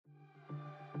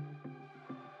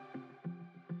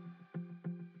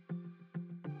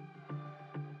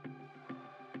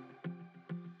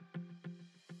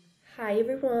Hi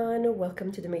everyone,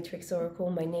 welcome to the Matrix Oracle.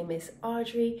 My name is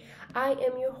Audrey. I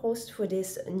am your host for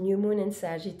this new moon in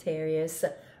Sagittarius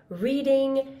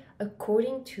reading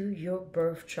according to your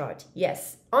birth chart.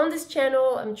 Yes, on this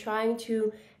channel, I'm trying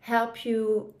to help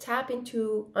you tap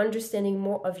into understanding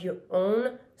more of your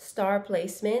own star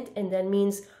placement, and that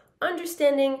means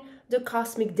understanding the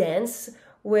cosmic dance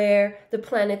where the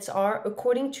planets are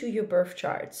according to your birth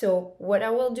chart. So what I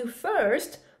will do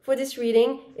first for this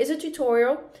reading is a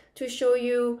tutorial to show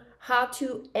you how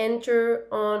to enter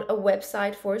on a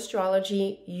website for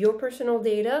astrology your personal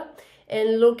data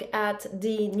and look at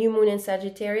the new moon in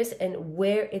Sagittarius and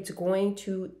where it's going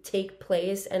to take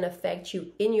place and affect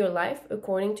you in your life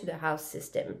according to the house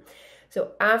system.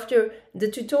 So after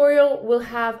the tutorial, we'll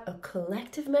have a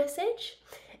collective message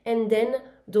and then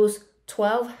those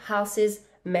 12 houses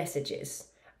messages.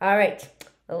 All right,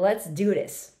 let's do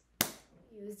this.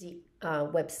 Use the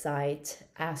website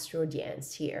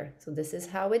ASTROLOGY here. So this is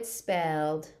how it's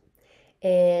spelled,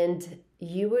 and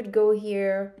you would go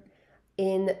here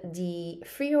in the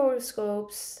free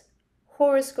horoscopes,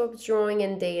 horoscope drawing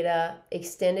and data,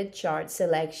 extended chart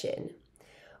selection.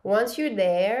 Once you're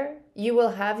there, you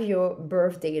will have your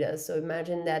birth data. So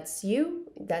imagine that's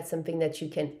you. That's something that you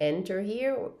can enter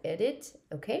here or edit.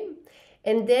 Okay.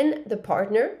 And then the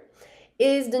partner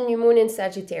is the new moon in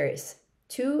Sagittarius.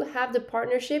 To have the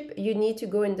partnership, you need to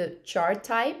go in the chart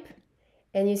type,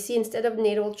 and you see instead of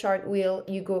natal chart wheel,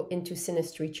 you go into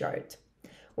synastry chart.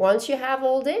 Once you have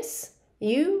all this,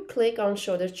 you click on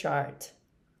show the chart.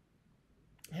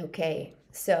 Okay,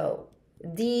 so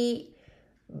the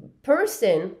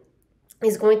person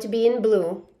is going to be in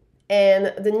blue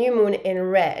and the new moon in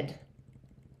red.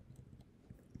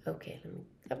 Okay, let me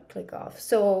click off.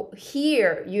 So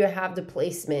here you have the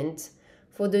placement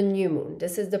for the new moon.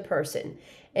 This is the person.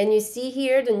 And you see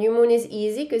here, the new moon is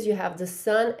easy because you have the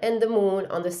sun and the moon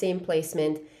on the same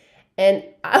placement. And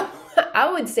I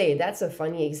would say that's a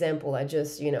funny example. I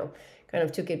just, kind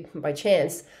of took it by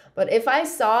chance. But if I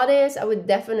saw this, I would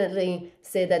definitely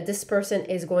say that this person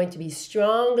is going to be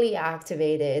strongly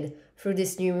activated through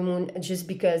this new moon just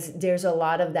because there's a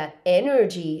lot of that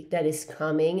energy that is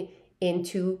coming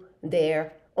into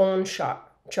their own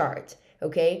chart.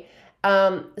 Okay.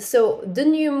 So the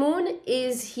new moon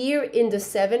is here in the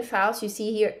 7th house. You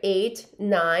see here 8,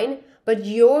 9, but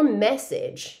your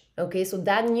message, okay, so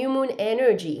that new moon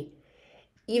energy,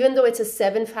 even though it's a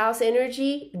 7th house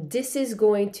energy, this is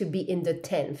going to be in the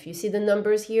 10th. You see the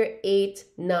numbers here, 8,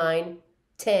 9,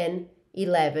 10,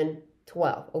 11,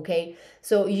 12, okay?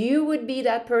 So you would be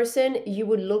that person. You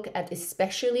would look at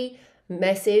especially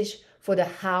message for the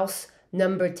house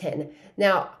number 10.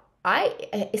 Now,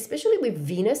 especially with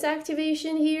Venus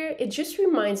activation here, it just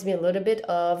reminds me a little bit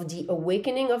of the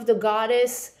awakening of the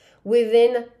goddess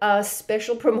within a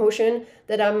special promotion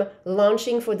that I'm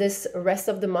launching for this rest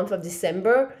of the month of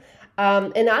December.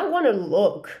 And I want to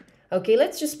look, okay,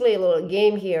 let's just play a little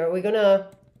game here. We're going to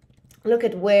look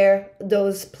at where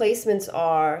those placements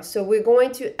are. So we're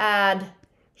going to add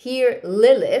here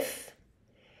Lilith.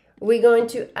 We're going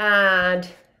to add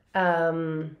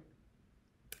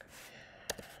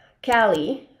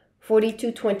Kali,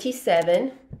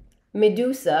 4227,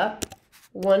 Medusa,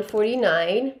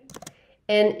 149,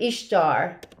 and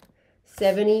Ishtar,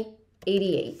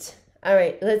 7088. All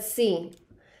right, let's see.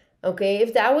 Okay,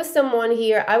 if that was someone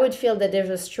here, I would feel that there's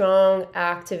a strong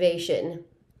activation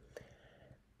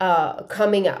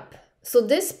coming up. So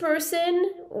this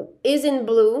person is in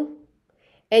blue,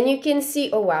 and you can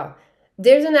see, oh wow,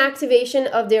 there's an activation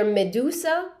of their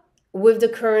Medusa with the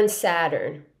current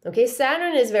Saturn. Okay,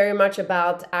 Saturn is very much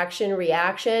about action,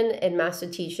 reaction, and master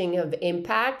teaching of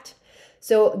impact.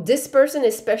 So this person,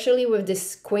 especially with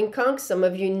this quincunx, some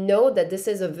of you know that this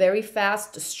is a very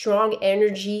fast, strong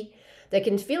energy that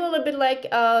can feel a little bit like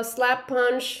a slap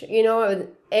punch, an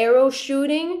arrow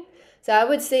shooting. So I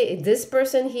would say this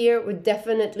person here would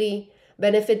definitely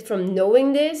benefit from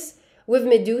knowing this. With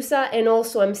Medusa, and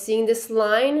also I'm seeing this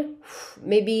line,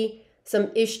 maybe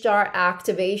some Ishtar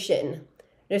activation.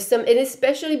 There's some, and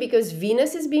especially because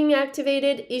Venus is being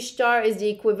activated, Ishtar is the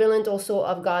equivalent also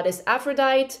of goddess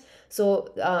Aphrodite.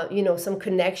 So, some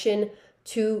connection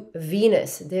to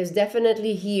Venus. There's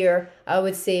definitely here, I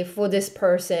would say, for this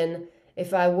person,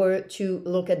 if I were to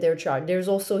look at their chart. There's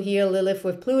also here Lilith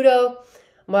with Pluto.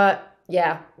 But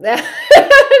yeah, this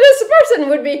person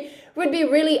would be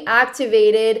really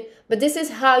activated. But this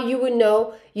is how you would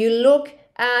know. You look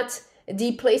at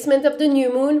the placement of the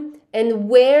new moon and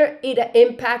where it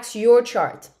impacts your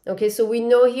chart. Okay, so we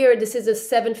know here this is a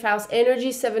 7th house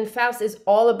energy. 7th house is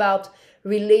all about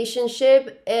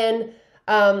relationship and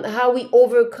how we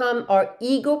overcome our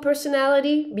ego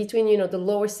personality between, you know, the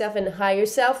lower self and the higher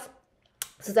self.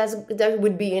 So that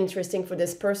would be interesting for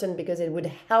this person because it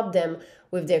would help them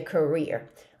with their career.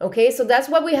 Okay, so that's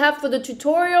what we have for the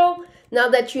tutorial. Now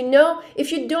that you know,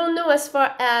 if you don't know as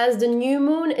far as the new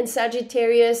moon in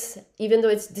Sagittarius, even though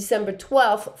it's December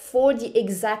 12th, for the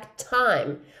exact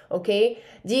time, okay?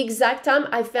 The exact time,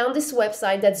 I found this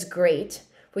website that's great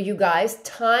for you guys,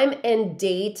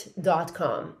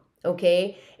 timeanddate.com,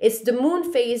 okay? It's the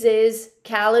moon phases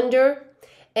calendar,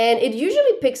 and it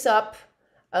usually picks up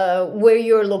where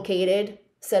you're located,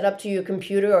 set up to your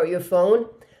computer or your phone.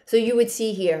 So you would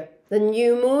see here, the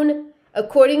new moon,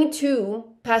 according to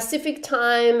Pacific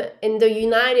time in the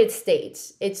United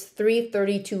States, it's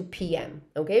 3:32 p.m.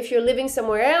 Okay, if you're living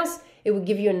somewhere else, it will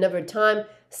give you another time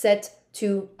set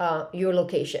to your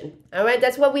location. All right,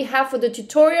 that's what we have for the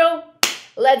tutorial.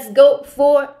 Let's go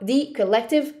for the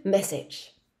collective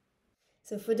message.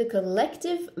 So for the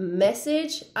collective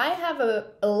message, I have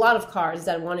a lot of cards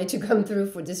that wanted to come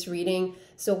through for this reading.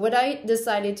 So what I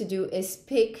decided to do is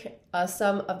pick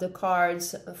some of the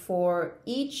cards for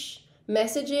each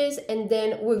messages, and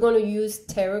then we're going to use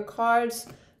tarot cards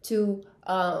to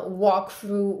walk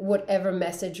through whatever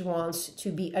message wants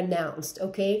to be announced,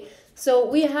 okay? So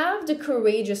we have the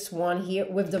courageous one here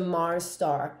with the Mars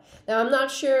star. Now, I'm not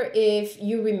sure if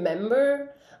you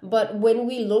remember, but when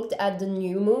we looked at the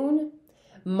new moon,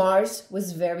 Mars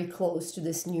was very close to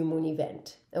this new moon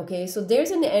event. Okay, so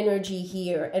there's an energy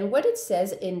here. And what it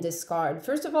says in this card,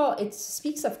 first of all, it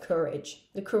speaks of courage,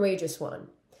 the courageous one.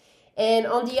 And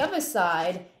on the other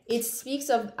side, it speaks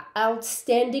of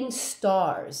outstanding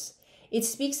stars. It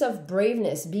speaks of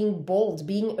braveness, being bold,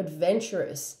 being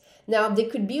adventurous. Now, there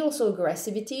could be also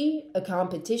aggressivity, a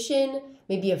competition,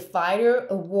 maybe a fighter,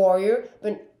 a warrior,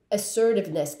 but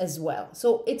assertiveness as well.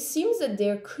 So it seems that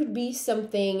there could be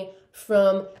something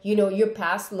from, you know, your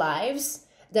past lives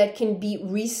that can be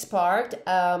re-sparked,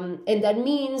 and that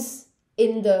means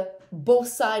in the both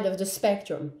sides of the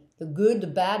spectrum, the good, the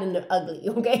bad, and the ugly,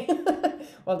 okay?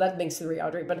 Well, that makes three,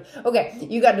 Audrey, but okay,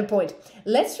 you got the point.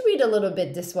 Let's read a little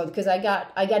bit this one because I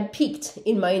got piqued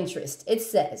in my interest. It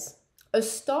says, a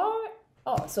star,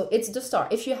 oh, so it's the star.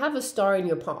 If you have a star in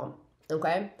your palm,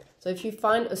 okay? So if you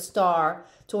find a star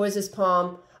towards this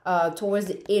palm, towards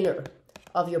the inner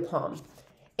of your palm,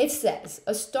 it says,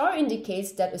 a star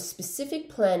indicates that a specific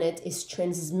planet is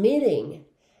transmitting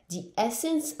the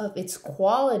essence of its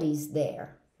qualities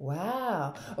there.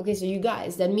 Wow. Okay, so you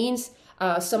guys, that means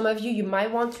some of you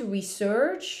might want to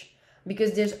research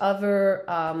because there's other,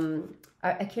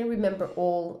 I can't remember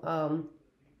all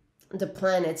the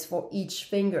planets for each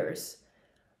fingers.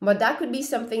 But that could be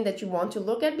something that you want to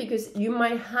look at because you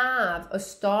might have a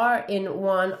star in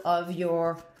one of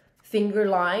your finger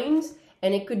lines,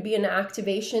 and it could be an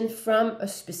activation from a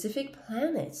specific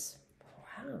planet.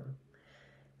 Wow.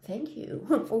 Thank you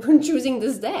for choosing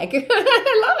this deck.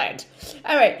 I love it.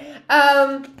 All right.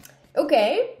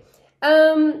 Okay.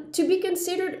 To be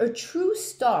considered a true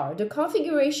star, the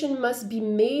configuration must be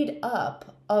made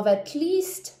up of at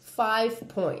least 5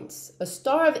 points. A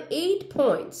star of 8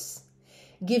 points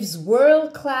gives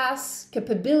world-class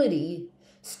capability.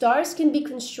 Stars can be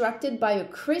constructed by a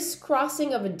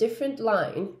crisscrossing of a different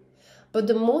line, but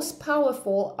the most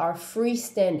powerful are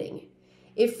freestanding.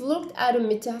 If looked at a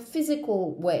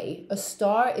metaphysical way, a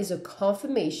star is a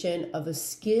confirmation of a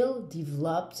skill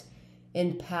developed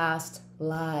in past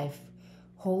life.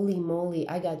 Holy moly,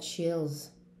 I got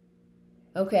chills.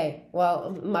 Okay,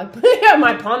 well, my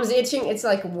palm's itching. It's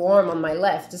like warm on my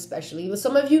left, especially. With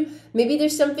some of you, maybe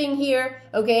there's something here,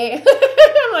 okay?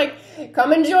 I'm like,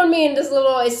 come and join me in this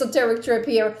little esoteric trip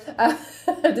here. I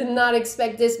did not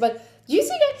expect this, but do you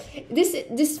see that?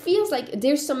 This feels like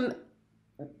there's some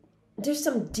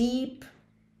deep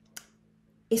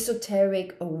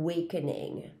esoteric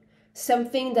awakening.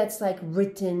 Something that's like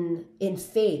written in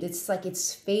fate. It's like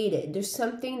it's fated. There's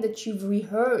something that you've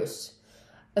rehearsed.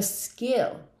 A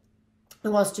skill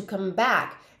that wants to come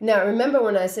back. Now, remember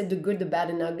when I said the good, the bad,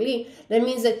 and ugly? That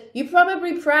means that you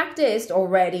probably practiced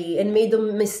already and made the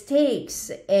mistakes,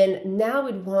 and now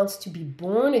it wants to be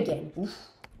born again. Oof,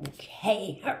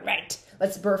 okay, all right.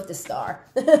 Let's birth the star.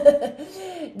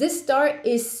 This star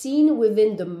is seen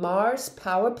within the Mars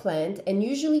power plant and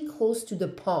usually close to the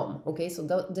palm. Okay, so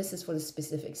this is for the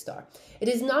specific star. It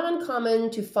is not uncommon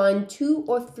to find 2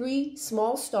 or 3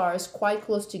 small stars quite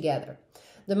close together.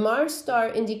 The Mars star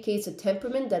indicates a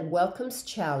temperament that welcomes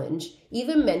challenge,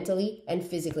 even mentally and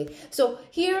physically. So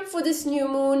here for this new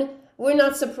moon, we're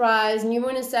not surprised. New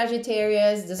moon in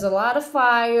Sagittarius, there's a lot of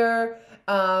fire.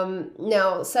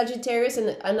 Now, Sagittarius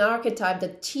is an archetype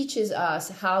that teaches us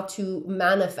how to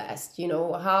manifest, you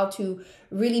know, how to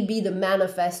really be the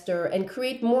manifester and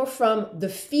create more from the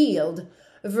field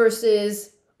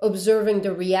versus observing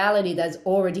the reality that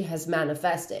already has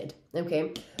manifested.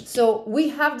 Okay, so we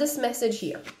have this message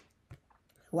here.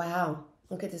 Wow,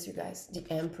 look at this, you guys. The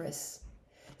Empress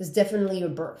is definitely your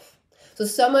birth. So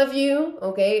some of you,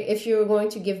 okay, if you're going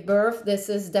to give birth, this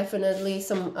is definitely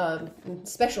some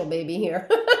special baby here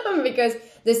because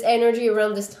this energy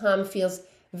around this time feels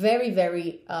very,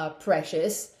 very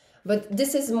precious. But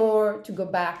this is more to go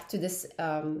back to this,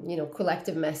 you know,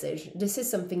 collective message. This is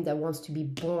something that wants to be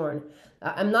born.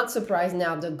 I'm not surprised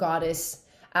now the goddess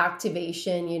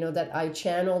activation, you know, that I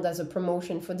channeled as a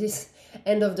promotion for this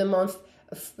end of the month,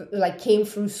 like came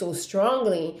through so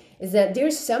strongly, is that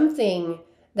there's something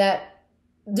that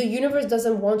the universe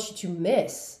doesn't want you to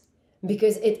miss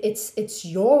because it's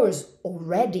yours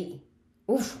already.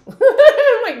 Oof.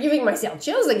 I'm like giving myself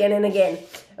chills again and again.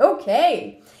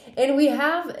 Okay. And we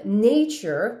have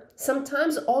nature.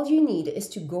 Sometimes all you need is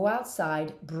to go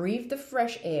outside, breathe the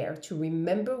fresh air, to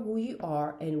remember who you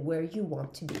are and where you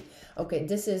want to be. Okay,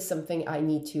 this is something I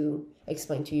need to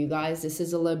explain to you guys. This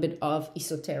is a little bit of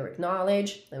esoteric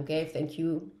knowledge. Okay, thank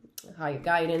you, higher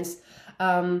guidance.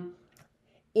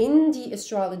 In the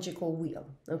astrological wheel,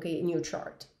 okay, in your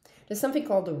chart, there's something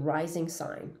called the rising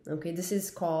sign. Okay, this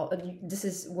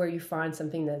is where you find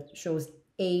something that shows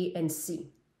A and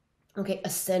C. Okay,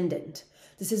 ascendant.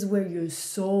 This is where your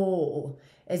soul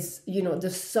is, you know, the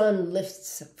sun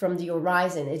lifts from the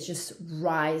horizon. It just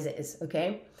rises,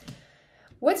 okay?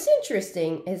 What's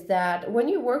interesting is that when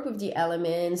you work with the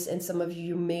elements, and some of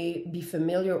you may be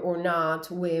familiar or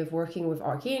not with working with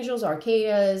archangels,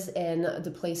 archaias, and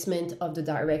the placement of the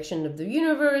direction of the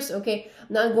universe, okay?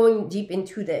 I'm not going deep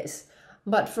into this,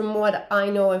 but from what I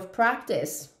know of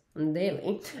practice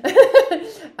daily,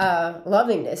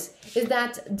 loving this, is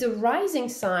that the rising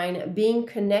sign being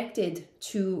connected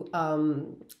to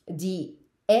the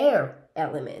air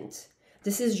element.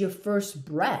 This is your first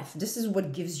breath. This is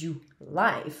what gives you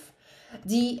life.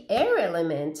 The air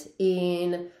element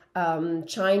in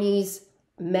Chinese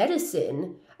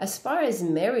medicine, as far as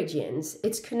meridians,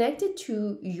 it's connected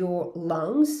to your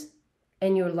lungs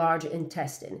and your large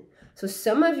intestine. So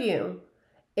some of you,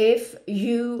 if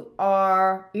you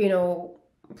are, you know,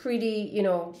 pretty, you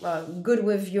know, good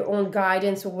with your own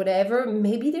guidance or whatever,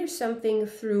 maybe there's something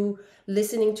through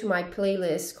listening to my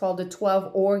playlist called the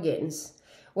 12 organs,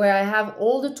 where I have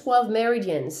all the 12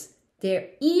 meridians. They're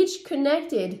each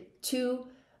connected to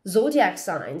zodiac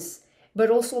signs, but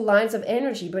also lines of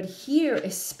energy. But here,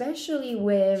 especially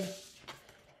with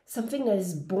something that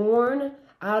is born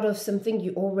out of something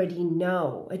you already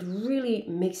know, it really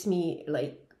makes me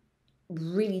like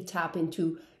really tap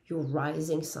into your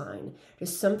rising sign.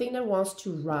 There's something that wants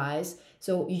to rise.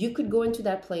 So you could go into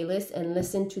that playlist and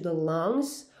listen to the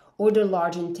lungs or the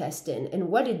large intestine. And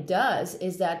what it does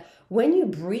is that when you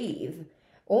breathe,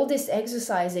 all this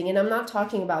exercising, and I'm not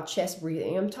talking about chest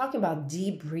breathing, I'm talking about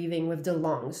deep breathing with the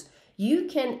lungs. You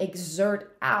can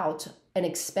exert out and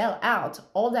expel out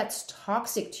all that's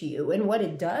toxic to you. And what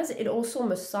it does, it also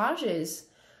massages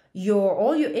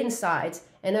all your insides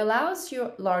and allows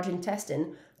your large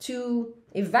intestine to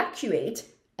evacuate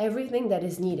everything that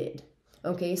is needed.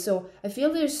 Okay, so I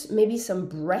feel there's maybe some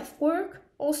breath work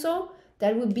also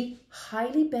that would be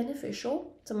highly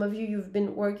beneficial. Some of you, you've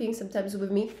been working sometimes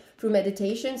with me through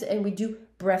meditations, and we do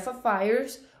breath of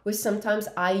fires, which sometimes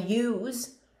I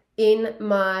use in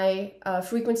my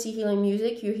frequency healing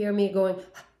music. You hear me going,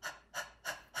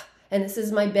 and this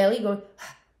is my belly going,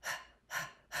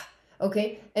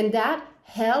 okay, and that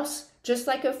helps just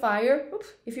like a fire,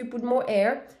 if you put more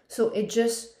air, so it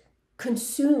just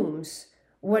consumes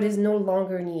what is no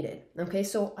longer needed. Okay,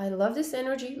 so I love this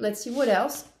energy. Let's see what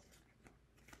else.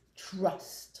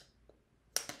 Trust.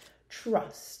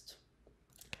 Trust.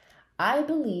 I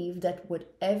believe that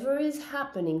whatever is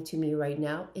happening to me right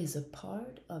now is a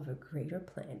part of a greater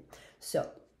plan. So,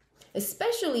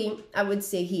 especially, I would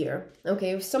say here,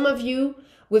 okay, some of you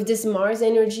with this Mars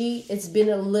energy, it's been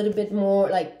a little bit more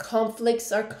like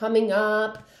conflicts are coming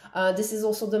up. This is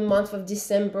also the month of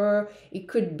December. It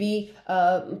could be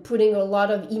putting a lot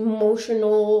of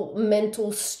emotional,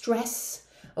 mental stress,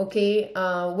 okay?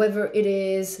 Whether it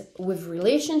is with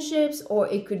relationships or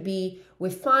it could be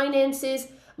with finances.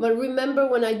 But remember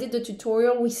when I did the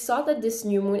tutorial, we saw that this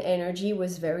new moon energy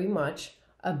was very much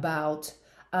about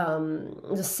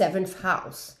the 7th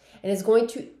house. And it's going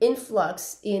to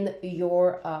influx in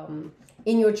your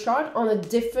chart on a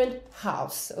different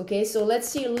house. Okay, so let's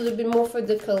see a little bit more for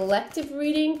the collective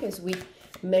reading, because we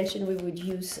mentioned we would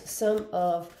use some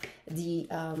of the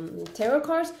tarot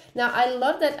cards. Now, I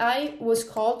love that I was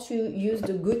called to use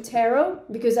the good tarot,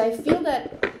 because I feel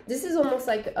that this is almost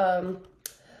like a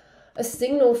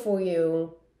signal for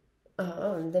you.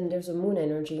 And then there's a moon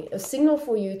energy, a signal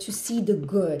for you to see the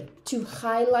good, to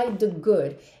highlight the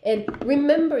good. And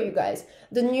remember, you guys,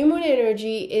 the new moon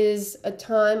energy is a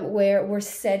time where we're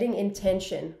setting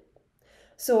intention.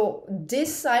 So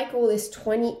this cycle is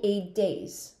 28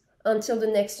 days until the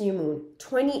next new moon.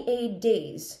 28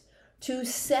 days to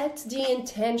set the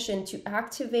intention to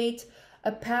activate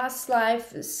a past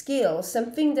life skill,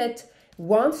 something that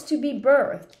wants to be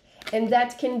birthed. And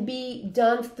that can be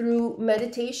done through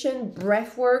meditation,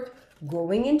 breath work,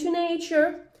 going into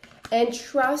nature, and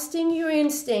trusting your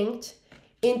instinct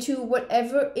into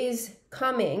whatever is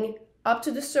coming up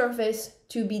to the surface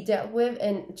to be dealt with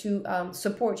and to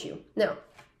support you. Now,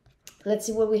 let's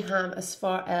see what we have as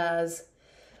far as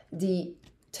the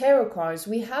tarot cards.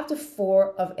 We have the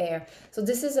Four of Air. So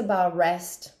this is about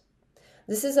rest.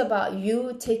 This is about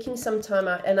you taking some time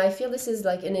out. And I feel this is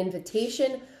like an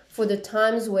invitation for the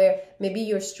times where maybe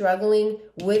you're struggling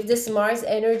with this Mars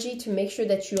energy, to make sure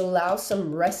that you allow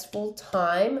some restful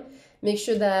time. Make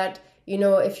sure that, you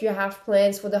know, if you have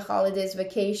plans for the holidays,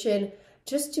 vacation,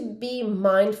 just to be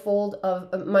mindful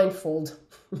of, mindful.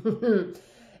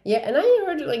 Yeah, and I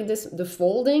heard like this, the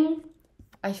folding,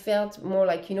 I felt more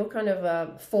like, you know, kind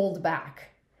of fold back.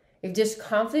 If there's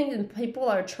conflict and people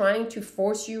are trying to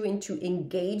force you into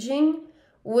engaging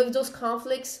with those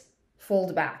conflicts,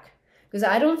 fold back. Because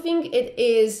I don't think it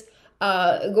is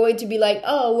going to be like,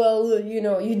 oh, well, you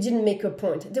know, you didn't make a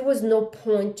point. There was no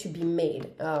point to be made.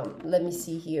 Let me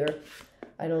see here.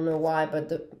 I don't know why, but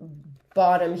the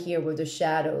bottom here with the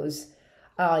shadows.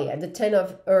 Oh, yeah, the Ten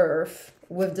of Earth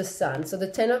with the Sun. So the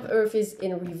Ten of Earth is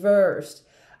in reverse.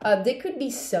 There could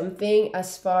be something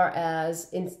as far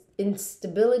as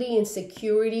instability,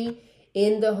 insecurity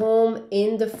in the home,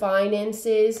 in the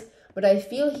finances. But I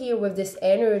feel here with this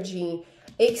energy,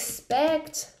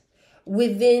 expect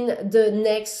within the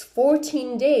next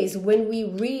 14 days, when we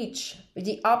reach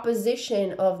the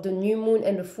opposition of the new moon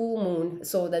and the full moon.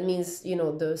 So that means, you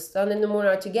know, the sun and the moon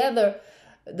are together.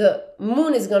 The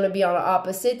moon is going to be on the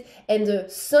opposite, and the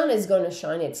sun is going to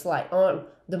shine its light on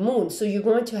the moon. So you're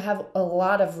going to have a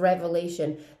lot of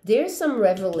revelation. There's some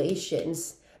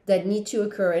revelations that need to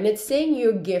occur, and it's saying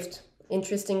your gift.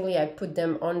 Interestingly, I put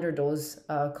them under those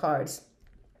cards.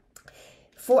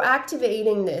 For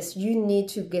activating this, you need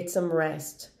to get some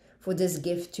rest for this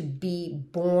gift to be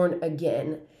born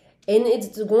again. And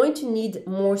it's going to need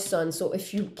more sun. So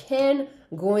if you can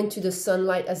go into the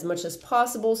sunlight as much as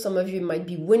possible, some of you might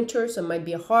be winter, some might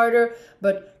be harder,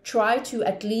 but try to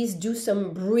at least do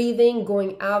some breathing,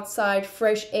 going outside,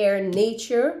 fresh air,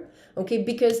 nature. Okay,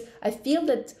 because I feel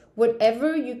that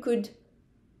whatever you could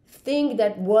think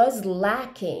that was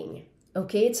lacking,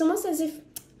 okay, it's almost as if,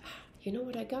 you know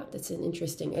what I got? That's an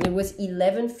interesting. And it was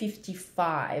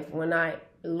 11:55 when I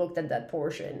looked at that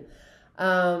portion.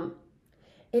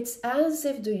 It's as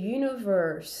if the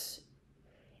universe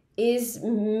is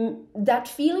that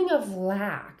feeling of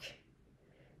lack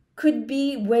could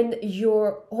be when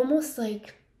you're almost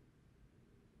like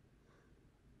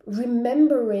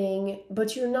remembering,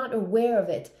 but you're not aware of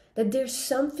it, that there's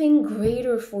something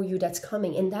greater for you that's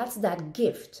coming, and that's that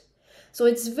gift. So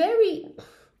it's a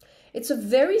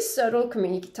very subtle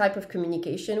type of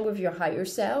communication with your higher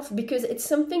self, because it's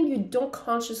something you don't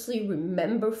consciously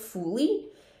remember fully,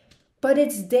 but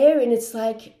it's there, and it's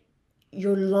like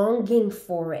you're longing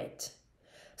for it.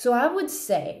 So I would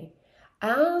say,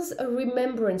 as a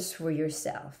remembrance for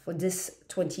yourself for this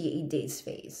 28 days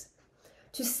phase,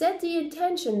 to set the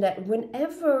intention that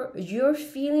whenever you're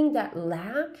feeling that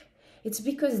lack, it's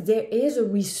because there is a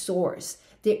resource.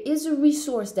 There is a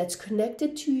resource that's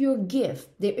connected to your gift.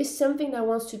 There is something that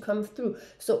wants to come through.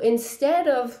 So instead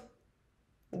of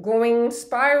going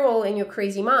spiral in your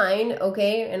crazy mind,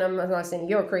 okay, and I'm not saying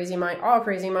your crazy mind, all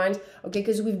crazy minds, okay,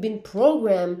 because we've been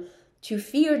programmed to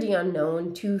fear the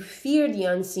unknown, to fear the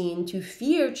unseen, to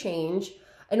fear change,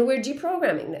 and we're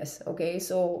deprogramming this, okay?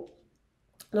 So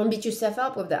don't beat yourself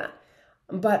up with that.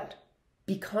 But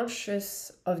be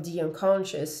conscious of the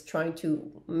unconscious trying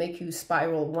to make you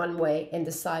spiral one way and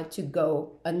decide to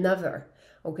go another,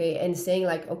 okay? And saying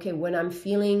like, okay, when I'm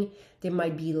feeling there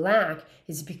might be lack,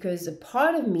 it's because a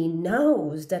part of me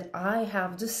knows that I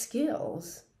have the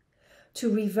skills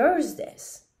to reverse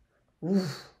this. Ooh,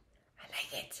 I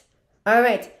like it. All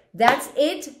right, that's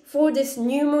it for this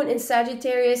new moon in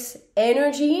Sagittarius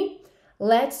energy.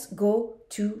 Let's go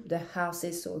to the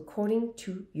houses. So according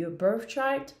to your birth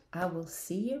chart, I will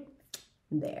see you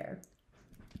there.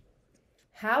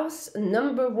 House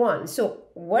number 1. So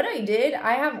what I did,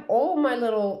 I have all my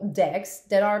little decks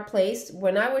that are placed.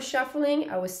 When I was shuffling,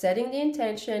 I was setting the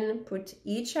intention, put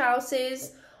each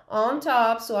houses on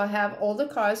top. So I have all the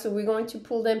cards. So we're going to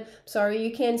pull them. Sorry,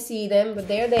 you can't see them, but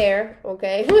they're there.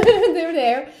 Okay, they're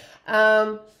there.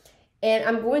 And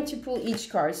I'm going to pull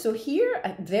each card. So here,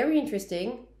 very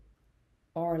interesting,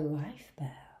 our life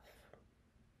path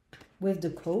with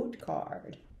the code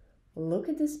card. Look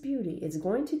at this beauty. It's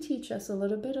going to teach us a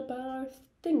little bit about our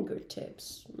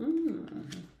fingertips.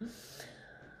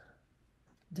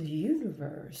 The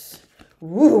universe.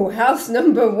 Woo, house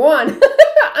number 1.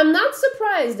 I'm not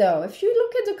surprised though. If you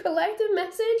look at the collective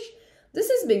message, this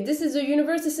is big. This is the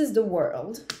universe. This is the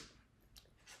world.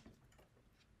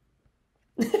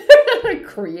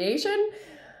 Creation.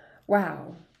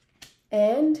 Wow.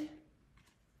 And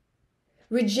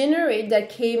regenerate, that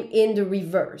came in the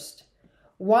reversed.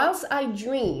 Whilst I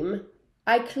dream,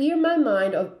 I clear my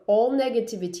mind of all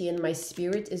negativity and my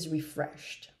spirit is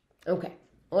refreshed. Okay,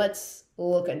 let's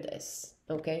look at this.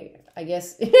 Okay, I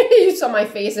guess you saw my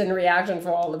face in reaction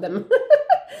for all of them.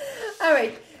 All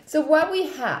right, so what we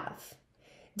have,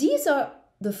 these are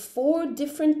the 4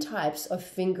 different types of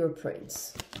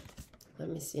fingerprints. Let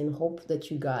me see and hope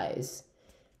that you guys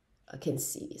can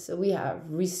see. So we have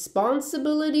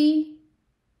responsibility,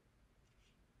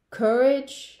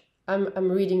 courage.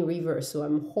 I'm reading reverse, so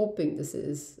I'm hoping this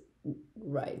is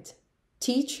right.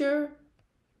 Teacher,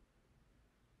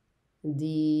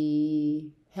 the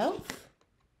health,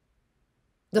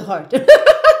 the heart.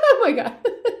 Oh my God.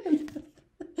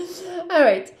 All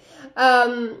right.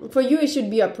 For you, it should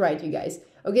be upright, you guys.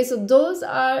 Okay, so those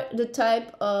are the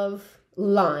type of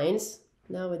lines.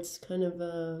 Now it's kind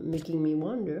of making me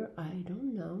wonder. I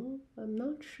don't know. I'm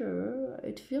not sure.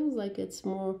 It feels like it's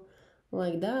more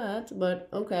like that, but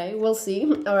okay, we'll see.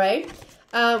 All right.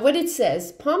 What it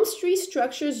says, palm tree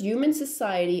structures human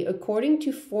society according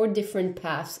to 4 different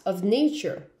paths of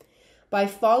nature. By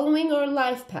following our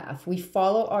life path, we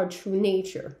follow our true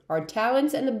nature. Our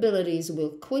talents and abilities will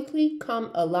quickly come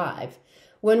alive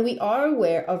when we are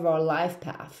aware of our life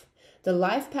path. The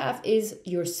life path is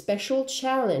your special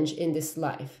challenge in this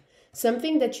life,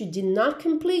 something that you did not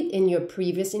complete in your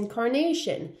previous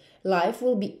incarnation. Life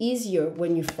will be easier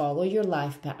when you follow your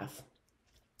life path.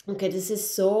 Okay, this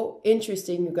is so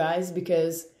interesting, you guys,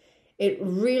 because it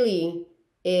really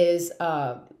is,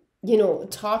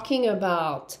 talking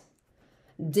about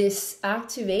this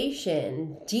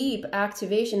activation, deep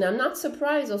activation. I'm not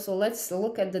surprised also. Let's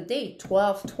look at the date,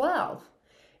 12/12.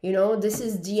 This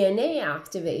is DNA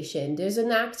activation. There's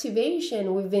an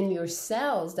activation within your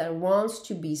cells that wants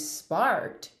to be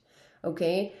sparked.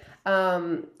 Okay.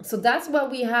 So that's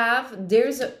what we have.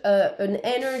 There's an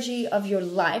energy of your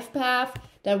life path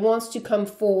that wants to come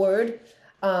forward,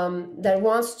 that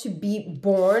wants to be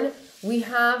born. We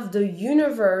have the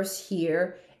universe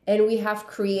here, and we have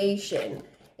creation.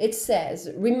 It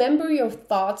says, remember your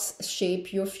thoughts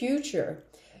shape your future.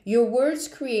 Your words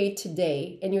create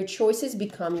today, and your choices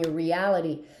become your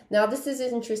reality. Now, this is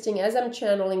interesting. As I'm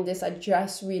channeling this, I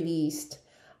just released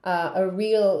a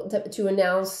reel to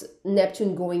announce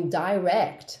Neptune going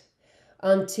direct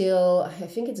until, I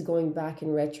think it's going back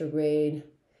in retrograde,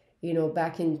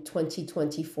 back in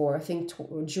 2024, I think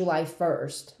July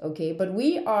 1st, okay? But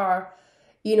we are,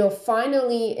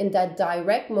 finally in that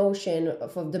direct motion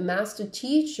of the master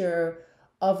teacher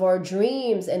of our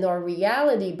dreams and our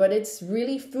reality, but it's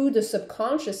really through the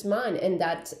subconscious mind and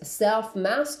that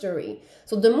self-mastery.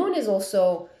 So the moon is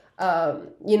also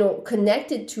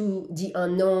connected to the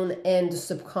unknown and the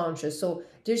subconscious. So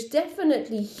there's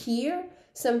definitely here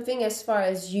something as far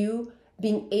as you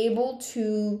being able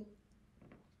to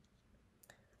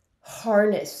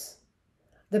harness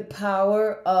the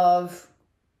power of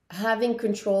having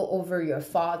control over your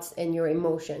thoughts and your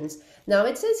emotions. Now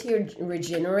it says here,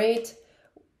 regenerate.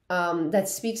 That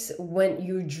speaks when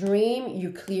you dream,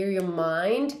 you clear your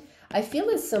mind. I feel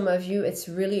that some of you, it's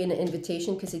really an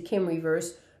invitation because it came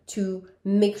reverse to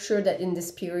make sure that in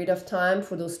this period of time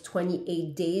for those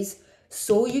 28 days,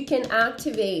 so you can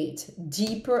activate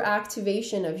deeper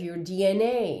activation of your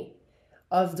DNA,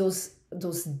 of those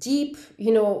deep,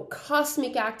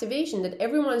 cosmic activation that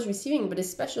everyone's receiving, but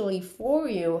especially for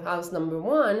you, house number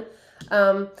 1,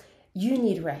 you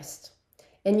need rest.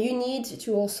 And you need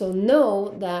to also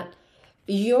know that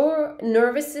your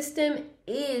nervous system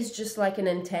is just like an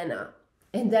antenna.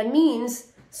 And that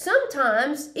means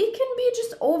sometimes it can be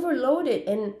just overloaded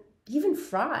and even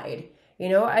fried.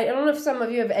 I don't know if some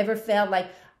of you have ever felt like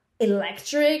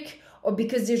electric or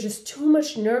because there's just too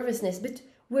much nervousness, but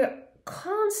we're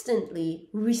constantly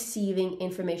receiving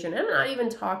information. I'm not even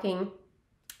talking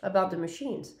about the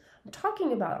machines. I'm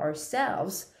talking about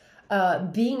ourselves,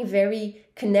 being very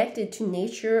connected to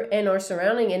nature and our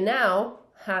surrounding, and now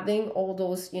having all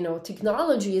those, you know,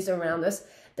 technologies around us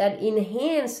that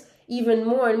enhance even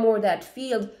more and more that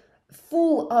field,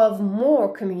 full of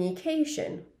more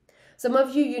communication. Some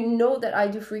of you, you know that I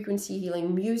do frequency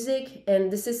healing music,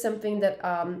 and this is something that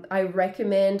I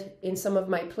recommend in some of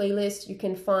my playlists. You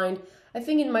can find, I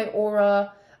think in my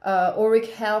aura,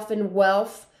 auric health and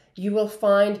wealth, you will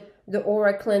find the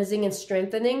aura cleansing and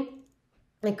strengthening.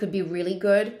 It could be really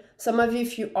good. Some of you,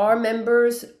 if you are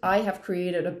members, I have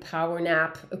created a power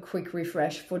nap, a quick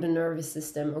refresh for the nervous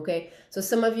system, okay? So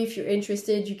some of you, if you're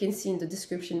interested, you can see in the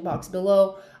description box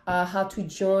below how to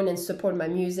join and support my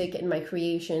music and my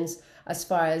creations as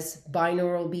far as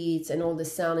binaural beats and all the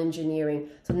sound engineering.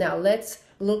 So now let's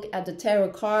look at the tarot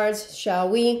cards, shall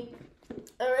we?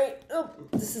 All right, oh,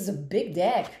 this is a big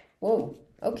deck. Whoa,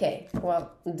 okay.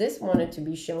 Well, this wanted to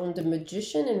be shown, the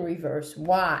Magician in reverse.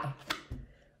 Why?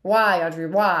 Why, Audrey,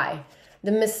 why?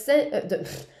 The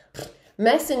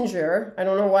messenger, I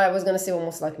don't know why I was going to say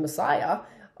almost like Messiah,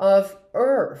 of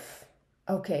Earth.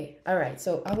 Okay, all right,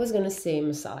 so I was going to say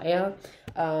Messiah.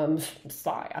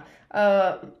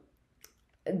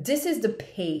 This is the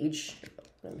page.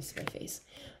 Let me see my face.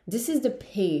 This is the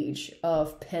page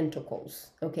of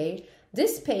Pentacles, okay?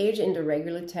 This page in the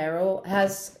regular tarot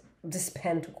has this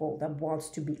pentacle that wants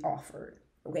to be offered,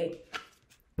 okay?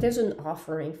 There's an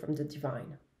offering from the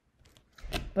divine,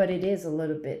 but it is a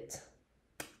little bit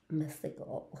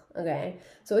mystical, okay?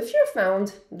 So if you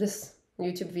found this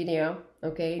YouTube video,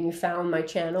 okay, and you found my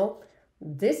channel,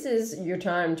 this is your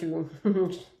time to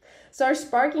start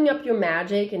sparking up your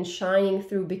magic and shining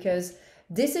through, because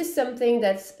this is something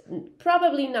that's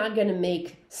probably not going to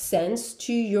make sense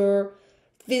to your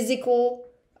physical,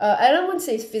 I don't want to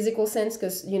say physical sense,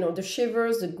 because, you know, the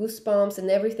shivers, the goosebumps and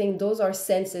everything, those are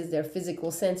senses, they're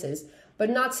physical senses, but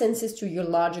not senses to your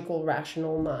logical,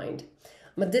 rational mind.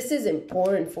 But this is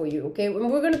important for you, okay?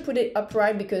 And we're going to put it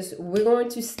upright because we're going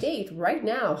to state right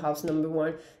now, house number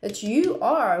 1, that you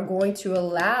are going to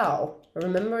allow,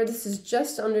 remember, this is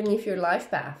just underneath your life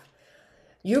path.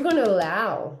 You're going to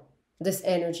allow this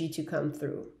energy to come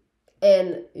through.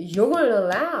 And you're going to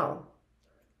allow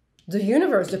the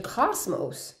universe, the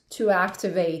cosmos, to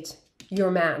activate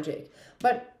your magic.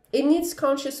 But it needs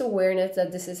conscious awareness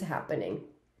that this is happening.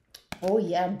 Oh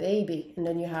yeah, baby. And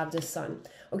then you have the sun.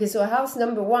 Okay, so house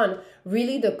number 1,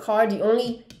 really the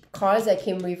only cards that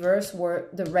came reverse were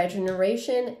the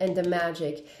regeneration and the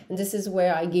magic. And this is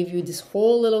where I gave you this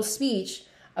whole little speech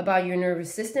about your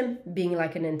nervous system being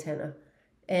like an antenna.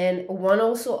 And one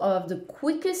also of the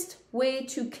quickest way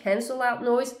to cancel out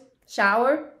noise,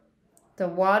 shower. The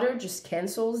water just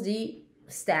cancels the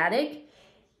static.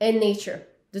 And nature.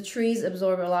 The trees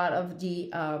absorb a lot of the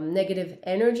negative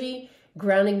energy.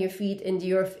 Grounding your feet in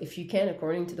the earth if you can,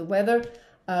 according to the weather.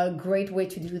 A great way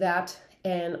to do that.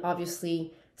 And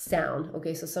obviously sound.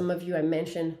 Okay, so some of you, I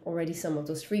mentioned already some of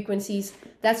those frequencies.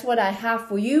 That's what I have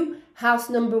for you. House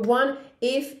number 1.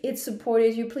 If it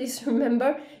supported you, please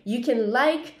remember, you can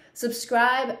like,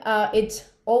 subscribe. It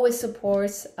always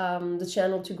supports the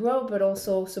channel to grow, but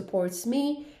also supports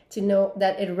me to know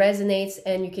that it resonates.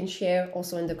 And you can share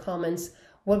also in the comments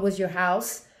what was your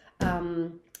house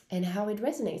and how it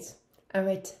resonates. All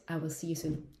right, I will see you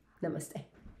soon. Namaste.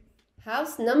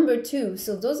 House number 2.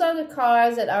 So those are the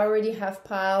cards that I already have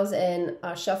piles and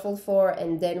shuffled for,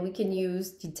 and then we can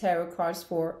use the tarot cards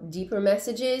for deeper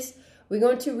messages. We're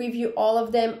going to review all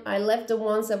of them. I left the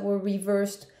ones that were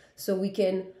reversed so we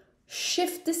can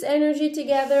shift this energy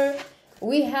together.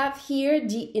 We have here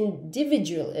the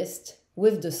individualist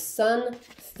with the sun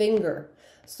finger.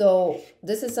 So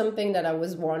this is something that I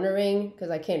was wondering, because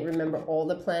I can't remember all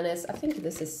the planets. I think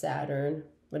this is Saturn,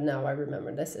 but now I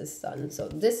remember this is Sun. So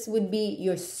this would be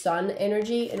your Sun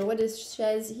energy. And what it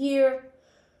says here,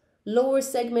 lower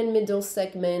segment, middle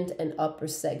segment, and upper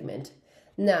segment.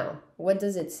 Now, what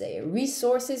does it say?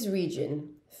 Resources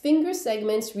region. Finger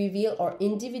segments reveal our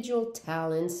individual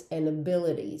talents and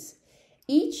abilities.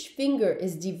 Each finger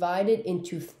is divided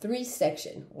into 3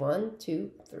 sections. 1,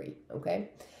 2, 3, okay?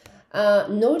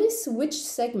 Notice which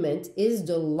segment is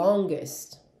the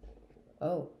longest.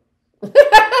 Oh,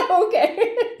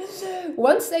 okay.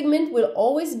 One segment will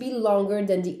always be longer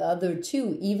than the other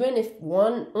 2, even if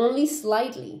one only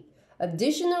slightly.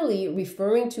 Additionally,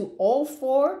 referring to all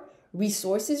 4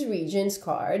 resources regions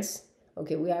cards.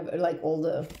 Okay, we have like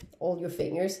all your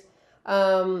fingers.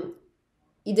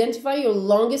 Identify your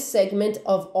longest segment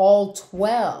of all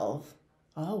 12.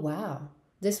 Oh, wow.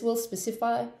 This will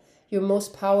specify your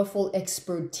most powerful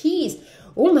expertise.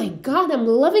 Oh my God, I'm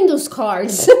loving those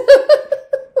cards.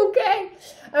 Okay.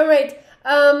 All right.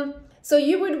 So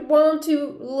you would want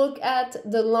to look at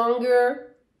the longer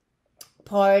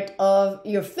part of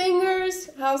your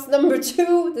fingers, house number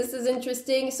 2. This is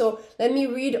interesting. So let me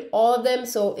read all of them.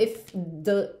 So if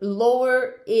the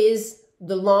lower is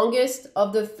the longest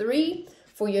of the 3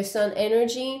 for your sun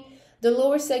energy, the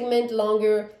lower segment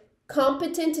longer,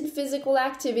 competent in physical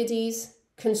activities,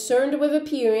 concerned with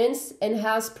appearance, and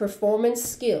has performance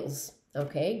skills.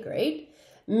 Okay, great.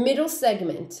 Middle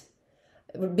segment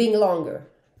being longer,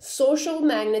 social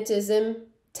magnetism,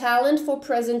 talent for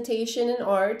presentation and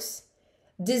arts,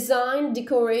 design,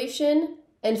 decoration,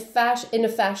 and fashion in a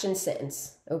fashion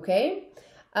sense. Okay.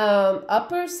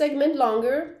 Upper segment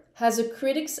longer, has a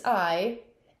critic's eye,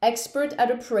 expert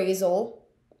at appraisal,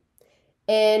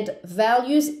 and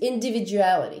values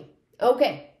individuality.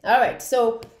 Okay. All right.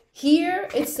 So here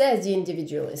it says the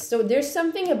individualist. So there's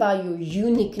something about your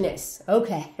uniqueness.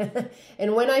 Okay.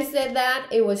 And when I said that,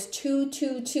 it was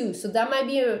 222. So that might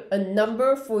be a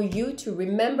number for you to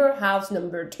remember, house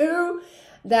number 2,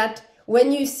 that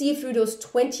when you see through those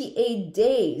 28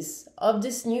 days of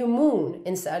this new moon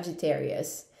in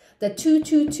Sagittarius, the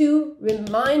 222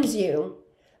 reminds you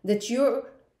that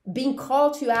you're being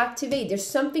called to activate. There's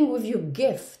something with your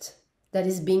gift that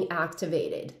is being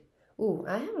activated. Ooh,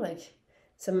 I have like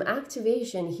some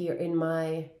activation here in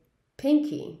my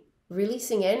pinky,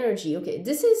 releasing energy. Okay,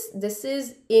 this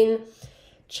is in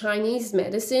Chinese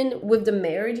medicine with the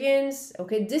meridians.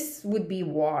 Okay, this would be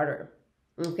water.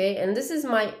 Okay, and this is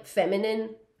my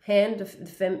feminine hand,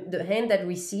 the hand that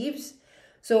receives.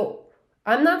 So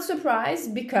I'm not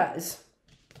surprised because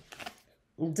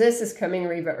this is coming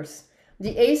reverse.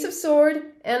 The Ace of Swords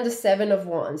and the 7 of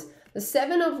Wands. The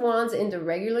 7 of Wands in the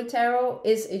regular tarot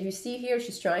is, if you see here,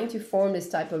 she's trying to form this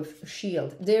type of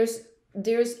shield. There's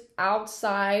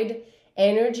outside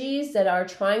energies that are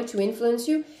trying to influence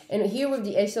you. And here with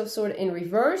the Ace of Swords in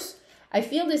reverse, I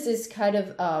feel this is kind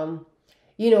of,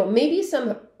 you know, maybe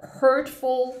some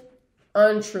hurtful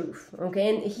untruth,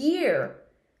 okay? And here,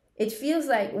 it feels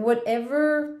like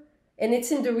whatever, and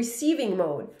it's in the receiving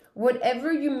mode,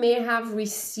 whatever you may have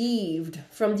received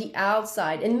from the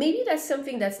outside, and maybe that's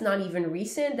something that's not even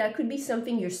recent, that could be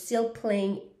something you're still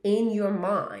playing in your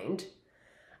mind,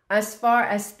 as far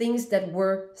as things that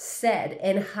were said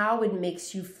and how it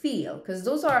makes you feel, because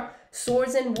those are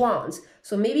swords and wands.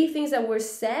 So maybe things that were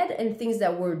said and things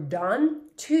that were done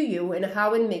to you and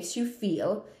how it makes you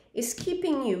feel is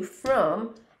keeping you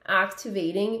from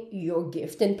activating your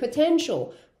gift and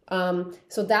potential.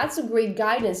 So that's a great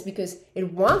guidance because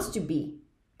it wants to be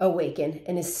awakened.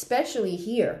 And especially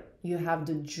here, you have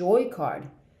the joy card.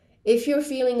 If you're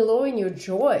feeling low in your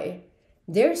joy,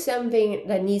 there's something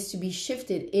that needs to be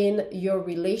shifted in your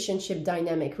relationship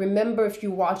dynamic. Remember, if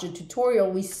you watch the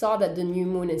tutorial, we saw that the new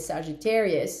moon in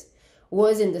Sagittarius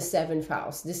was in the 7th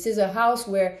house. This is a house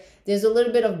where there's a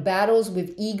little bit of battles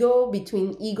with ego,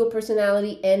 between ego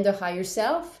personality and the higher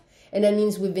self. And that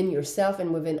means within yourself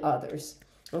and within others.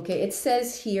 Okay, it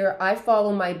says here, I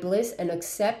follow my bliss and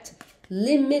accept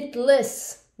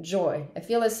limitless joy. I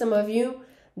feel as some of you,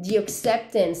 the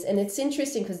acceptance. And it's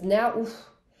interesting because now,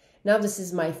 now this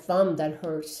is my thumb that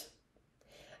hurts.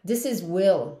 This is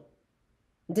will.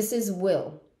 This is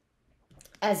will.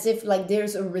 As if like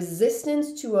there's a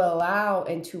resistance to allow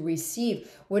and to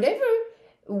receive. Whatever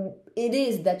it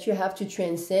is that you have to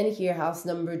transcend here, house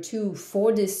number 2,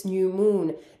 for this new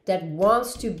moon that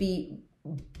wants to be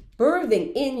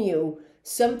birthing in you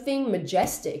something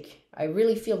majestic. I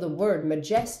really feel the word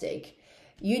majestic.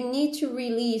 You need to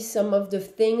release some of the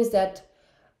things that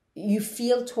you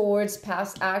feel towards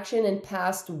past action and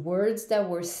past words that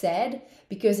were said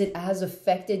because it has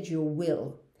affected your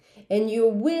will. And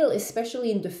your will,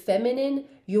 especially in the feminine,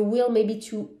 your will maybe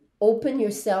to open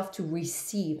yourself to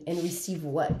receive. And receive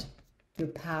what? Your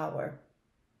power.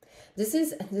 This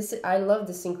is I love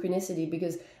the synchronicity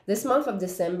because this month of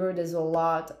December, there's a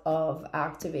lot of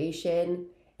activation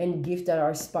and gifts that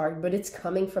are sparked, but it's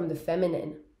coming from the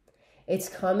feminine. It's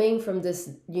coming from this,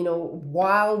 you know,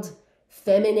 wild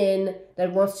feminine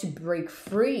that wants to break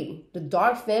free, the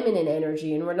dark feminine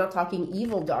energy. And we're not talking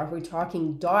evil dark, we're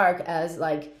talking dark as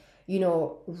like, you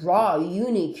know, raw,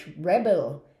 unique,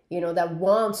 rebel, you know, that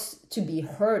wants to be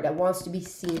heard, that wants to be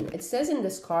seen. It says in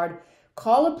this card,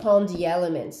 call upon the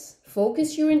elements,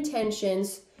 focus your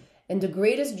intentions, and the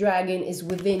greatest dragon is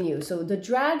within you. So the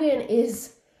dragon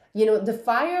is, you know, the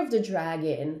fire of the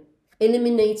dragon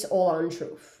eliminates all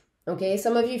untruth. Okay,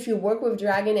 some of you, if you work with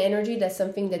dragon energy, that's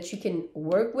something that you can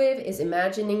work with, is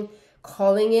imagining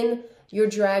calling in your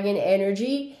dragon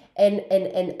energy and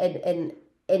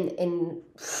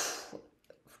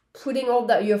putting all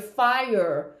that your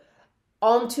fire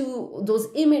onto those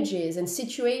images and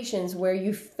situations where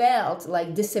you felt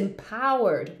like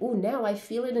disempowered. Oh, now I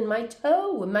feel it in my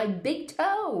toe, in my big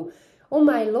toe. Oh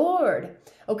my Lord.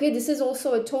 Okay, this is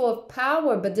also a toe of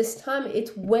power, but this time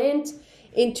it went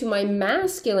into my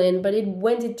masculine, but it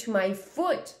went into my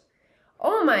foot.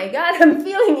 Oh my God, I'm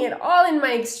feeling it all in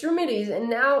my extremities and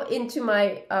now into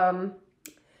my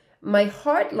my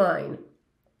heart line.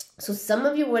 So some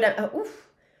of you would have, oof.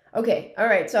 Okay, all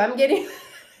right, so I'm getting,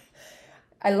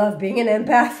 I love being an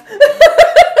empath. I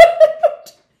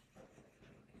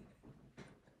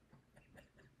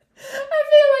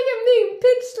feel like I'm being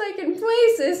pitched like in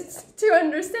places to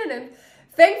understand it.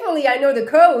 Thankfully, I know the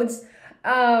codes.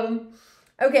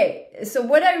 Okay, so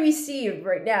what I receive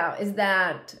right now is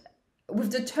that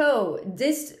with the toe,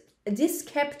 this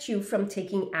kept you from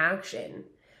taking action.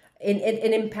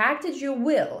 It impacted your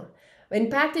will.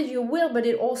 Impacted your will, but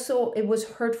it was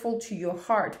hurtful to your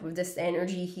heart with this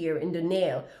energy here in the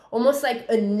nail. Almost like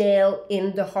a nail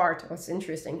in the heart. That's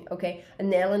interesting, okay? A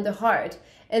nail in the heart.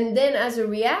 And then as a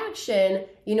reaction,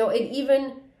 you know, it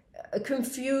even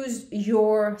confused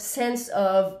your sense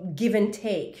of give and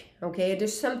take, okay?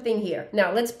 There's something here.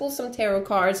 Now, let's pull some tarot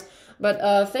cards.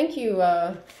 But thank you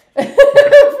for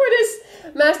this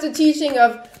master teaching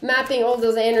of mapping all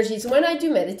those energies. When I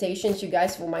do meditations, you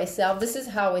guys, for myself, this is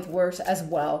how it works as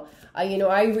well. You know,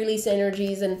 I release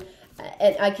energies and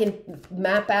I can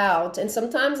map out. And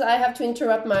sometimes I have to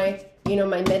interrupt my, you know,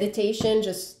 my meditation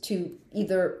just to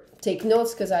either take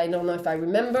notes because I don't know if I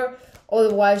remember.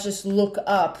 Otherwise, just look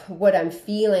up what I'm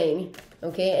feeling,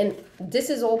 okay? And this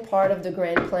is all part of the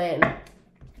grand plan.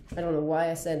 I don't know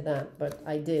why I said that, but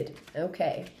I did.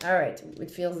 Okay, all right,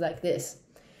 it feels like this.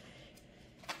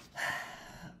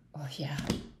 Oh, yeah.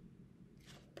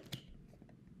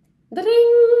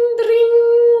 Dring,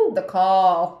 dring, the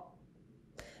call.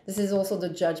 This is also the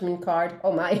judgment card.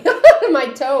 Oh, my, my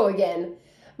toe again.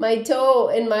 My toe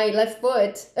and my left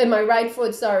foot, and my right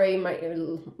foot, sorry, my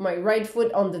right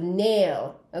foot on the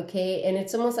nail, okay? And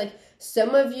it's almost like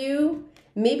some of you,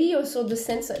 maybe also the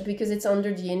sense, because it's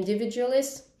under the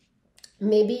individualist,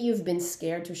 maybe you've been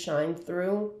scared to shine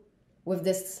through with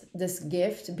this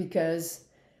gift because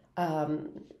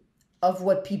of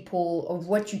what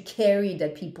you carry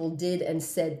that people did and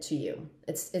said to you.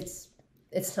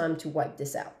 It's time to wipe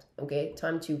this out, okay?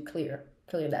 Time to clear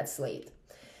that slate.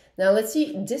 Now let's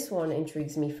see, this one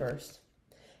intrigues me first.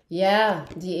 Yeah,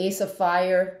 the Ace of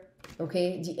Fire,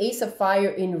 okay? The Ace of Fire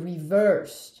in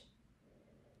reversed.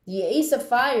 The Ace of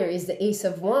Fire is the Ace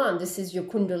of Wands. This is your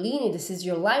Kundalini. This is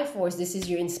your life force. This is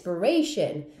your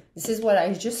inspiration. This is what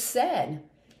I just said.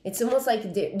 It's almost like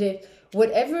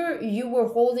whatever you were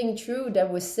holding true that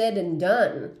was said and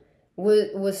done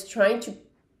was trying to,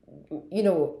 you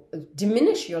know,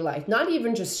 diminish your life, not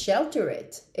even just shelter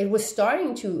it. It was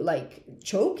starting to like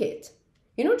choke it,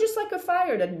 you know, just like a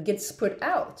fire that gets put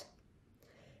out.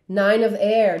 Nine of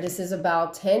Air, this is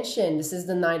about tension. This is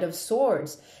the Knight of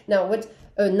Swords. Now what,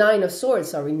 Nine of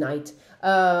Swords, sorry, Knight.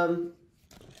 When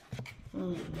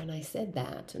I said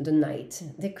that, the Knight,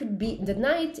 there could be, the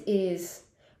Knight is,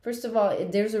 first of all,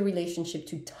 there's a relationship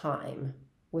to time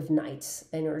with Knight's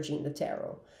energy in the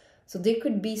tarot. So there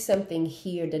could be something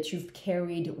here that you've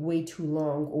carried way too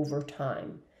long over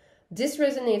time. This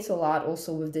resonates a lot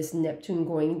also with this Neptune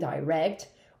going direct,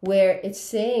 where it's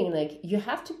saying like you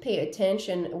have to pay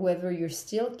attention whether you're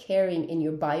still carrying in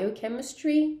your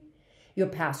biochemistry your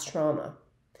past trauma.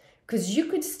 Because you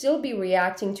could still be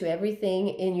reacting to everything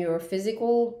in your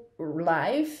physical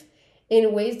life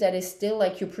in ways that is still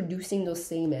like you're producing those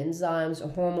same enzymes or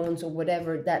hormones or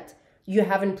whatever that you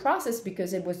haven't processed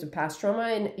because it was the past trauma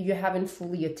and you haven't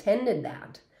fully attended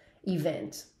that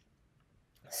event.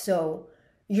 So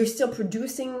you're still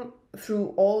producing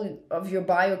through all of your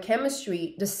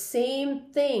biochemistry the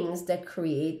same things that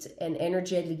create and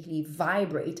energetically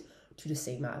vibrate to the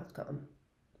same outcome.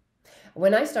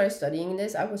 When I started studying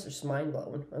this, I was just mind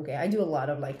blown. Okay, I do a lot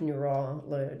of like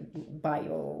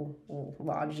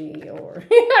biology, or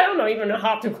I don't know even know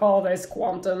how to call this,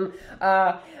 quantum.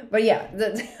 But yeah,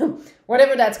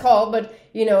 whatever that's called. But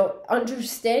you know,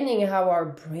 understanding how our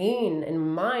brain and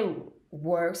mind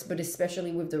works, but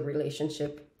especially with the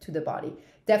relationship to the body.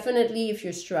 Definitely, if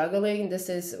you're struggling, this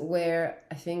is where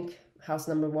I think house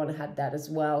number 1 had that as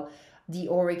well. The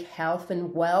auric health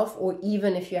and wealth, or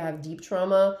even if you have deep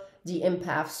trauma, the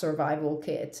empath survival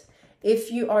kit. If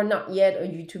you are not yet a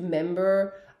YouTube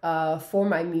member for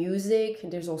my music,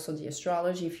 there's also the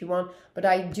astrology if you want, but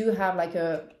I do have like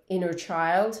a inner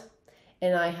child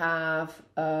and I have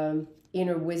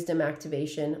inner wisdom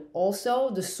activation.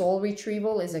 Also, the soul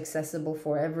retrieval is accessible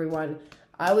for everyone.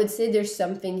 I would say there's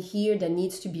something here that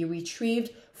needs to be retrieved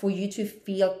for you to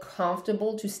feel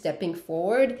comfortable to stepping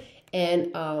forward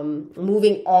and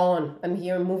moving on. I'm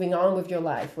here moving on with your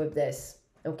life with this.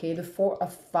 Okay, the Four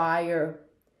of Fire.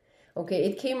 Okay,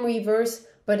 it came reverse,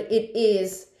 but it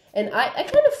is. And I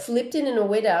kind of flipped it in a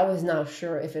way that I was not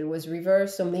sure if it was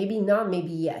reversed. So maybe not,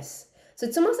 maybe yes. So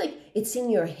it's almost like it's in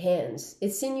your hands.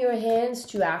 It's in your hands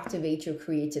to activate your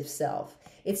creative self.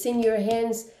 It's in your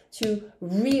hands to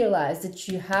realize that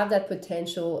you have that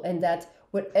potential and that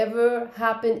whatever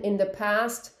happened in the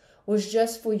past was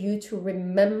just for you to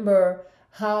remember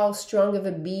how strong of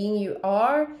a being you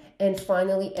are and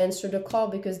finally answer the call,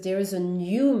 because there is a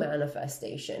new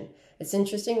manifestation. It's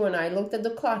interesting, when I looked at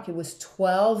the clock, it was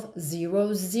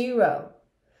 12:00.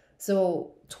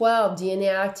 So 12,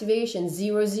 DNA activation,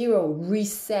 00,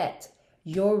 reset.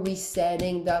 You're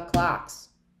resetting the clocks,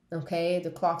 okay?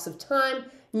 The clocks of time,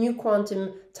 new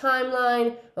quantum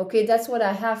timeline, okay? That's what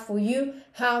I have for you.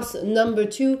 House number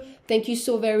 2. Thank you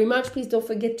so very much. Please don't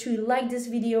forget to like this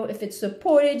video. If it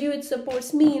supported you, it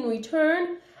supports me in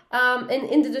return. And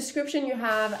in the description, you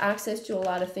have access to a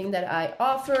lot of things that I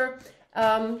offer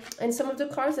and some of the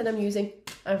cards that I'm using.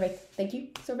 All right. Thank you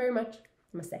so very much.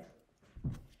 Namaste.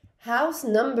 House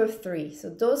number 3. So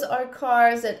those are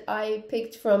cards that I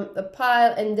picked from the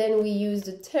pile, and then we use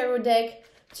the tarot deck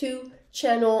to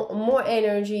channel more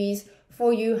energies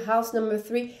for you. House number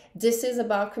 3. This is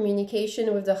about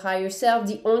communication with the higher self.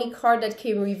 The only card that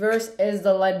came reverse is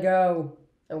the let go.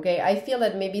 Okay, I feel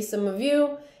that maybe some of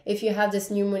you, if you have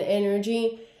this new moon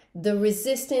energy, the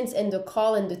resistance and the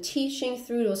call and the teaching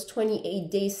through those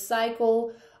 28-day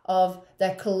cycle of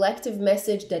that collective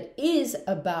message that is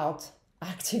about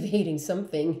activating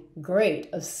something great,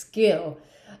 a skill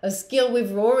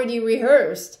we've already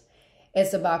rehearsed.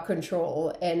 It's about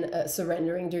control and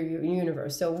surrendering to your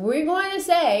universe. So we're going to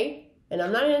say, and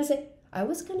I'm not going to say, I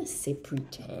was going to say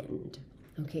pretend.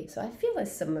 Okay, so I feel like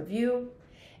some of you,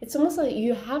 it's almost like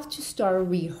you have to start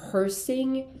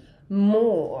rehearsing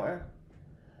more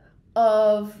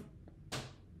of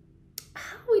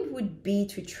how it would be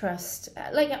to trust,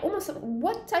 like almost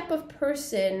what type of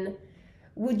person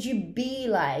would you be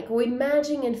like, or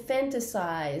imagine and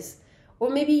fantasize. Or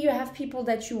maybe you have people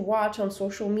that you watch on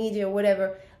social media or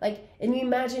whatever, like, and you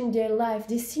imagine their life,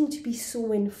 they seem to be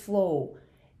so in flow.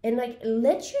 And like,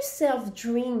 let yourself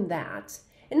dream that.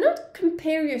 And not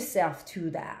compare yourself to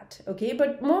that, okay?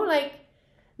 But more like,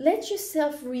 let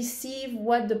yourself receive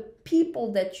what the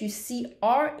people that you see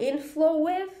are in flow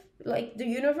with, like the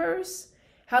universe,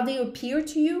 how they appear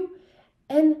to you,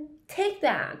 and take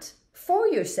that for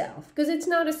yourself, because it's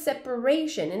not a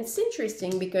separation. And it's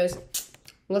interesting because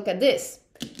look at this.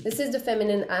 This is the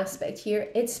feminine aspect here.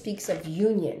 It speaks of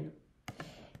union.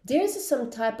 There's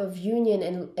some type of union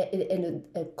and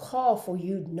a call for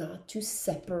you not to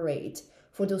separate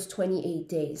for those 28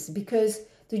 days, because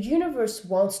the universe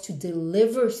wants to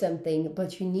deliver something,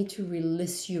 but you need to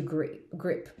release your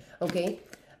grip, okay?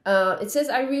 It says,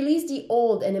 I release the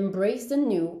old and embrace the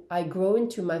new. I grow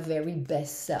into my very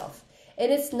best self.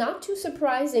 And it's not too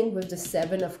surprising with the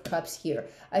 7 of Cups here.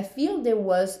 I feel there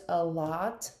was a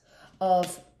lot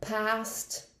of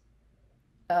past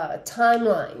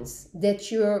timelines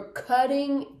that you're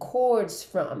cutting cords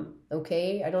from,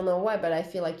 okay? I don't know why, but I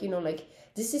feel like, you know, like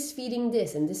this is feeding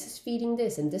this, and this is feeding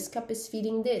this, and this cup is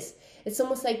feeding this. It's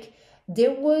almost like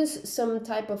there was some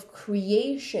type of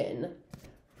creation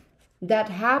that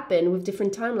happened with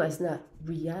different timelines. Now,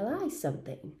 realize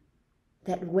something,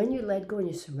 that when you let go and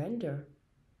you surrender,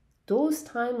 those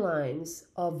timelines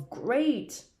of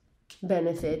great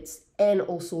benefits and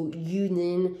also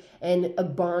union and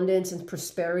abundance and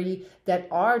prosperity that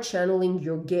are channeling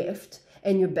your gift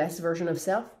and your best version of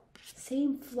self,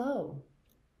 same flow,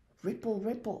 ripple,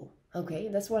 ripple. Okay,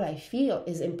 that's what I feel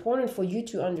is important for you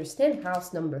to understand.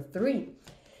 House number 3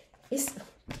 is,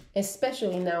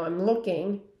 especially now I'm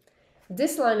looking,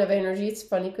 this line of energy, it's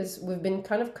funny because we've been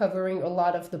kind of covering a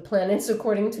lot of the planets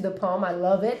according to the palm. I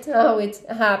love it, how it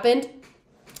happened.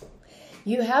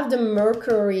 You have the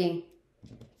Mercury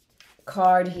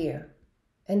card here.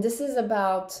 And this is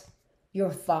about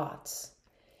your thoughts.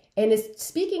 And it's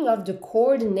speaking of the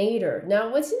coordinator.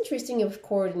 Now, what's interesting of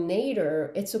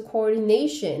coordinator, it's a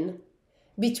coordination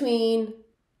between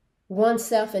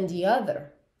oneself and the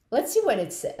other. Let's see what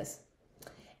it says.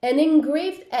 An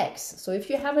engraved X. So if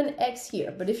you have an X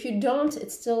here, but if you don't,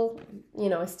 it's still, you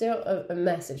know, it's still a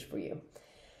message for you.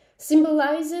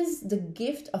 Symbolizes the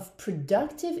gift of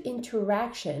productive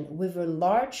interaction with a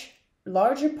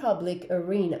larger public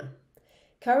arena.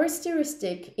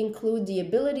 Characteristics include the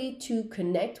ability to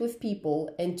connect with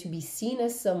people and to be seen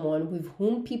as someone with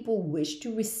whom people wish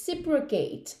to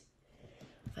reciprocate.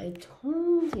 I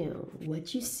told you,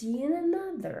 what you see in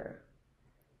another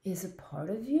is a part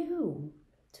of you.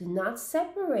 To not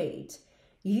separate.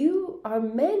 You are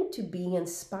meant to be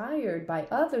inspired by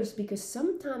others because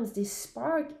sometimes they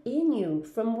spark in you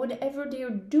from whatever they're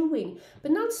doing,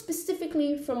 but not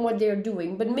specifically from what they're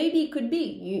doing, but maybe it could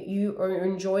be you are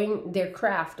enjoying their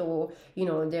craft, or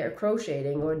their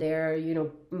crocheting, or their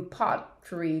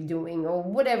pottery doing, or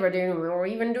whatever they're doing, or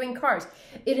even doing cars.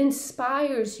 It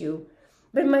inspires you,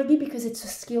 but it might be because it's a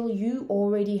skill you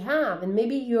already have, and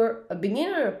maybe you're a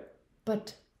beginner,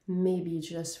 but maybe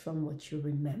just from what you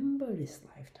remember this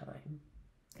lifetime.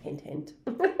 Hint, hint.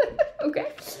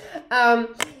 Okay.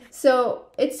 So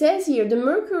it says here, the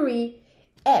Mercury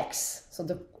X, so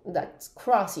that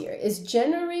cross here, is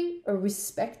generally a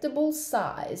respectable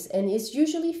size and is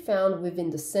usually found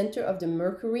within the center of the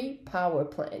Mercury power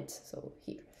plant. So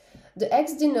here, the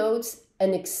X denotes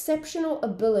an exceptional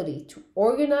ability to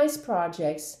organize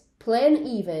projects, plan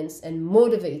events, and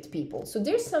motivate people. So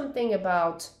there's something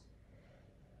about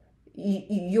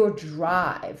your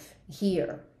drive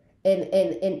here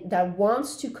and that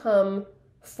wants to come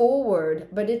forward,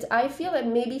 but I feel that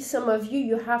maybe some of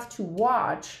you have to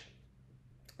watch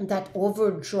that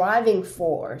overdriving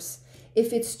force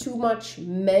if it's too much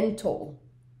mental.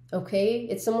 Okay,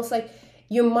 it's almost like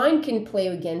your mind can play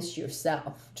against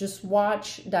yourself. Just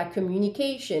watch that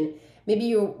communication. Maybe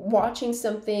you're watching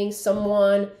something,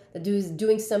 someone that is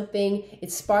doing something,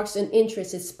 it sparks an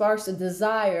interest, it sparks a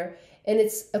desire, and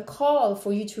it's a call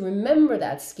for you to remember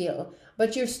that skill.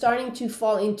 But you're starting to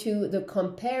fall into the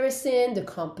comparison, the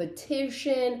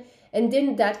competition, and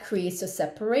then that creates a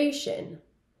separation.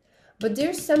 But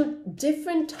there's some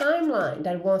different timeline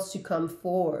that wants to come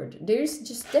forward. There's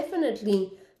just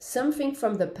definitely something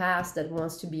from the past that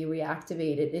wants to be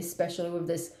reactivated, especially with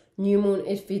this new moon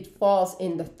if it falls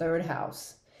in the 3rd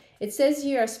house. It says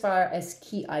here, as far as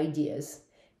key ideas: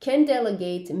 can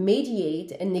delegate,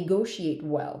 mediate, and negotiate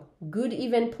well. Good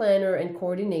event planner and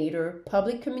coordinator,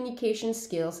 public communication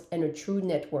skills, and a true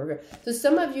networker. So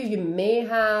some of you may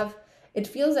have, it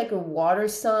feels like a water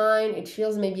sign. It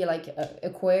feels maybe like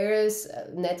Aquarius,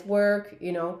 network,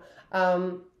 even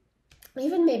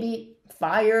maybe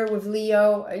fire with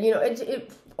Leo,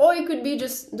 or it could be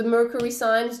just the Mercury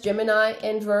signs, Gemini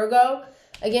and Virgo.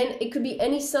 Again, it could be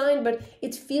any sign, but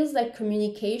it feels like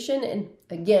communication. And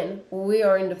again, we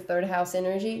are in the 3rd house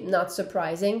energy, not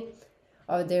surprising.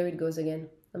 Oh, there it goes again.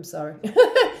 I'm sorry.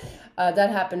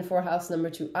 That happened for house number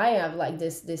 2. I have like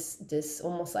this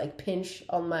almost like pinch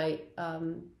on my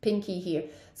pinky here.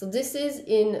 So this is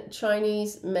in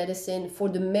Chinese medicine for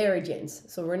the meridians.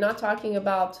 So we're not talking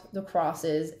about the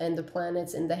crosses and the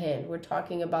planets in the hand. We're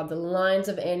talking about the lines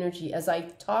of energy. As I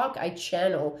talk, I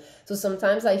channel. So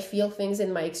sometimes I feel things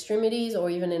in my extremities or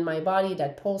even in my body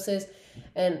that pulses.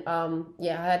 And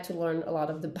yeah, I had to learn a lot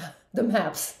of the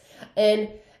maps. And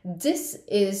this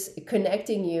is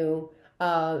connecting you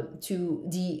to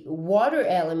the water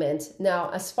element.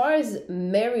 Now, as far as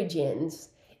meridians,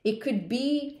 it could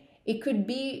be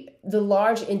the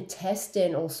large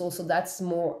intestine also, so that's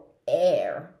more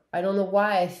air. I don't know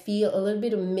why I feel a little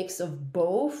bit of mix of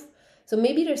both. So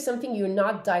maybe there's something you're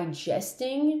not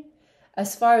digesting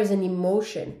as far as an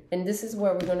emotion. And this is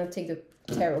where we're going to take the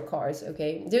tarot cards,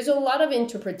 okay? There's a lot of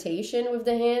interpretation with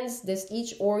the hands. There's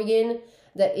each organ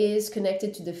that is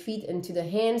connected to the feet and to the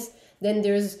hands. Then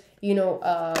there's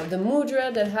the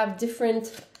mudra that have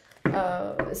different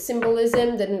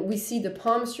symbolism. Then we see the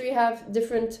palmistry have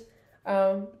different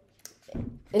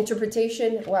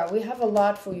interpretation. Wow, we have a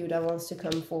lot for you that wants to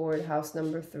come forward, house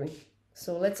number 3.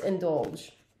 So let's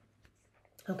indulge.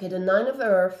 Okay, the 9 of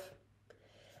Earth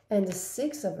and the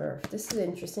 6 of Earth. This is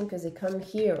interesting because they come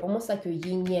here almost like a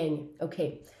yin-yang.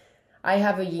 Okay, I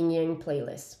have a yin-yang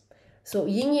playlist. So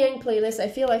yin-yang playlist, I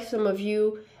feel like some of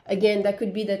you, again, that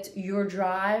could be that your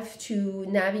drive to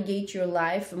navigate your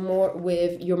life more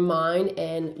with your mind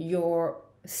and your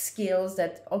skills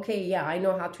that, okay, yeah, I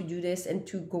know how to do this, and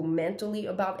to go mentally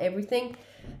about everything.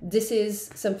 This is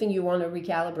something you want to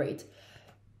recalibrate.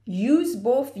 Use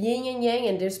both yin and yang,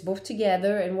 and there's both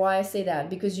together. And why I say that?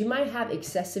 Because you might have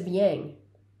excessive yang.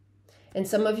 And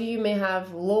some of you may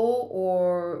have low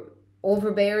or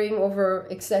overbearing over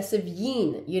excessive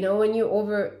yin. When you're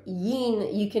over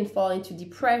yin, you can fall into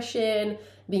depression,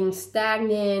 being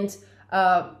stagnant.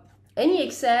 Any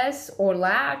excess or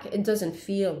lack, it doesn't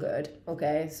feel good.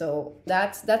 Okay, so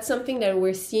that's something that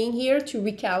we're seeing here to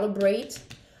recalibrate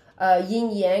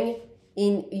yin yang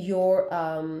in your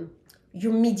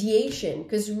mediation.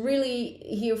 Because really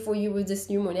here for you with this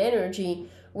new moon energy,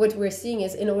 what we're seeing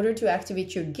is in order to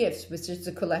activate your gifts, which is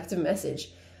the collective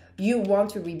message, you want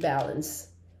to rebalance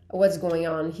what's going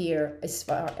on here as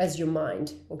far as your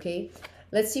mind, okay?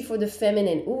 Let's see for the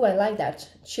feminine. Ooh, I like that.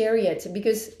 Chariot,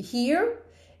 because here,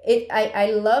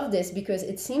 I love this because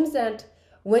it seems that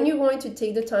when you're going to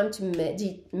take the time to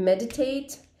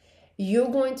meditate,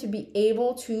 you're going to be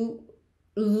able to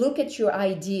look at your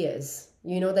ideas,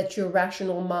 you know, that your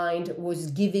rational mind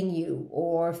was giving you,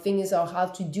 or things or how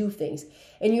to do things.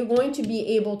 And you're going to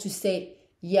be able to say,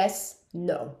 yes,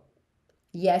 no,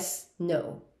 yes,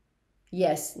 no,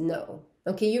 yes, no.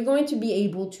 Okay, you're going to be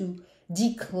able to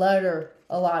declutter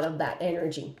a lot of that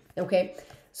energy. Okay,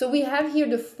 so we have here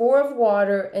the 4 of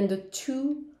water and the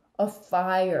 2 of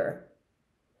fire.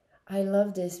 I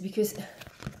love this because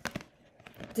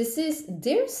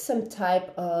there's some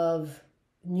type of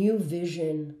new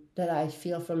vision that I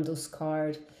feel from those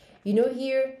cards. You know,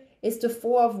 here it's the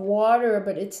 4 of water,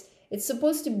 but it's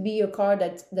supposed to be a card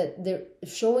that they're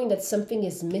showing that something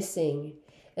is missing.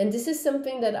 And this is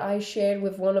something that I shared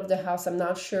with one of the house. I'm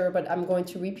not sure, but I'm going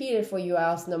to repeat it for you,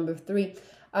 house number 3.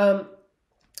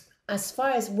 As far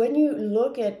as when you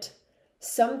look at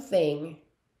something,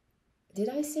 did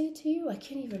I say it to you? I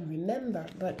can't even remember,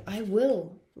 but I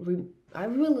will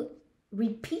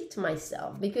repeat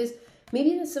myself, because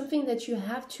maybe that's something that you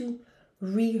have to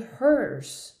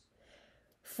rehearse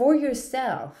for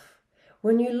yourself.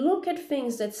 When you look at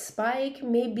things that spike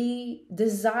maybe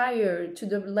desire to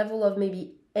the level of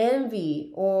maybe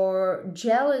envy or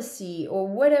jealousy or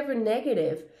whatever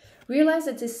negative, realize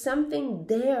that there's something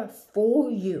there for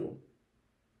you.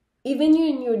 Even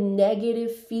in your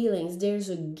negative feelings, there's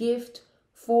a gift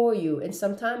for you. And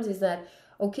sometimes it's that,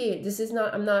 okay,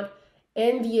 I'm not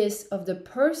envious of the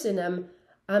person,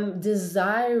 I'm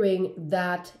desiring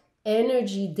that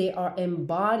energy they are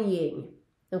embodying.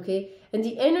 Okay, and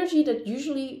the energy that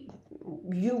usually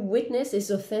you witness is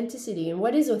authenticity. And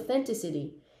what is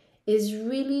authenticity? Is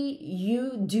really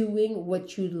you doing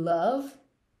what you love,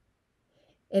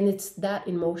 and it's that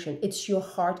emotion. It's your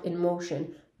heart in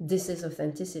motion. This is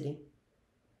authenticity.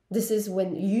 This is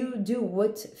when you do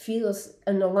what feels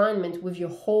in alignment with your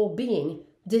whole being.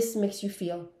 This makes you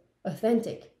feel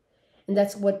authentic, and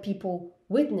that's what people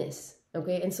witness.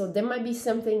 Okay, and so there might be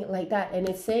something like that, and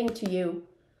it's saying to you,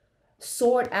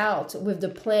 sort out with the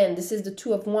plan. This is the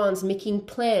 2 of Wands, making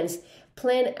plans.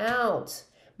 Plan out,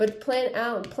 but plan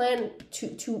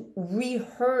to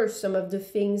rehearse some of the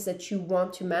things that you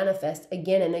want to manifest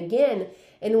again and again.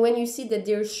 And when you see that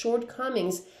there's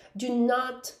shortcomings, do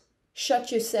not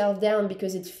shut yourself down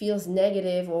because it feels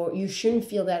negative, or you shouldn't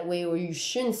feel that way, or you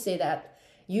shouldn't say that.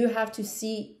 You have to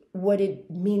see what it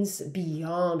means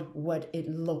beyond what it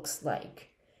looks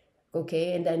like.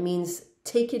 Okay, and that means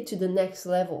take it to the next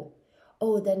level.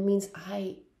 Oh, that means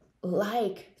I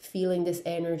like feeling this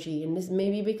energy, and this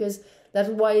maybe because that's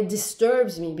why it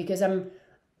disturbs me, because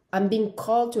I'm being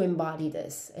called to embody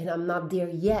this and I'm not there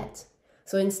yet.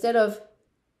 So instead of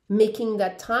making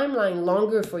that timeline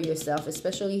longer for yourself,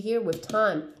 especially here with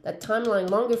time, that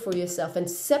timeline longer for yourself, and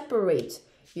separate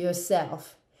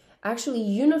yourself, actually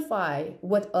unify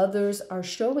what others are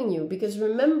showing you. Because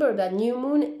remember that new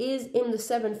moon is in the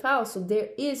 7th house, so there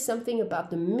is something about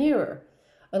the mirror.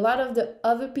 A lot of the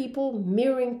other people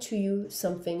mirroring to you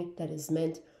something that is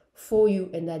meant for you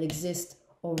and that exists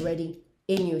already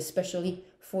in you, especially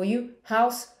for you.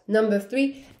 House number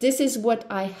 3, this is what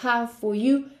I have for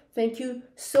you. Thank you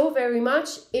so very much.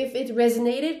 If it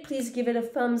resonated, please give it a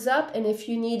thumbs up. And if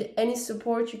you need any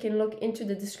support, you can look into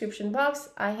the description box.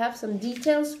 I have some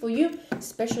details for you,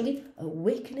 especially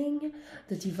awakening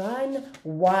the divine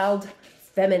wild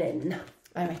feminine.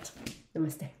 All right,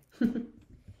 namaste.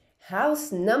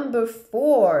 House number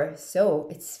 4. So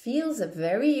it feels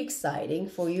very exciting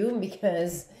for you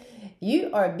because you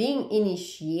are being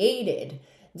initiated.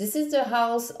 This is the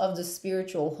house of the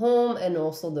spiritual home and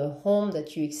also the home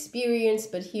that you experience.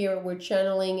 But here we're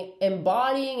channeling,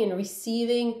 embodying and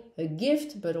receiving a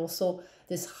gift, but also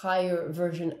this higher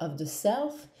version of the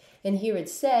self. And here it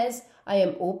says, I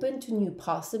am open to new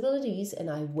possibilities and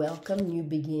I welcome new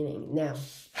beginning. Now,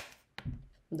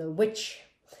 the witch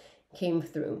came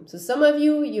through. So some of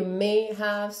you may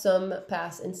have some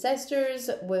past ancestors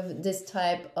with this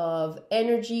type of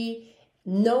energy,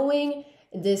 knowing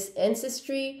this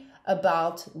ancestry,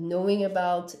 knowing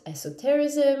about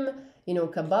esotericism,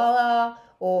 Kabbalah,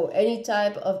 or any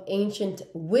type of ancient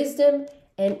wisdom.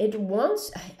 And it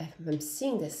wants, I'm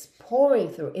seeing this pouring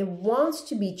through, it wants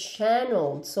to be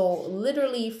channeled. So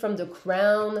literally from the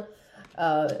crown,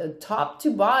 top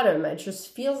to bottom, it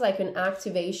just feels like an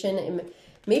activation.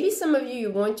 Maybe some of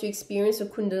you're going to experience a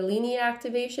Kundalini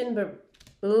activation, but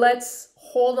let's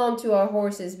hold on to our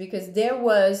horses because there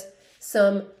was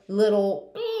some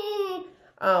little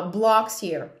blocks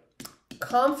here.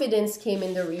 confidence came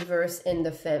in the reverse in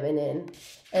the feminine,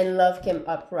 and love came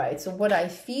upright. So what I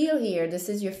feel here, this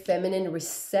is your feminine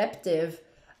receptive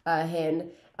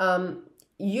hand.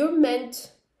 You're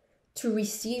meant to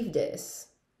receive this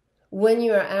when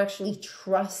you are actually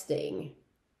trusting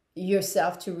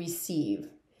yourself to receive,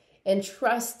 and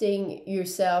trusting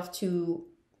yourself to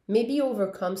maybe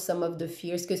overcome some of the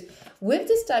fears. Because with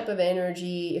this type of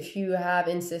energy, if you have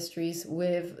ancestries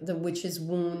with the witch's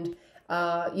wound,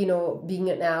 you know, being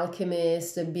an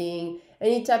alchemist, being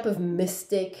any type of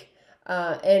mystic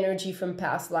energy from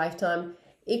past lifetime,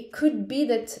 it could be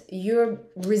that you're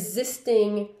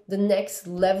resisting the next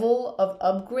level of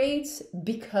upgrades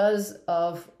because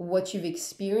of what you've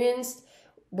experienced,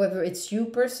 whether it's you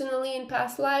personally in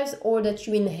past lives or that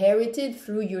you inherited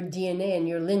through your DNA and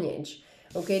your lineage.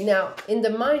 Okay, now in the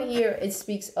mind here, it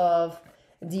speaks of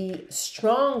the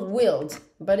strong-willed,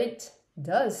 but it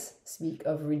does speak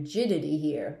of rigidity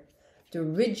here, the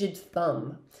rigid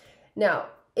thumb. Now,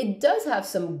 it does have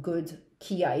some good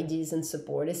key ideas and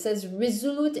support. It says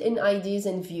resolute in ideas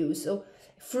and views. So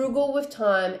frugal with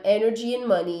time, energy and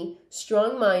money,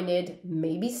 strong-minded,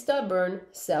 maybe stubborn,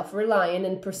 self-reliant,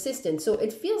 and persistent. So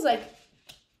it feels like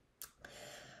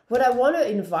what I want to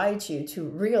invite you to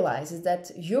realize is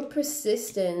that your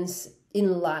persistence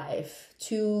in life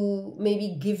to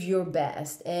maybe give your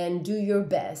best and do your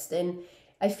best. And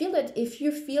I feel that if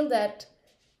you feel that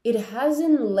it has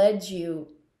led you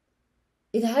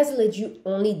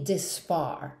only this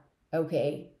far,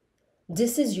 okay?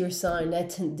 This is your sign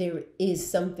that there is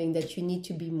something that you need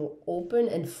to be more open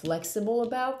and flexible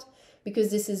about, because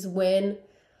this is when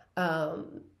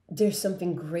there's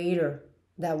something greater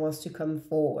that wants to come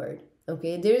forward,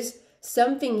 okay? There's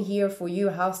something here for you,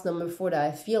 house number 4,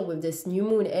 that I feel with this new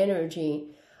moon energy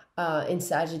in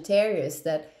Sagittarius,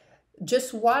 that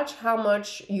just watch how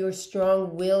much your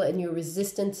strong will and your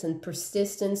resistance and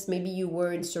persistence, maybe you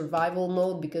were in survival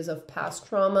mode because of past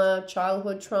trauma,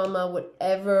 childhood trauma,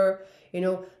 whatever, you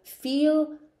know,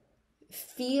 feel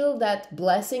that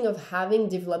blessing of having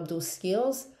developed those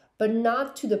skills, but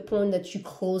not to the point that you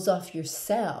close off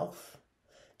yourself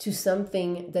to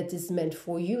something that is meant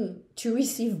for you to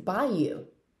receive by you,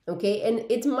 okay? And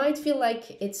it might feel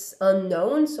like it's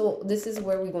unknown, so this is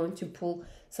where we're going to pull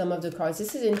some of the cards.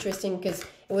 This is interesting because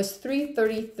it was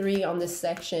 3:33 on this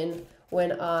section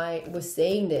when I was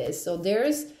saying this. So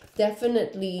there's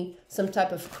definitely some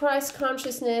type of Christ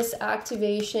consciousness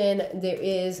activation. There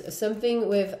is something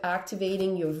with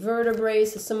activating your vertebrae.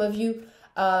 So some of you,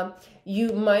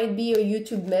 you might be a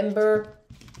YouTube member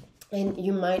and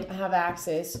you might have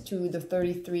access to the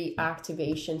 33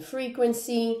 activation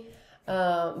frequency.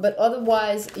 But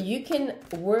otherwise, you can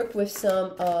work with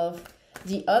some of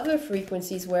the other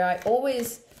frequencies where I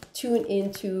always tune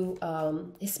into,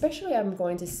 especially I'm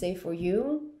going to say for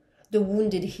you, the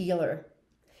wounded healer.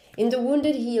 In the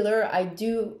wounded healer, I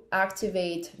do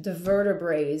activate the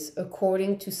vertebrae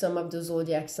according to some of the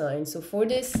zodiac signs. So for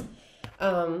this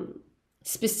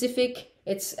specific,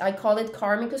 I call it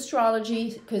karmic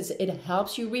astrology because it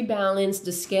helps you rebalance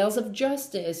the scales of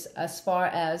justice as far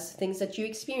as things that you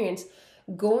experience.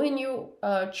 Go in your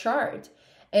chart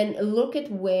and look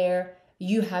at where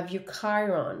you have your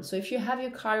Chiron. So if you have your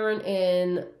Chiron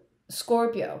in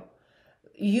Scorpio,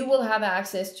 you will have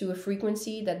access to a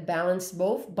frequency that balances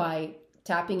both by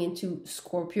tapping into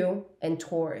Scorpio and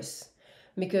Taurus,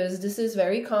 because this is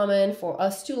very common for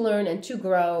us to learn and to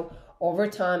grow over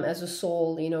time as a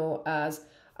soul, you know, as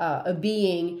a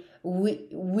being.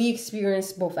 We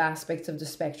experience both aspects of the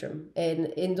spectrum, and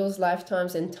in those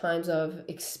lifetimes and times of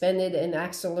expanded and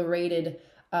accelerated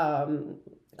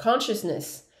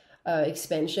consciousness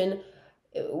expansion,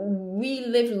 we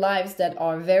live lives that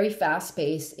are very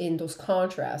fast-paced in those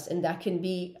contrasts, and that can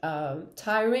be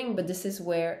tiring. But this is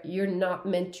where you're not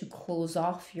meant to close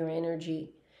off your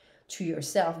energy to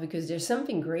yourself, because there's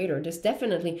something greater. There's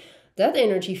definitely, that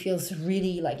energy feels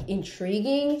really like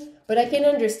intriguing, but I can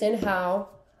understand how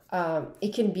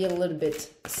it can be a little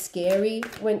bit scary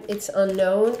when it's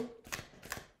unknown.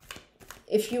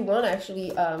 If you want,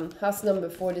 actually, house number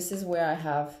 4, this is where I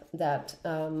have that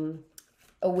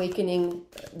awakening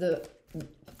the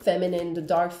feminine, the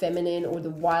dark feminine, or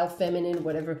the wild feminine,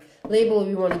 whatever label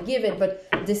you want to give it. But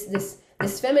this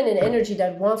feminine energy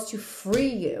that wants to free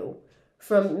you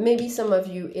from, maybe some of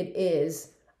you, it is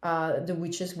the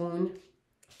witch's wound.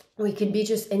 Or it can be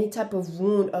just any type of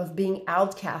wound of being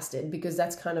outcasted, because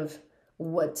that's kind of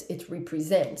what it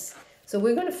represents. So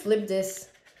we're going to flip this,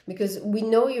 because we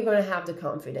know you're going to have the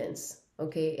confidence,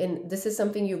 okay? And this is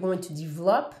something you're going to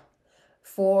develop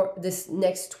for this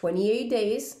next 28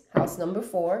 days, house number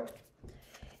 4.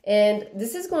 And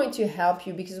this is going to help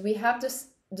you, because we have this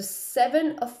the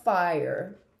 7 of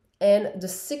fire and the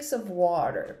 6 of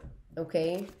water,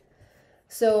 okay?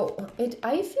 So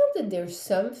I feel that there's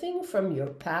something from your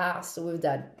past with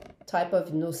that type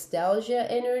of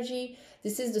nostalgia energy.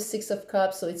 This is the 6 of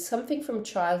cups, so it's something from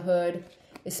childhood,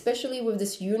 especially with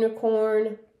this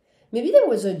unicorn. Maybe there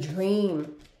was a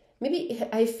dream. Maybe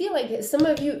I feel like some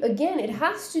of you, again, it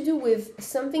has to do with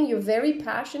something you're very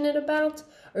passionate about,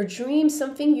 or dream,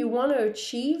 something you want to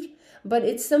achieve, but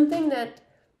it's something that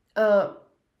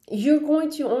you're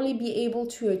going to only be able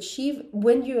to achieve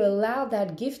when you allow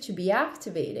that gift to be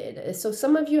activated. So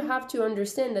some of you have to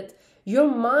understand that your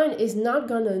mind is not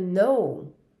going to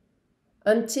know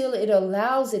until it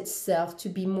allows itself to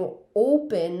be more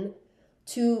open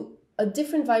to a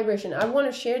different vibration. I want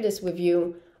to share this with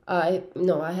you.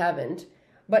 No, I haven't.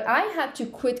 But I had to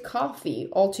quit coffee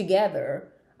altogether.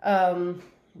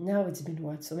 Now it's been,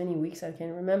 what, so many weeks? I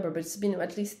can't remember, but it's been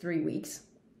at least 3 weeks.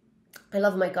 I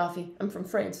love my coffee. I'm from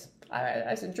France.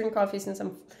 I drink coffee since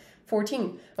I'm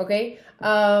 14, okay?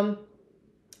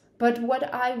 But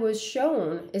what I was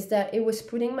shown is that it was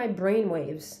putting my brain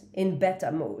waves in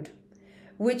beta mode,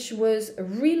 which was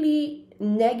really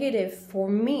negative for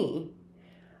me.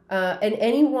 And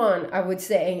anyone, I would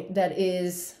say, that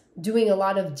is doing a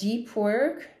lot of deep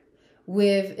work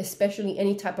with especially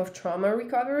any type of trauma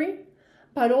recovery,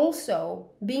 but also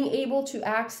being able to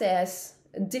access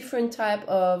different type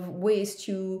of ways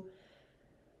to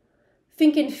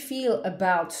think and feel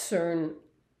about certain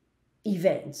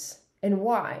events. And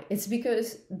why? It's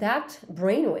because that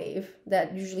brainwave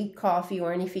that usually coffee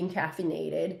or anything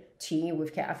caffeinated, tea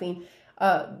with caffeine,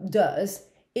 does,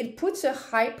 it puts a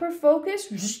hyper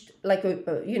focus, like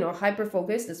a hyper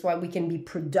focus. That's why we can be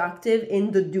productive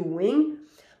in the doing,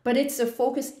 but it's a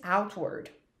focus outward.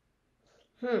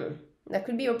 That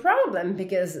could be a problem,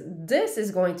 because this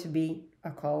is going to be a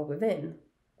call within.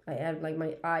 I have like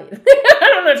my eye. I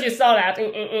don't know if you saw that.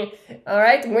 All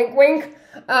right, wink, wink.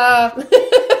 Sorry.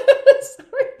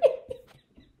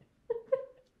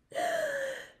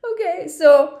 Okay,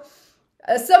 so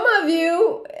some of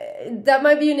you, that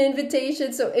might be an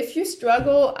invitation. So if you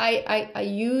struggle, I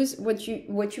use what you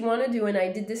want to do, and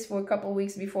I did this for a couple of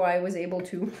weeks before I was able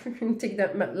to take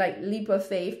that like leap of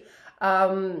faith.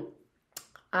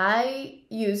 I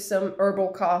use some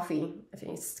herbal coffee. I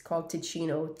think it's called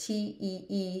Ticino,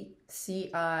 Teecino.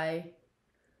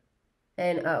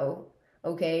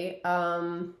 Okay.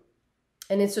 And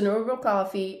it's an herbal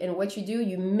coffee. And what you do,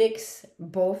 you mix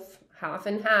both half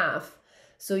and half,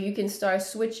 so you can start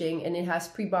switching. And it has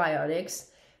prebiotics,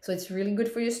 so it's really good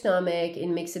for your stomach. It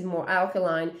makes it more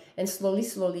alkaline, and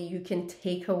slowly you can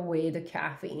take away the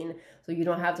caffeine, so you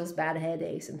don't have those bad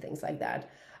headaches and things like that.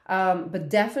 But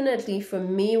definitely for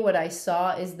me, what I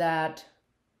saw is that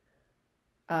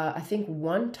I think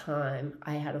one time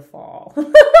I had a fall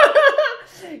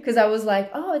because I was like,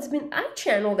 oh, I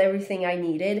channeled everything I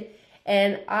needed,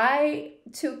 and I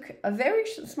took a very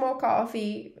small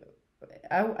coffee.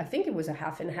 I think it was a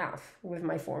half and half with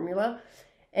my formula,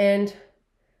 and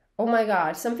oh my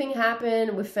God, something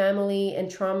happened with family,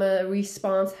 and trauma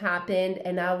response happened,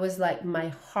 and I was like, my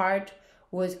heart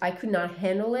was, I could not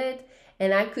handle it.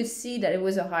 And I could see that it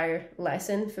was a higher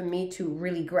lesson for me to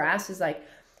really grasp. Is like,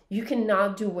 you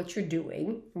cannot do what you're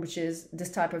doing, which is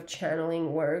this type of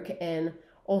channeling work, and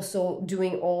also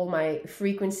doing all my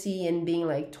frequency and being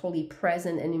like totally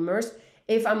present and immersed,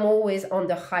 if I'm always on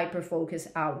the hyper focus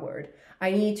outward.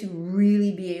 I need to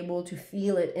really be able to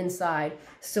feel it inside,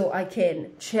 so I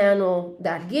can channel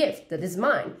that gift that is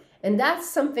mine. And that's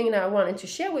something that I wanted to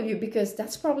share with you, because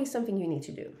that's probably something you need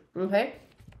to do. Okay.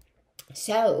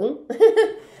 So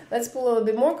let's pull a little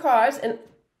bit more cards. And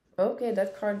okay,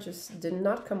 that card just did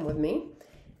not come with me.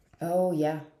 Oh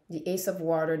yeah, the Ace of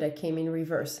Water that came in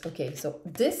reverse. Okay, so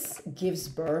this gives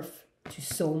birth to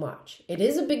so much. It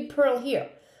is a big pearl here,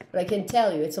 but I can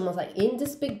tell you, it's almost like in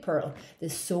this big pearl,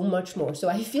 there's so much more. So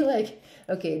I feel like,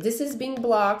 okay, this is being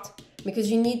blocked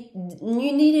because you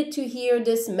needed to hear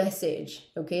this message,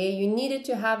 okay? You needed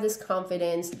to have this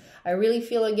confidence. I really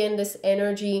feel, again, this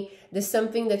energy. There's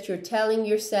something that you're telling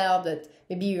yourself that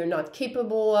maybe you're not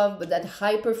capable of, but that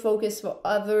hyper focus for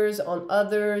others, on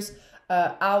others,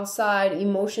 outside,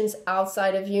 emotions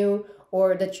outside of you,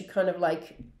 or that you kind of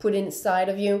like put inside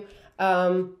of you.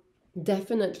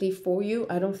 Definitely for you.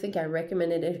 I don't think I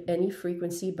recommended any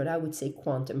frequency, but I would say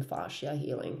quantum fascia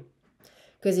healing,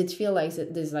 because it feels like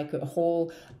there's like a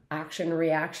whole action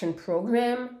reaction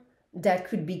program that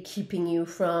could be keeping you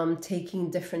from taking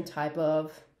different type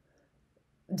of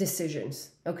decisions.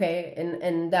 Okay,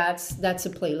 and that's a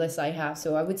playlist I have.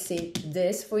 So I would say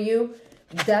this for you,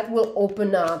 that will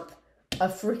open up a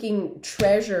freaking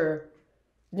treasure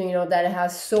you know, that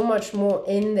has so much more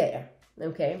in there.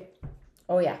 Okay.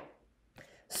 Oh yeah.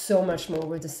 So much more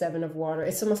with the Seven of Water.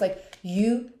 It's almost like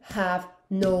you have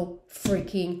no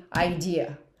freaking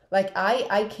idea. Like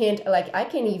I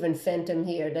can't even phantom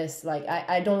hear this. Like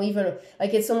I don't even,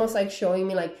 like, it's almost like showing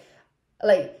me like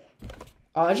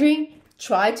Audrey,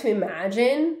 try to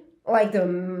imagine like the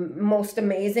most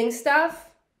amazing stuff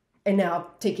and now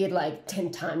take it like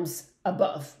 10 times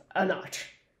above a notch.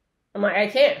 I'm like, I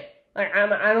can't. Like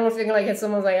I don't think like it's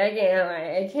almost like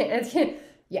I can't.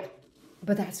 Yeah,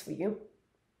 but that's for you.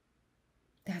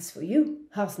 That's for you.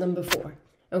 House number 4.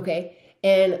 Okay,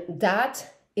 and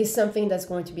that is something that's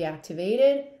going to be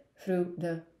activated through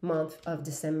the month of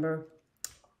December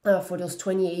for those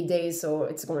 28 days. So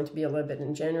it's going to be a little bit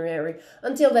in January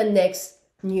until the next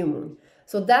new moon.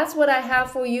 So that's what I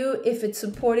have for you. If it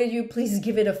supported you, please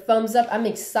give it a thumbs up. I'm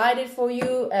excited for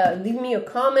you. Leave me a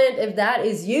comment if that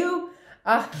is you.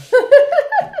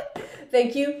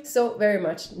 Thank you so very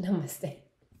much. Namaste.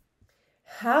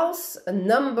 House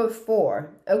number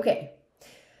 4. Okay.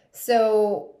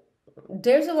 So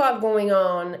there's a lot going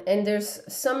on and there's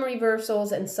some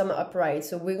reversals and some uprights.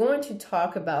 So we're going to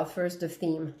talk about first the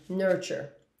theme,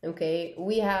 nurture. Okay.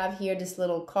 We have here this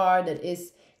little card that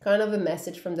is kind of a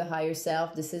message from the higher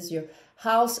self. This is your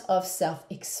house of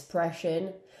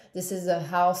self-expression. This is the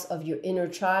house of your inner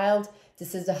child.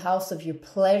 This is the house of your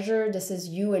pleasure. This is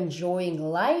you enjoying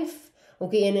life,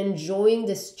 okay, and enjoying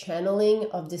this channeling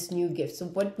of this new gift. So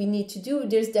what we need to do,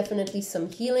 there's definitely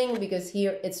some healing because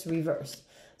here it's reversed.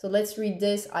 So let's read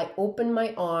this. I open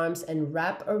my arms and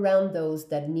wrap around those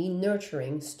that need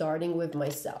nurturing, starting with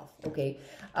myself, okay?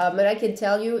 And I can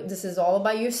tell you, this is all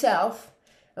about yourself.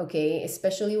 Okay,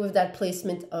 especially with that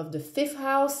placement of the 5th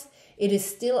house. It is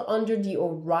still under the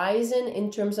horizon in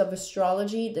terms of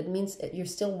astrology. That means that you're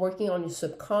still working on your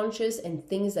subconscious and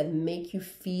things that make you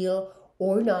feel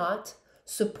or not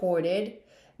supported.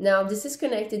 Now, this is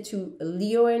connected to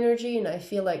Leo energy, and I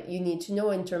feel like you need to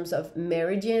know in terms of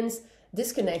meridians,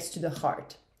 this connects to the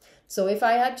heart. So if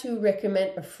I had to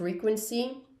recommend a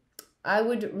frequency, I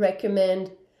would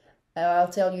recommend I'll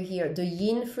tell you here, the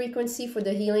yin frequency for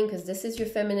the healing, because this is your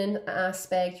feminine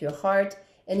aspect, your heart,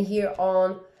 and here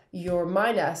on your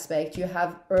mind aspect, you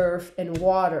have earth and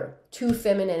water, 2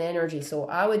 feminine energy. So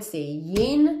I would say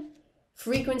yin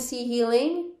frequency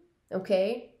healing,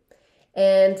 okay?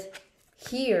 And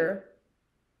here,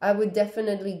 I would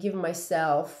definitely give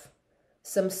myself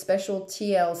some special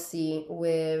TLC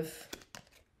with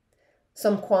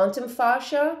some quantum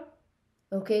fascia,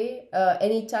 okay?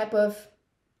 Any type of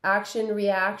action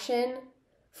reaction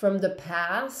from the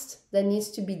past that needs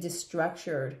to be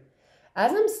destructured.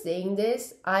 As I'm saying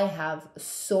this, I have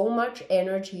so much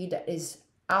energy that is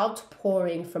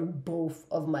outpouring from both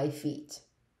of my feet,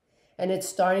 and it's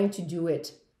starting to do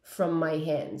it from my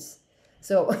hands.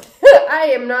 So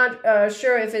I am not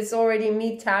sure if it's already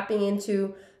me tapping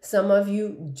into some of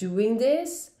you doing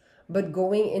this, but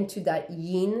going into that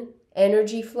yin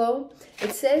energy flow.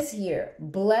 It says here,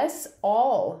 bless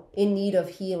all in need of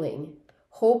healing,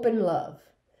 hope and love.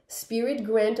 Spirit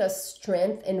grant us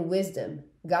strength and wisdom.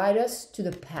 Guide us to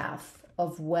the path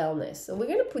of wellness. So we're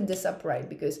going to put this upright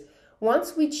because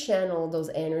once we channel those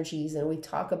energies and we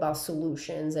talk about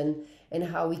solutions and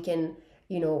how we can,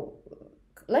 you know,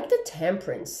 like the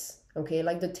temperance, okay,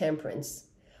 like the temperance.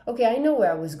 Okay, I know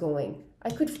where I was going.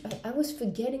 I was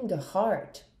forgetting the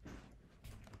heart.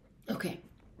 Okay.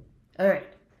 All right,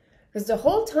 because the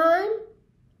whole time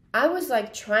I was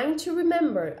like trying to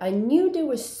remember. I knew there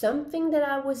was something that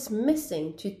I was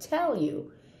missing to tell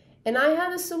you, and I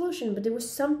had a solution, but there was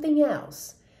something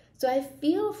else. So I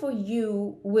feel for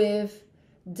you with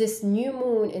this new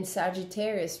moon in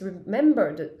Sagittarius.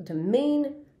 Remember, the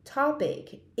main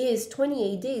topic is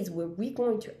 28 days where we're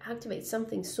going to activate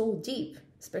something so deep,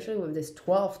 especially with this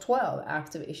 12-12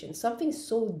 activation, something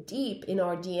so deep in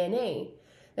our DNA.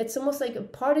 It's almost like a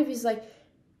part of you is like,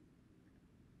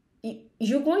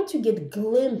 you're going to get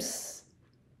glimpse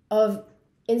of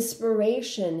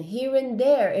inspiration here and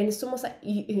there. And it's almost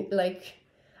like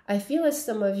I feel as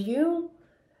some of you,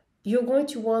 you're going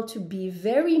to want to be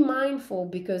very mindful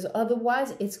because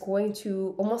otherwise it's going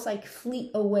to almost like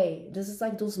fleet away. This is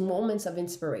like those moments of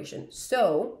inspiration.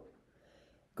 So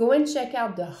go and check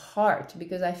out the heart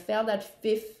because I felt that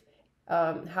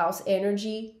 5th house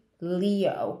energy,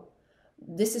 Leo.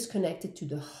 This is connected to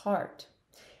the heart.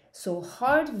 So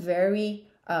heart, very,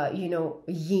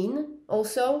 yin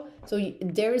also. So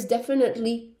there is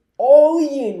definitely all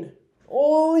yin,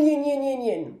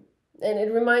 yin. And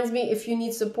it reminds me, if you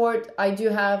need support, I do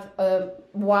have a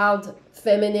wild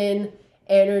feminine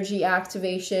energy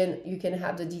activation. You can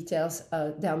have the details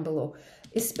down below.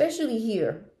 Especially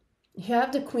here, You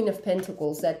have the Queen of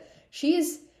Pentacles, that she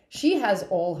has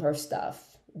all her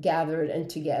stuff gathered and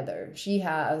together. She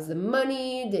has the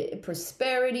money, the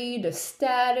prosperity, the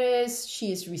status.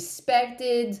 She is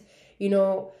respected, you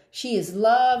know, she is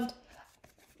loved.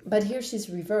 But here she's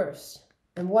reversed.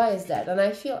 And why is that? And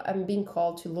I feel I'm being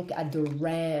called to look at the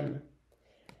ram.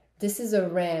 This is a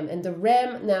ram. And the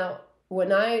ram, now,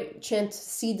 when I chant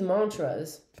seed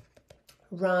mantras,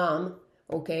 Ram,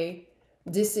 okay,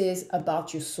 this is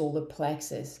about your solar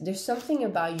plexus. There's something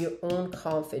about your own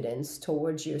confidence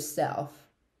towards yourself,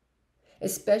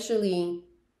 especially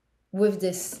with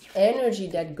this energy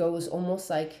that goes almost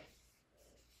like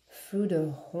through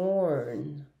the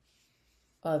horn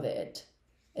of it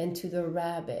and to the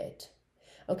rabbit.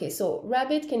 Okay, so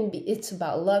rabbit can be, it's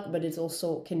about luck, but it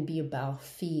also can be about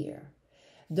fear.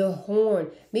 The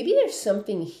horn, maybe there's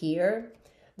something here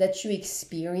that you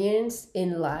experience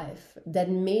in life that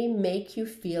may make you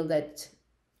feel that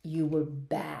you were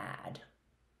bad,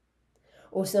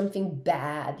 or something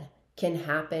bad can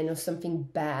happen, or something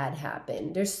bad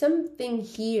happened. There's something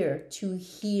here to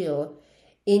heal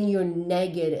in your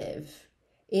negative,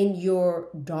 in your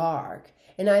dark.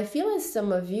 And I feel as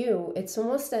some of you, it's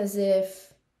almost as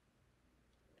if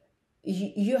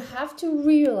you have to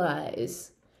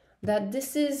realize that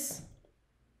this is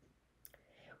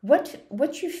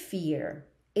what you fear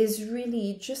is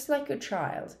really just like a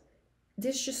child.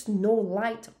 There's just no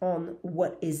light on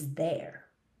what is there.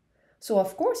 So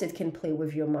of course it can play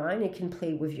with your mind, it can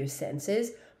play with your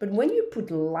senses, but when you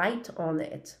put light on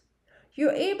it,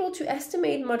 you're able to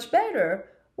estimate much better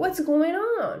what's going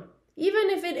on.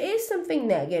 Even if it is something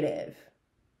negative,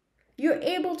 you're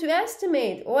able to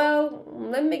estimate, well,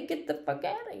 let me get the fuck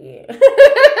out of here.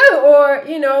 Or,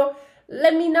 you know,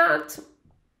 let me not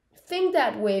think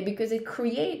that way because it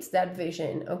creates that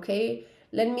vision, okay?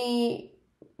 Let me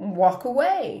walk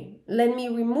away. Let me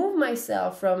remove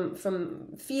myself from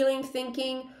feeling,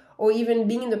 thinking, or even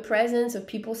being in the presence of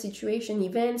people, situation,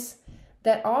 events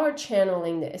that are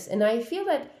channeling this. And I feel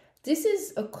that this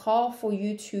is a call for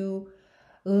you to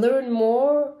learn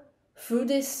more through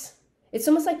this. It's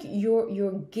almost like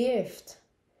your gift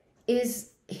is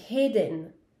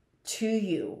hidden to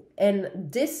you. And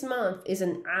this month is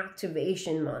an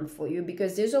activation month for you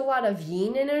because there's a lot of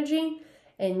yin energy,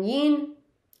 and yin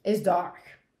is dark.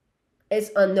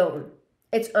 It's unknown.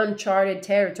 It's uncharted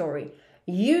territory.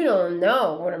 You don't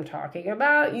know what I'm talking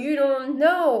about. You don't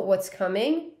know what's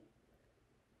coming.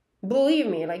 Believe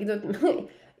me, like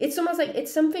it's almost like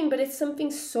it's something, but it's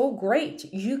something so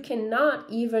great. You cannot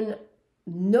even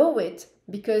know it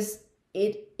because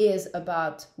it is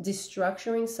about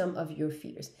destructuring some of your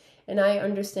fears. And I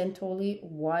understand totally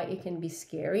why it can be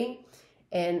scary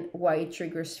and why it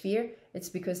triggers fear. It's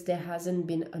because there hasn't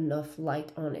been enough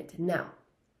light on it. Now,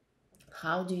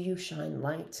 how do you shine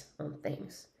light on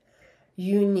things?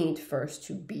 You need first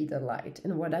to be the light.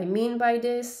 And what I mean by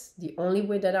this, the only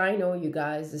way that I know, you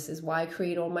guys, this is why I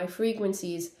create all my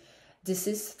frequencies. This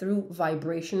is through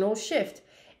vibrational shift.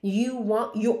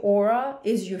 Your aura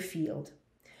is your field.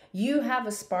 You have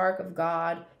a spark of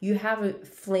God. You have a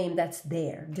flame that's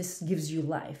there. This gives you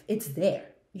life. It's there.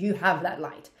 You have that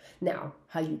light. Now,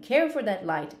 how you care for that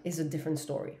light is a different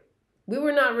story. We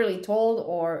were not really told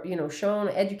or, shown,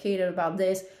 educated about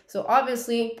this. So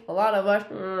obviously, a lot of us,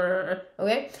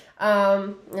 okay?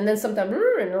 And then sometimes,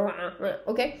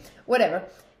 okay? Whatever.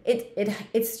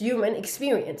 It's human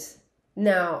experience.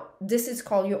 Now, this is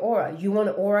called your aura. You want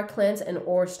to aura cleanse and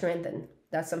aura strengthen.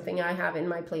 That's something I have in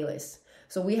my playlist.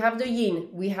 So we have the yin,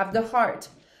 we have the heart,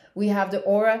 we have the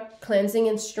aura cleansing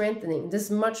and strengthening. This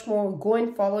is much more go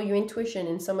and follow your intuition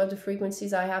in some of the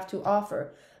frequencies I have to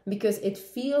offer, because it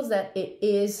feels that it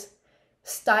is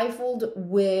stifled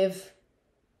with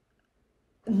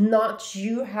not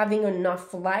you having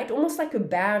enough light, almost like a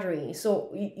battery.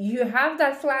 So you have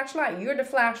that flashlight, you're the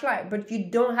flashlight, but you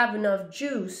don't have enough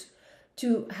juice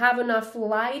to have enough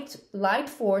light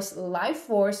force, life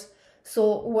force.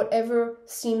 So whatever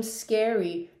seems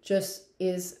scary just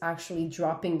is actually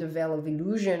dropping the veil of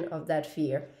illusion of that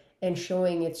fear and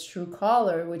showing its true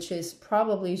color, which is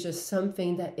probably just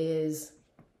something that is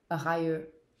a higher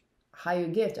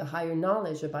gift, a higher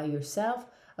knowledge about yourself,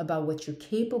 about what you're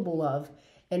capable of,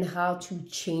 and how to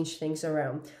change things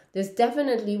around. There's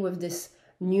definitely, with this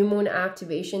new moon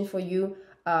activation for you,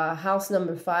 house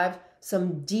number 5,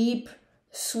 some deep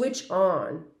switch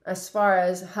on as far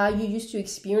as how you used to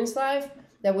experience life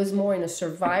that was more in a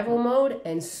survival mode,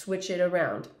 and switch it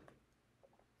around.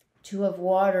 2 of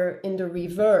water in the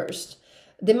reversed.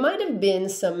 There might have been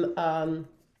some,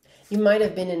 you might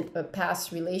have been in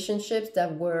past relationships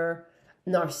that were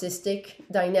narcissistic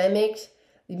dynamics.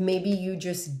 maybe you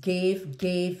just gave.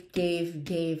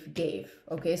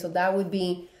 Okay, so that would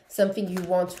be something you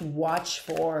want to watch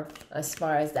for as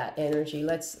far as that energy.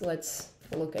 Let's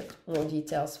look at more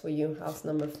details for you. House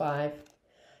number 5.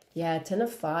 Yeah, 10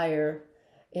 of fire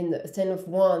in the 10 of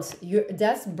wands.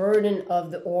 That's burden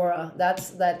of the aura.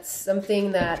 That's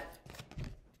something that,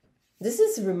 this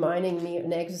is reminding me of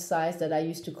an exercise that I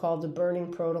used to call the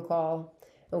burning protocol.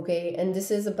 Okay, and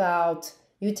this is about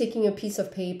you taking a piece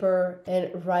of paper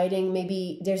and writing,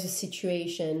 maybe there's a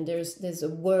situation, there's a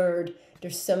word,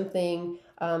 there's something,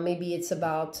 maybe it's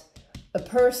about a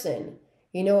person,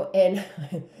 you know, and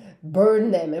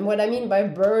burn them. And what I mean by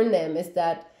burn them is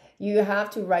that you have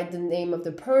to write the name of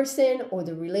the person or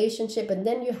the relationship, and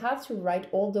then you have to write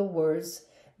all the words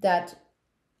that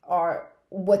are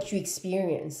what you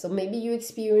experience. So maybe you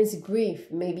experience grief,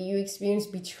 maybe you experience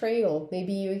betrayal,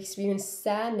 maybe you experience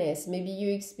sadness, maybe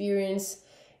you experience,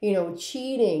 you know,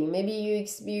 cheating, maybe you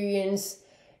experience,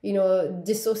 you know,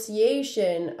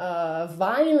 dissociation,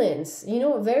 violence, you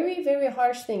know, very, very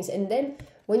harsh things. And then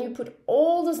when you put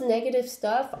all this negative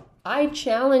stuff, I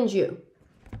challenge you,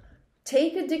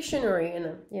 take a dictionary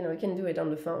and, you know, you can do it on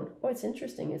the phone. Oh, it's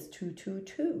interesting. It's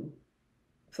 222.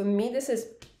 For me, this is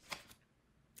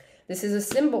a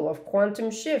symbol of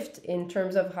quantum shift in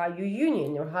terms of how you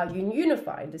union or how you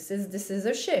unify. This is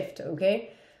a shift,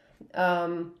 okay?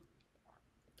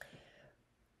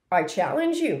 I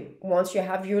challenge you, once you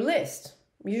have your list,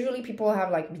 usually people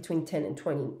have like between 10 and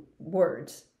 20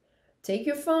 words. Take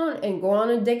your phone and go on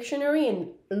a dictionary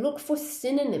and look for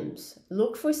synonyms.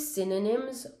 Look for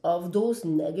synonyms of those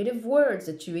negative words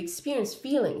that you experience,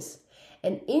 feelings.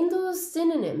 And in those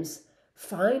synonyms,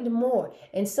 find more.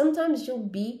 And sometimes you'll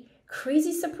be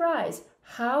crazy surprised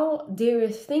how there are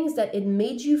things that it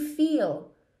made you feel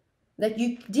that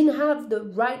you didn't have the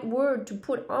right word to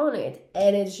put on it,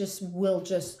 and it will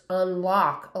just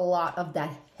unlock a lot of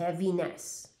that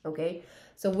heaviness. Okay,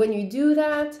 so when you do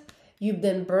that, you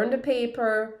then burn the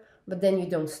paper, but then you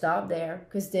don't stop there,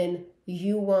 because then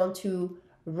you want to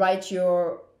write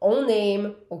your own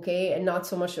name, okay, and not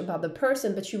so much about the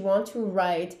person, but you want to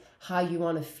write how you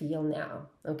want to feel now.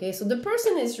 Okay, so the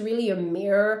person is really a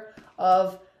mirror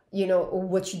of, you know,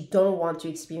 what you don't want to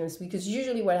experience, because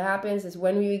usually what happens is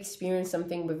when we experience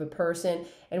something with a person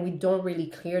and we don't really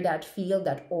clear that field,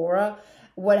 that aura,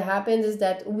 what happens is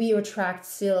that we attract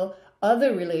still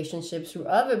other relationships through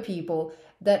other people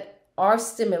that are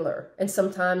similar and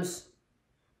sometimes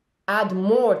add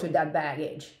more to that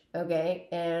baggage. Okay,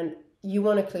 and you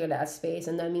want to clear that space,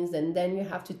 and that means then you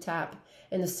have to tap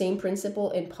in the same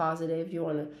principle in positive. You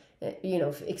want to, you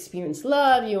know, experience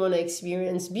love, you want to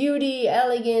experience beauty,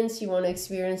 elegance, you want to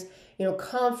experience, you know,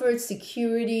 comfort,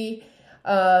 security,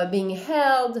 being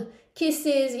held,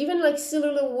 kisses, even like silly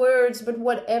little words, but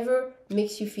whatever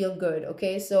makes you feel good.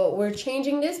 Okay, so we're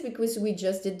changing this because we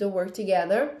just did the work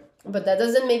together, but that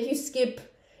doesn't make you skip,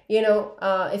 you know,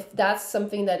 if that's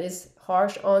something that is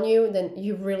harsh on you, then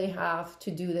you really have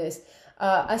to do this.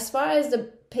 As far as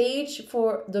the page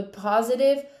for the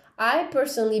positive, I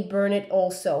personally burn it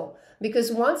also,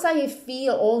 because once I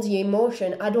feel all the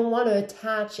emotion, I don't want to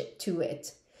attach it to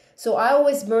it. So I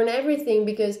always burn everything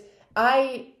because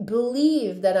I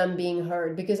believe that I'm being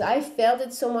heard, because I felt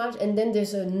it so much, and then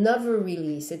there's another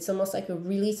release. It's almost like a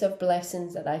release of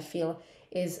blessings that I feel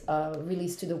is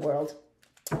released to the world.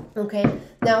 Okay,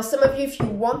 now some of you, if you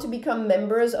want to become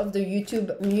members of the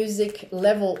YouTube Music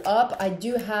Level Up, I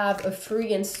do have a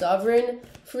free and sovereign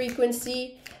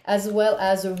frequency, as well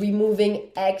as a removing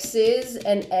X's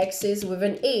and X's with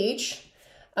an H,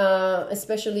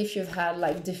 especially if you've had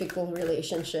like difficult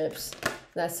relationships.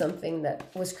 That's something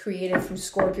that was created through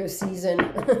Scorpio season.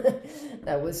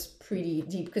 That was pretty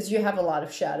deep, because you have a lot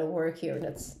of shadow work here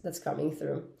that's coming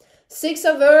through. 6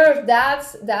 of Earth,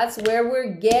 that's where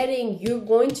we're getting. You're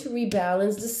going to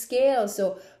rebalance the scale.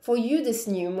 So for you, this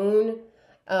new moon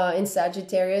in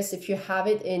Sagittarius, if you have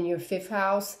it in your 5th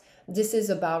house, this is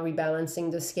about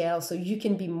rebalancing the scale. So you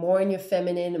can be more in your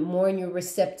feminine, more in your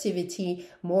receptivity,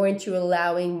 more into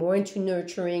allowing, more into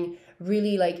nurturing,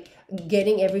 really like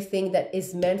getting everything that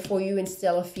is meant for you,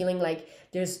 instead of feeling like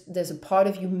there's a part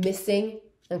of you missing.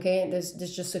 Okay, there's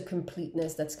just a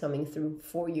completeness that's coming through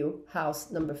for you.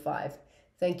 House number 5.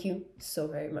 Thank you so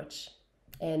very much.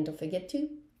 And don't forget to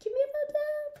give me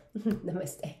a thumbs up.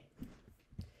 Namaste.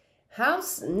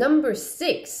 House number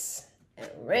 6. All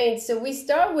right, so we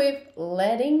start with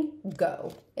letting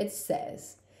go. It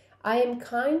says, I am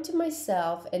kind to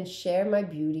myself and share my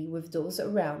beauty with those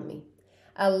around me.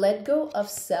 I let go of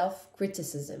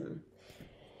self-criticism.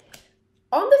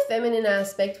 On the feminine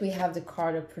aspect, we have the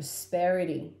card of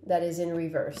prosperity that is in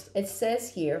reverse. It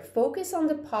says here, focus on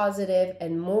the positive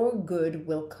and more good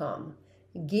will come.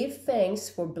 Give thanks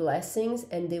for blessings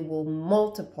and they will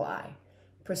multiply.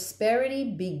 Prosperity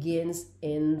begins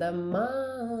in the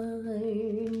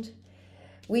mind.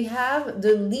 We have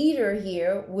the leader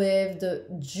here with the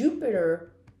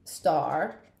Jupiter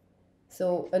star.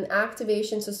 So an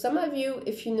activation. So some of you,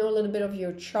 if you know a little bit of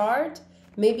your chart,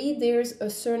 maybe there's a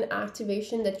certain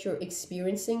activation that you're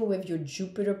experiencing with your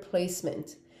Jupiter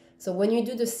placement. So when you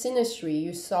do the synastry,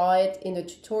 you saw it in the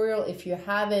tutorial. If you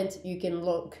haven't, you can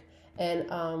look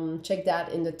and check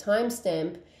that in the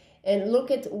timestamp and look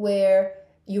at where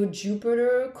your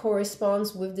Jupiter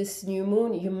corresponds with this new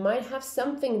moon. You might have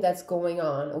something that's going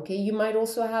on, okay? You might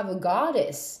also have a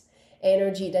goddess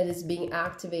energy that is being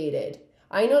activated.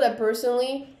 I know that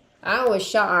personally, I was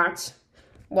shocked.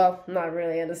 Well, not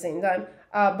really at the same time.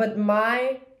 But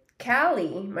my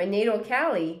Kali, my natal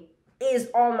Kali, is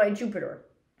on my Jupiter,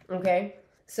 okay?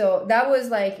 So that was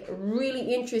like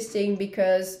really interesting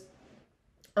because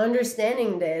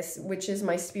understanding this, which is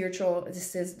my spiritual,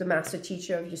 this is the master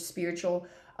teacher of your spiritual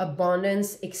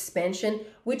abundance, expansion,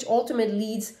 which ultimately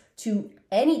leads to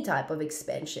any type of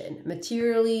expansion,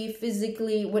 materially,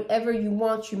 physically, whatever you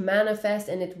want, you manifest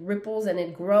and it ripples and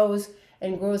it grows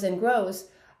and grows and grows.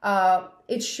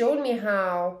 It showed me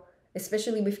how,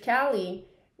 especially with Kali,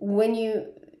 when you,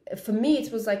 for me,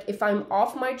 it was like if I'm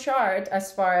off my chart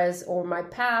as far as, or my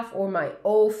path or my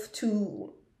oath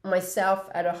to myself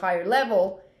at a higher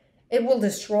level, it will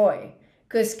destroy.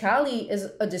 Because Kali is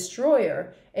a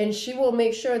destroyer and she will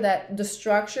make sure that the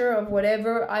structure of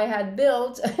whatever I had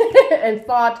built and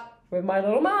thought with my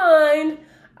little mind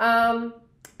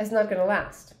is not going to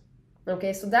last.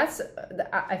 Okay, so that's,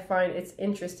 I find it's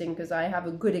interesting because I have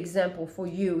a good example for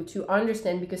you to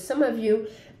understand, because some of you,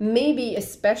 maybe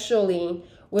especially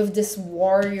with this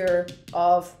warrior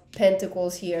of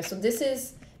pentacles here. So this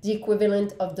is the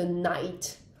equivalent of the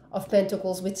Knight of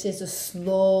Pentacles, which is a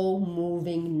slow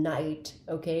moving knight,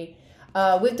 okay?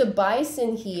 With the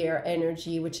bison here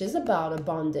energy, which is about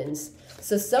abundance.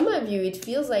 So some of you, it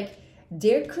feels like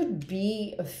there could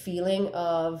be a feeling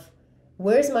of,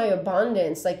 where's my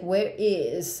abundance? Like, where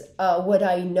is what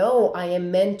I know I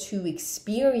am meant to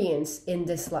experience in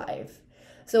this life?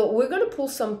 So we're going to pull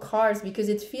some cards because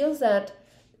it feels that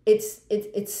it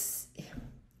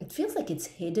feels like it's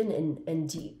hidden and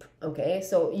deep, okay?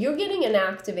 So you're getting an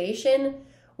activation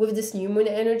with this new moon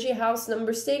energy, house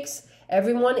number 6.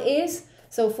 Everyone is.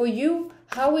 So for you,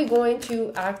 how are we going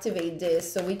to activate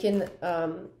this so we can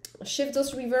shift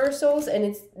those reversals?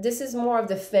 And this is more of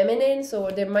the feminine, so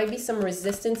there might be some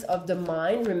resistance of the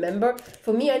mind. Remember,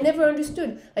 for me, I never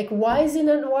understood, like, why is it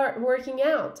not working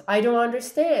out? I don't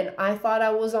understand. I thought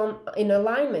I was in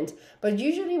alignment. But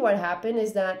usually what happened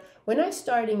is that when I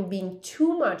started being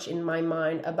too much in my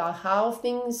mind about how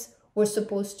things were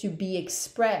supposed to be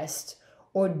expressed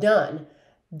or done,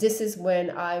 this is when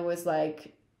I was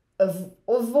like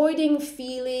avoiding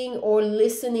feeling or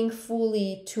listening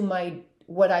fully to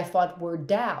what I thought were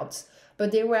doubts,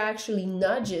 but they were actually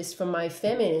nudges from my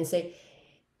feminine say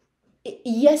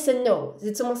yes and no.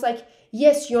 It's almost like,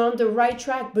 yes, you're on the right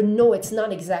track, but no, it's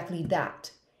not exactly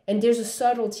that. And there's a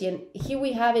subtlety, and here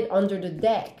we have it under the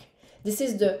deck. This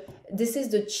is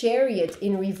the Chariot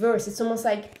in reverse. It's almost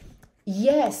like,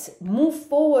 yes, move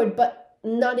forward, but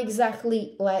not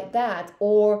exactly like that,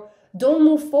 or don't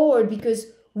move forward because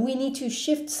we need to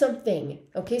shift something.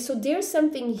 Okay, so there's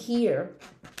something here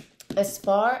as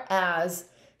far as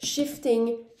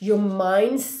shifting your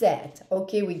mindset.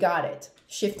 Okay, we got it.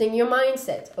 Shifting your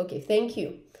mindset. Okay, thank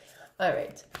you. All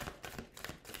right.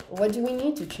 What do we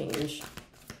need to change?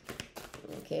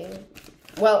 Okay.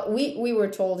 Well, we were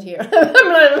told here.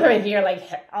 I'm not here like,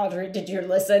 Audrey, did you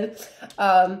listen?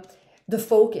 The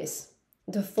focus.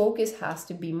 The focus has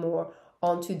to be more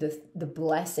onto the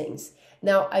blessings.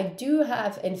 Now, I do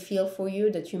have and feel for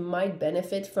you that you might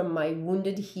benefit from my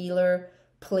Wounded Healer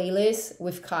playlist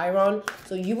with Chiron.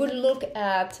 So you would look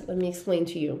at, let me explain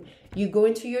to you. You go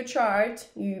into your chart,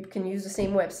 you can use the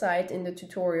same website in the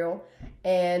tutorial,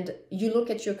 and you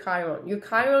look at your Chiron. Your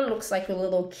Chiron looks like a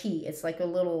little key. It's like a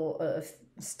little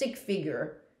stick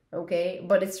figure, okay?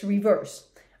 But it's reverse.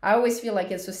 I always feel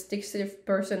like it's a stick shift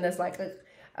person that's like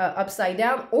upside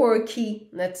down, or a key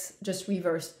that's just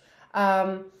reversed.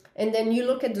 And then you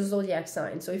look at the zodiac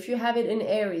sign. So if you have it in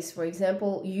Aries, for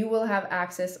example, you will have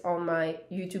access on my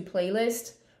YouTube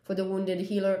playlist for the Wounded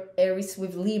Healer, Aries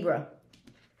with Libra.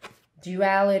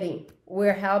 Duality.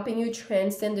 We're helping you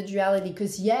transcend the duality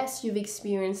because, yes, you've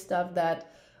experienced stuff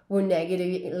that were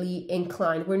negatively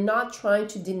inclined. We're not trying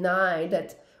to deny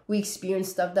that we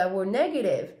experienced stuff that were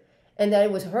negative and that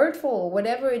it was hurtful, or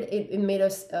whatever it made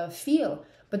us feel.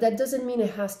 But that doesn't mean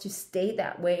it has to stay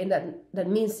that way. And that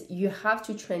means you have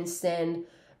to transcend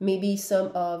maybe some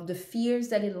of the fears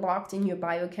that it locked in your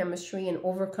biochemistry and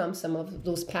overcome some of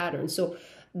those patterns. So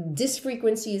this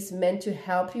frequency is meant to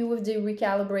help you with the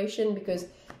recalibration, because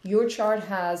your chart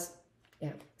has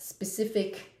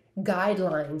specific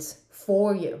guidelines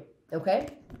for you, okay?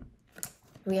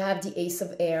 We have the Ace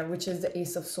of Air, which is the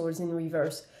Ace of Swords in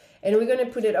reverse. And we're going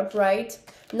to put it upright.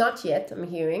 Not yet, I'm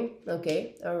hearing.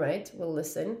 Okay, all right, we'll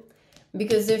listen.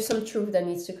 Because there's some truth that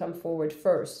needs to come forward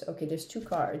first. Okay, there's 2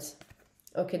 cards.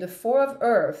 Okay, the Four of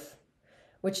Earth,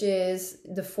 which is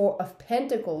the Four of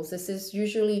Pentacles. This is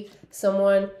usually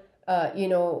someone, you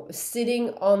know, sitting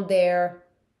on their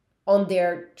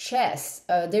chest.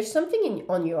 There's something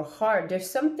on your heart. There's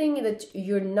something that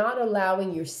you're not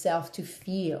allowing yourself to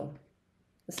feel.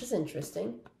 This is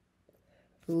interesting.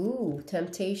 Ooh,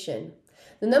 temptation.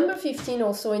 The number 15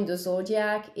 also in the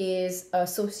zodiac is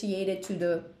associated to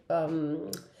the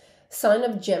sign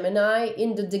of Gemini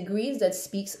in the degrees that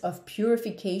speaks of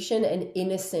purification and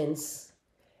innocence.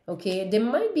 Okay, there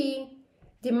might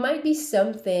be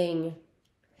something.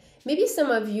 Maybe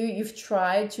some of you've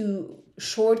tried to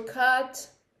shortcut,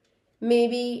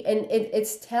 maybe, and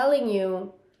it's telling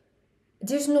you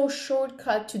there's no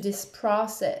shortcut to this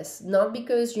process. Not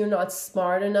because you're not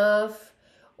smart enough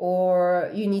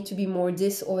or you need to be more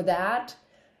this or that,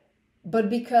 but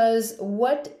because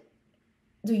what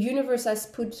the universe has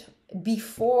put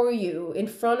before you, in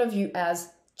front of you, as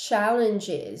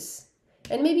challenges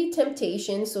and maybe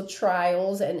temptations, so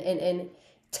trials and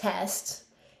tests,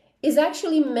 is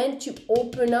actually meant to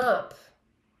open up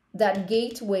that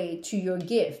gateway to your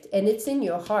gift, and it's in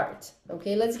your heart.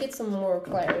 Okay, let's get some more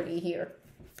clarity here.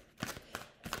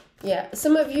 Yeah,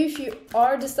 some of you, if you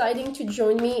are deciding to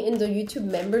join me in the YouTube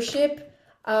membership,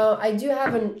 I do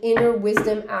have an inner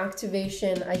wisdom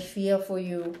activation I feel for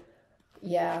you.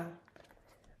 Yeah.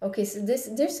 Okay, so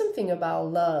there's something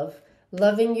about love.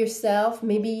 Loving yourself.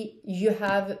 Maybe you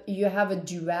have a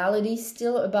duality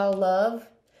still about love.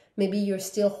 Maybe you're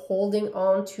still holding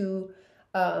on to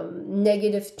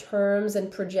negative terms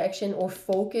and projection, or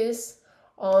focus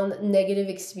on negative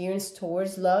experience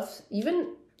towards love,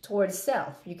 even towards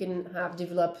self. You can have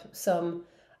developed some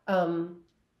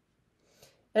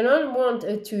and I don't want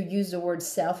to use the word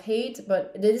self-hate,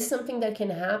 but there is something that can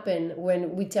happen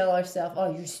when we tell ourselves,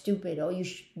 oh, you're stupid, oh,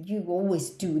 you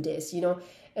always do this, you know.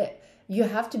 You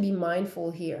have to be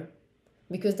mindful here,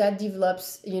 because that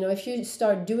develops, you know, if you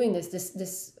start doing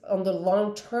this on the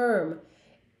long term,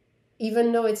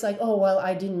 even though it's like, oh, well,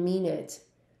 I didn't mean it,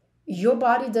 your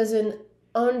body doesn't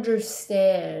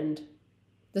understand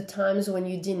the times when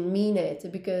you didn't mean it,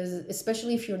 because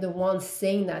especially if you're the one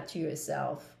saying that to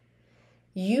yourself,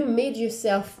 you made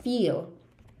yourself feel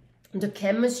the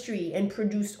chemistry and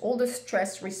produced all the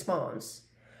stress response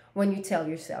when you tell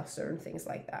yourself certain things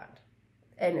like that.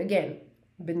 And again,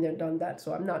 been there, done that,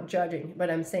 so I'm not judging, but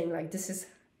I'm saying, like, this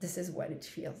is what it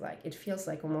feels like. It feels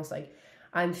like almost like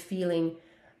I'm feeling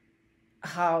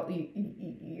how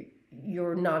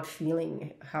you're not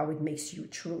feeling how it makes you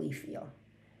truly feel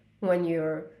when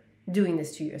you're doing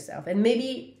this to yourself. And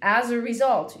maybe as a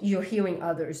result, you're hearing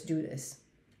others do this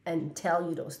and tell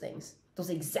you those things, those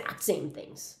exact same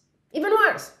things, even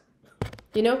worse,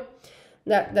 you know.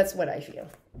 That's what I feel.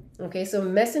 Okay, so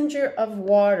Messenger of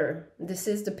Water. This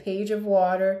is the Page of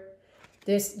Water.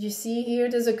 You see here,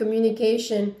 there's a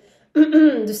communication.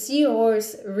 The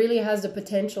seahorse really has the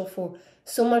potential for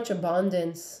so much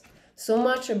abundance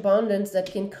that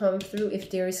can come through if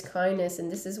there is kindness.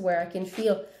 And this is where I can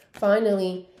feel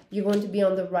finally you're going to be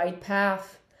on the right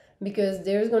path, because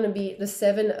there's going to be the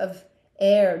 7 of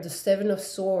Air, the 7 of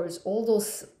Swords, all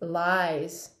those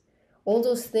lies, all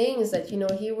those things that, you know,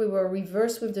 here we were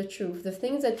reversed with the truth, the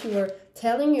things that you were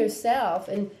telling yourself.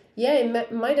 And yeah,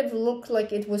 it might have looked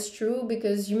like it was true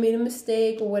because you made a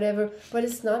mistake or whatever, but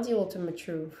it's not the ultimate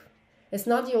truth. It's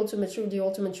not the ultimate truth. The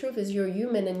ultimate truth is you're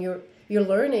human, and you're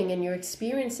learning and you're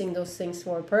experiencing those things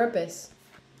for a purpose.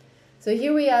 So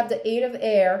here we have the 8 of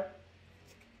Air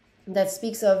that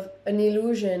speaks of an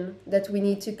illusion that we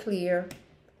need to clear.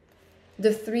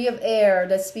 The 3 of Air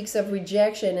that speaks of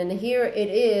rejection. And here it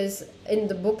is in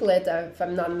the booklet, if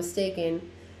I'm not mistaken,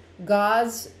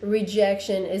 God's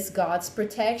rejection is God's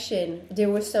protection. There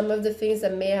were some of the things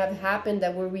that may have happened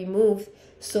that were removed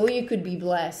so you could be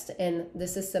blessed. And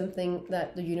this is something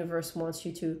that the universe wants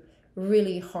you to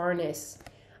really harness.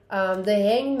 The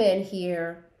Hangman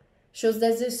here shows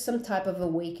that there's some type of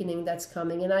awakening that's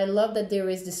coming. And I love that there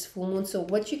is this full moon. So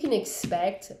what you can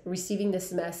expect receiving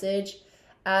this message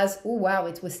as, oh wow,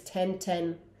 it was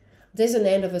 10-10. there's an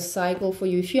end of a cycle for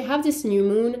you. If you have this new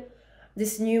moon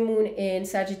in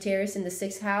Sagittarius in the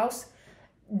 6th house,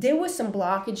 there were some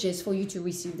blockages for you to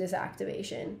receive this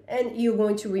activation, and you're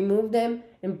going to remove them.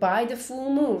 And by the full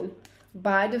moon,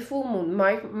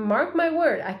 mark my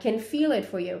word, I can feel it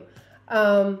for you.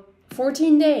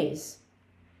 14 days.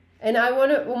 And I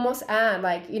want to almost add,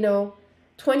 like,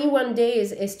 21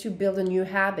 days is to build a new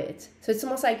habit. So it's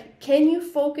almost like, can you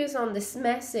focus on this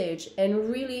message and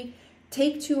really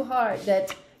take to heart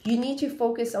that you need to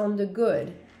focus on the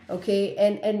good, okay?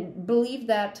 And believe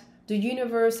that the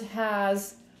universe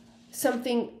has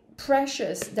something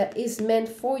precious that is meant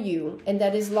for you and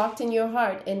that is locked in your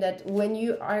heart, and that when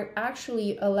you are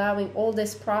actually allowing all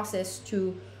this process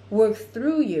to work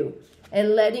through you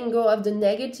and letting go of the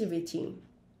negativity,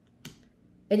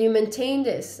 and you maintain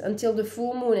this until the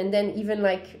full moon, and then even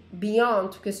like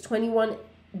beyond, because 21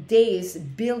 days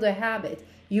build a habit,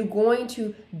 you're going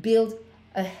to build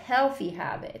a healthy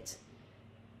habit.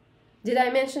 Did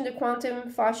I mention the quantum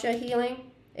fascia healing?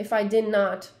 If I did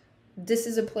not, this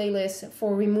is a playlist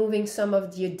for removing some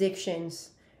of the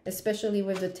addictions, especially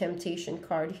with the temptation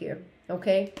card here,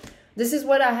 okay? This is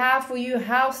what I have for you.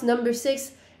 House number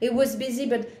 6. It was busy,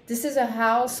 but this is a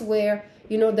house where,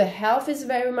 the health is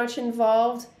very much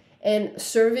involved, and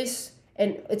service,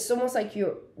 and it's almost like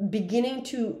you're beginning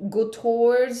to go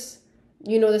towards, the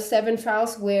 7th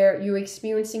house, where you're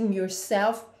experiencing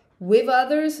yourself with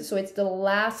others. So it's the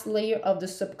last layer of the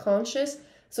subconscious.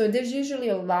 So there's usually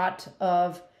a lot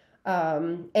of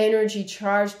energy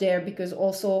charge there, because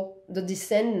also the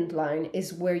descendant line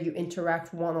is where you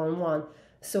interact one-on-one.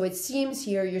 So it seems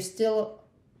here you're still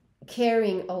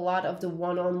carrying a lot of the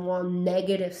one-on-one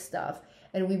negative stuff,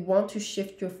 and we want to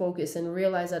shift your focus and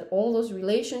realize that all those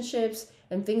relationships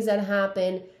and things that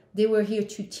happen, they were here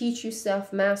to teach you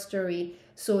self-mastery.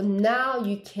 So now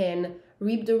you can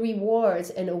reap the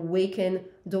rewards and awaken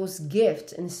those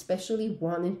gifts, and especially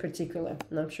one in particular.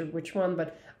 I'm not sure which one,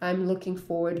 but I'm looking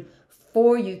forward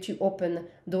for you to open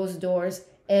those doors.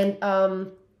 And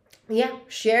yeah,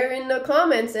 share in the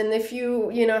comments, and if you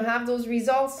have those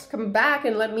results, come back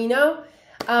and let me know.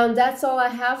 That's all I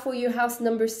have for you, house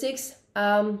number 6.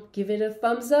 Give it a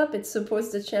thumbs up. It supports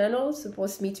the channel,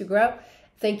 supports me to grow.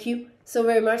 Thank you so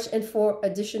very much. And for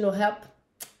additional help,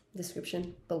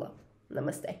 description below.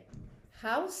 Namaste.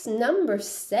 House number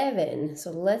 7.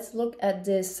 So let's look at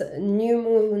this new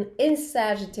moon in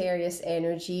Sagittarius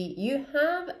energy. You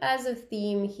have as a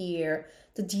theme here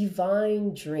the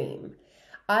divine dream.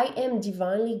 I am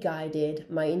divinely guided.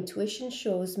 My intuition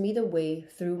shows me the way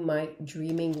through my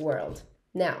dreaming world.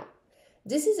 Now,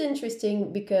 this is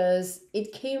interesting because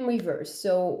it came reversed.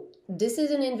 So this is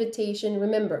an invitation.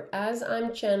 Remember, as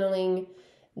I'm channeling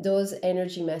those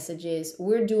energy messages,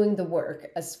 we're doing the work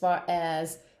as far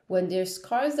as when there's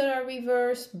cards that are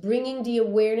reversed, bringing the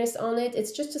awareness on it.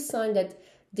 It's just a sign that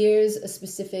there's a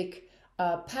specific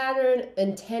pattern,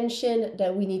 intention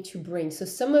that we need to bring. So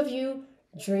some of you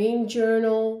dream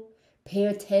journal, pay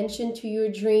attention to your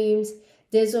dreams.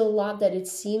 There's a lot that it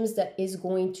seems that is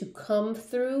going to come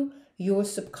through your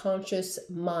subconscious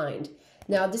mind.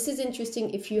 Now, this is interesting.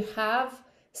 If you have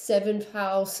 7th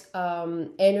house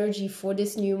energy for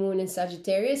this new moon in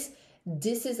Sagittarius,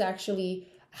 this is actually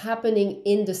happening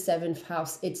in the 7th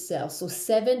house itself. So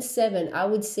 7-7, I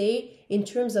would say, in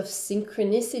terms of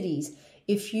synchronicities,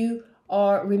 if you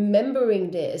are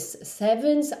remembering this,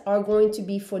 7s are going to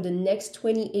be for the next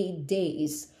 28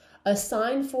 days a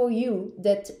sign for you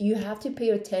that you have to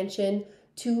pay attention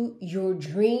to your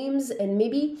dreams. And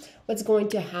maybe what's going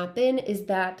to happen is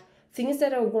that things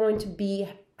that are going to be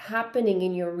happening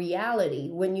in your reality,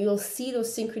 when you'll see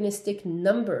those synchronistic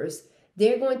numbers,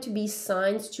 they're going to be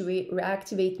signs to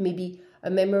reactivate maybe a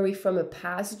memory from a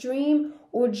past dream,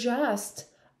 or just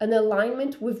an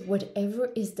alignment with whatever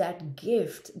is that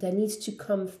gift that needs to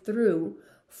come through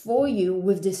for you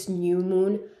with this new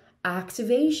moon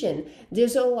activation.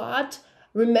 There's a lot,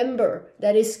 remember,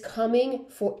 that is coming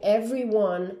for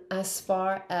everyone as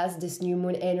far as this new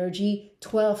moon energy.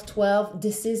 12-12,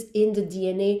 this is in the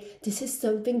DNA. This is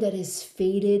something that is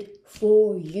fated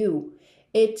for you.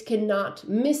 It cannot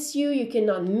miss you. You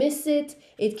cannot miss it.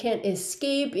 It can't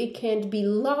escape. It can't be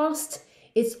lost.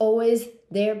 It's always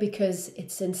there because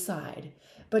it's inside.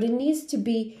 But it needs to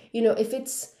be, if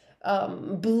it's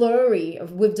blurry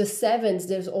with the 7s,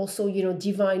 there's also,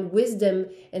 divine wisdom.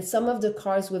 And some of the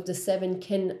cards with the 7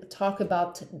 can talk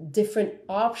about different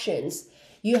options.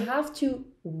 You have to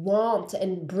want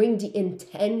and bring the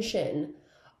intention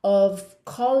of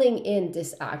calling in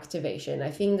this activation.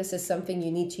 I think this is something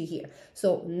you need to hear.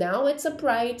 So now it's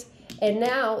upright, and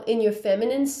now in your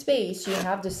feminine space, you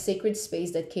have the sacred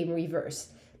space that came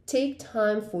reversed. Take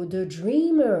time for the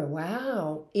dreamer.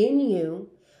 Wow. In you,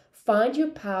 find your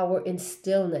power in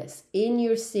stillness. In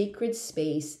your sacred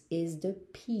space is the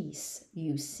peace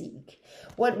you seek.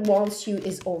 What wants you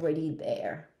is already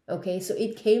there. Okay, so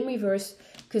it came reversed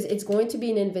because it's going to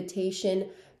be an invitation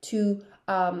to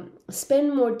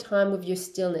spend more time with your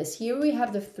stillness. Here we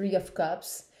have the Three of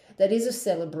Cups. That is a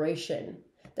celebration.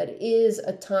 That is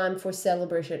a time for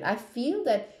celebration. I feel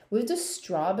that with the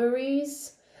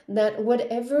strawberries, that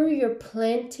whatever you're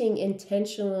planting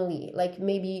intentionally, like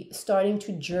maybe starting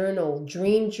to journal,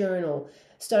 dream journal,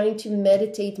 starting to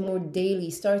meditate more daily,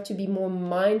 start to be more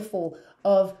mindful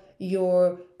of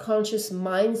your conscious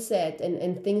mindset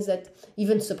and things that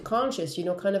even subconscious, you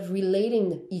know, kind of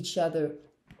relating each other,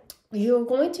 you're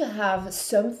going to have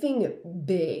something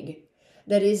big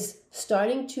that is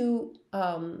starting to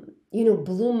you know,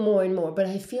 bloom more and more. But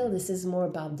I feel this is more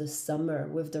about the summer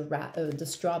with the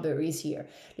strawberries here.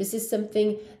 This is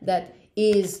something that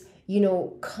is, you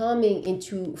know, coming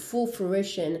into full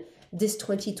fruition this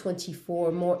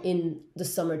 2024, more in the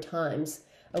summer times.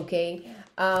 Okay.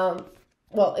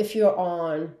 Well, if you're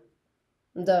on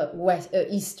the west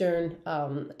eastern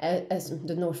as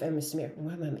the North Hemisphere,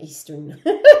 where am I, eastern?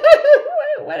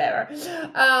 Whatever.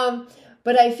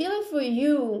 But I feel like for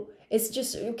you, it's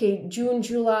just, okay, June,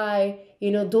 July,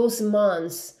 you know, those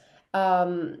months.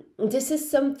 This is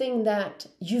something that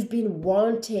you've been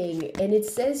wanting. And it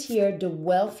says here, the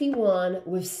wealthy one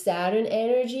with Saturn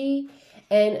energy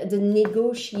and the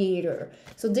negotiator.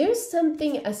 So there's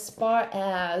something as far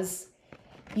as,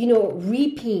 you know,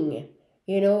 reaping,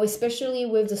 you know, especially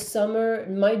with the summer.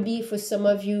 It might be for some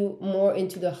of you more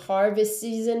into the harvest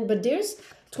season, but there's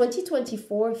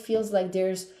 2024 feels like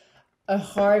there's a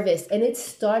harvest, and it's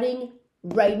starting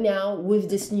right now with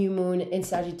this new moon in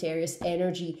Sagittarius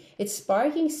energy. It's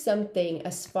sparking something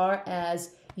as far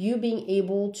as you being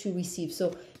able to receive.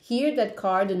 So here that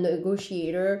card, the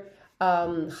negotiator,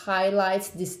 highlights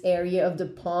this area of the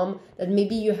palm that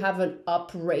maybe you have an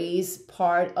upraised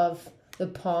part of the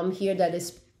palm here that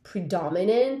is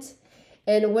predominant.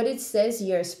 And what it says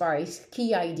here as far as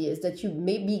key ideas, that you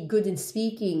may be good in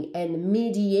speaking and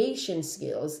mediation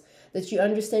skills, that you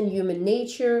understand human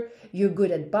nature, you're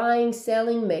good at buying,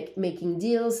 selling, making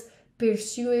deals,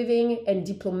 persuading, and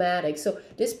diplomatic. So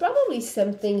there's probably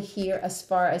something here as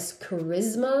far as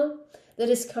charisma that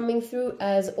is coming through,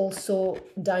 as also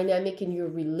dynamic in your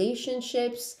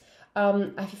relationships.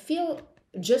 I feel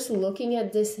just looking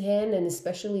at this hand, and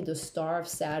especially the star of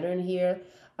Saturn here,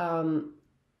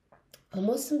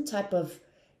 almost some type of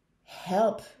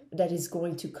help that is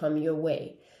going to come your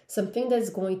way. Something that's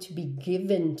going to be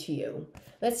given to you.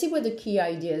 Let's see what the key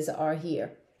ideas are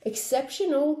here.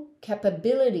 Exceptional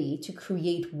capability to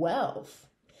create wealth.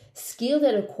 Skilled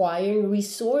at acquiring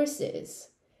resources.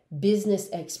 Business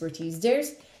expertise.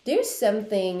 There's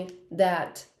something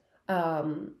that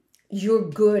you're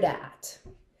good at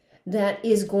that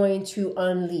is going to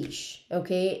unleash,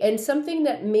 okay? And something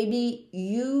that maybe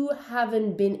you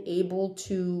haven't been able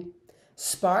to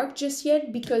spark just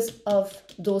yet because of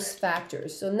those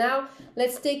factors. So now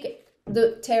let's take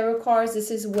the tarot cards. This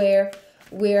is where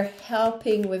we're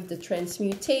helping with the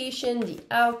transmutation, the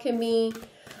alchemy,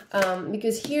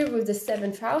 because here with the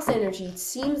 7th house energy, it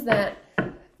seems that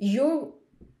you're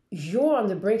on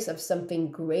the brinks of something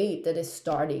great that is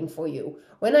starting for you.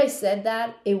 When I said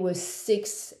that, it was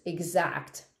 6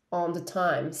 exact on the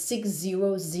time,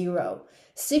 600.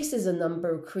 6 is a number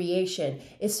of creation.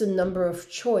 It's a number of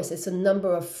choice. It's a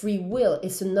number of free will.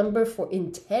 It's a number for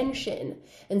intention.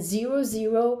 And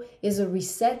 00 is a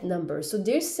reset number. So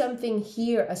there's something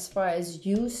here as far as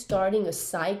you starting a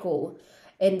cycle.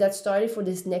 And that started for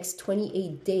this next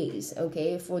 28 days,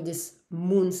 okay, for this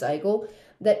moon cycle,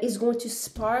 that is going to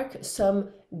spark some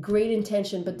great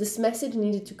intention. But this message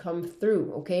needed to come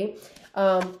through, okay?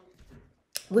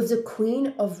 With the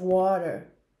Queen of Water,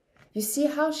 you see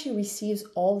how she receives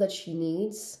all that she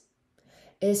needs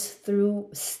is through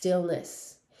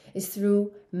stillness, is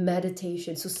through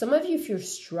meditation. So some of you, if you're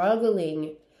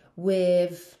struggling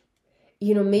with,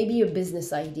 you know, maybe your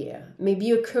business idea, maybe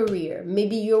your career,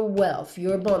 maybe your wealth,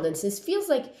 your abundance, it feels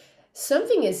like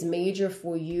something is major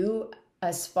for you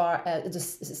as far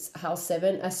as the house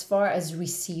 7, as far as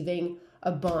receiving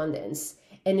abundance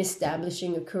and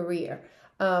establishing a career.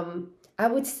 I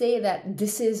would say that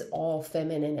this is all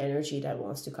feminine energy that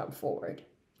wants to come forward.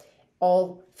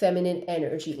 All feminine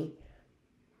energy.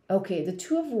 Okay, the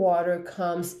 2 of Water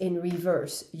comes in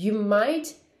reverse. You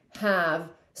might have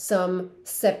some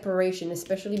separation,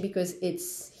 especially because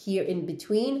it's here in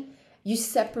between. You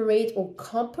separate or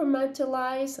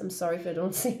compartmentalize. I'm sorry if I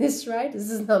don't say this right.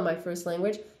 This is not my first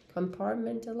language.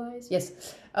 compartmentalize,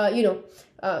 yes,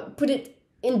 put it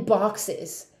in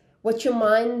boxes, what your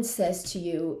mind says to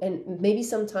you. And maybe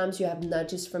sometimes you have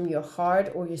nudges from your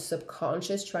heart or your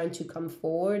subconscious trying to come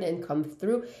forward and come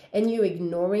through, and you're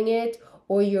ignoring it,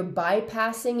 or you're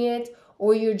bypassing it,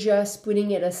 or you're just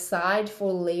putting it aside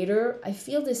for later. I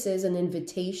feel this is an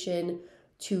invitation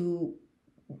to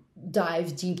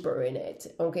dive deeper in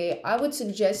it. Okay, I would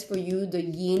suggest for you the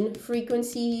yin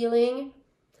frequency healing.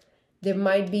 There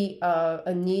might be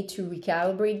a need to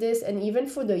recalibrate this. And even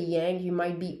for the yang, you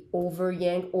might be over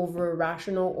yang, over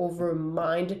rational, over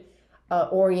mind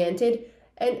oriented.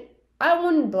 And I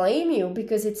wouldn't blame you,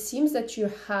 because it seems that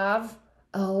you have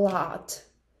a lot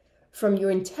from your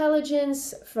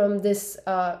intelligence, from this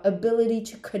ability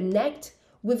to connect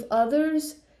with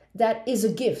others. That is a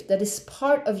gift, that is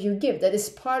part of your gift, that is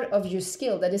part of your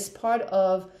skill, that is part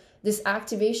of this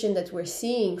activation that we're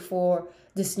seeing for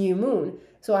this new moon.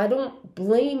 So I don't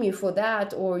blame you for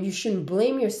that, or you shouldn't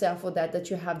blame yourself for that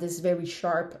you have this very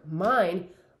sharp mind.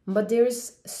 But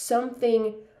there's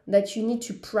something that you need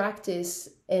to practice,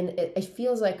 and it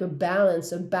feels like a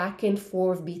balance, a back and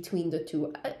forth between the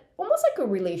two, almost like a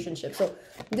relationship. So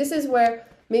this is where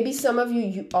maybe some of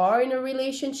you are in a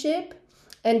relationship,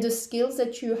 and the skills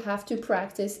that you have to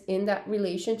practice in that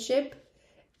relationship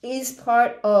is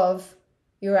part of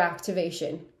your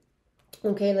activation.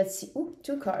 Okay, let's see. Ooh,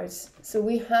 2 cards. So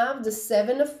we have the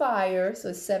 7 of fire,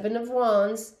 so 7 of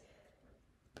wands.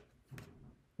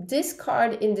 This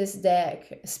card in this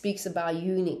deck speaks about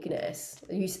uniqueness.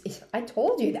 I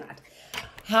told you that.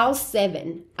 House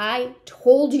 7. I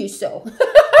told you so.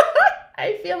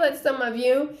 I feel that some of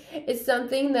you, it's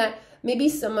something that maybe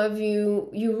some of you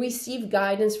receive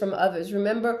guidance from others.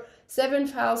 Remember,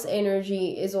 7th house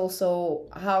energy is also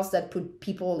a house that put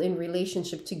people in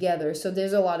relationship together. So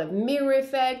there's a lot of mirror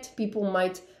effect. People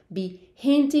might be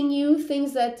hinting you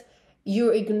things that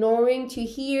you're ignoring to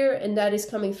hear, and that is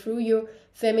coming through your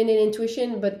feminine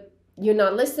intuition, but you're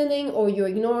not listening, or you're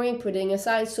ignoring, putting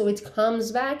aside. So it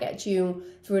comes back at you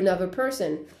through another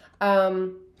person.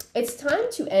 It's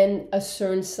time to end a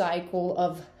certain cycle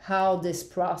of how this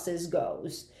process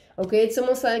goes. Okay, it's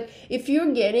almost like if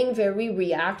you're getting very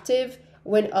reactive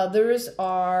when others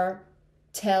are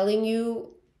telling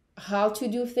you how to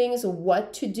do things,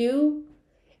 what to do,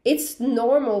 it's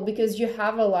normal, because you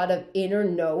have a lot of inner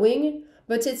knowing,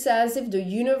 but it's as if the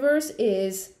universe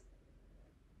is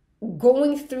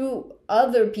going through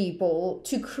other people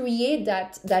to create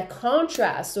that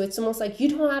contrast. So it's almost like, you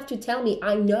don't have to tell me,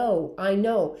 I know,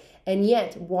 and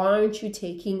yet why aren't you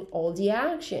taking all the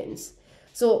actions?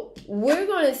 So we're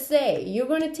going to say, you're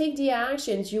going to take the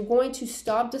actions. You're going to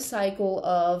stop the cycle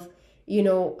of,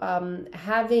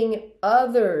 having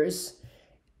others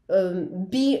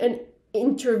be an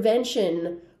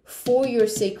intervention for your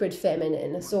sacred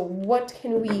feminine. So what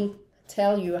can we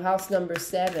tell you, house number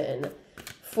 7,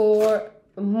 for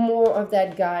more of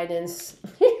that guidance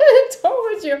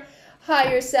towards your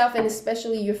higher self, and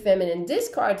especially your feminine? This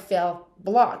card felt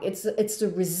block. It's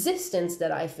the resistance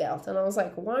that I felt, and I was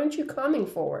like, why aren't you coming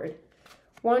forward?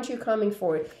 Why aren't you coming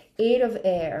forward? 8 of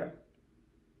air.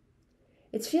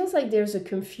 It feels like there's a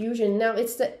confusion. Now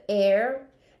it's the air.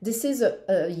 This is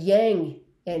a yang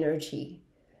energy.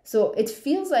 So it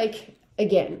feels like,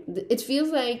 again, it feels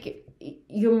like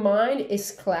your mind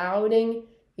is clouding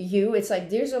you. It's like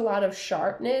there's a lot of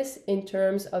sharpness in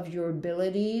terms of your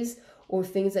abilities or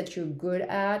things that you're good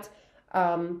at.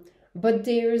 But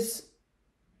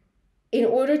in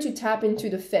order to tap into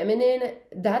the feminine,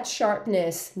 that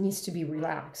sharpness needs to be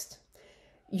relaxed.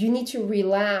 You need to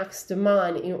relax the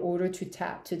mind in order to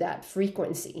tap to that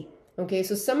frequency. Okay,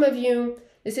 so some of you,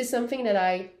 this is something that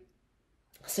I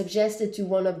suggested to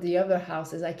one of the other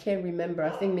houses. I can't remember. I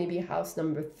think maybe house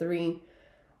number 3.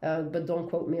 But don't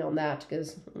quote me on that,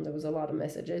 because there was a lot of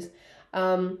messages.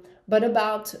 But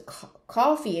about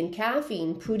coffee and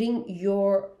caffeine, putting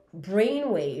your brain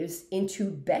waves into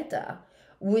beta,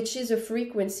 which is a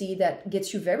frequency that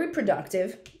gets you very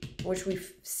productive, which we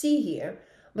see here.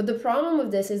 But the problem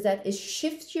with this is that it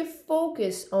shifts your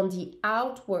focus on the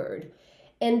outward.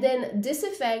 And then this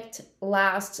effect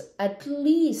lasts at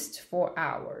least 4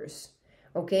 hours.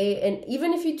 Okay, and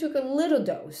even if you took a little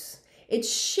dose, it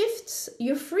shifts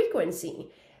your frequency.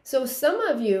 So some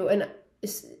of you, and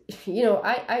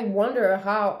I wonder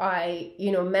how I,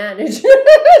 managed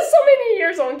so many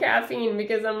years on caffeine,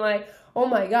 because I'm like, oh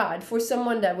my God, for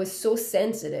someone that was so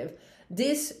sensitive,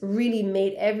 this really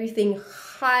made everything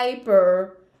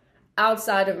hyper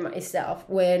outside of myself,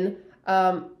 when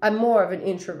I'm more of an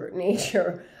introvert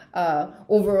nature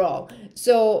overall.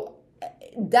 So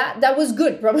that was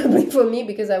good probably for me,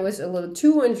 because I was a little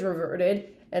too introverted.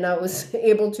 and I was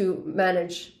able to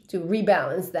manage to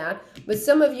rebalance that. But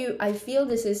some of you, I feel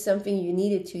this is something you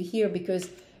needed to hear, because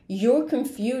your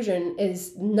confusion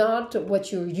is not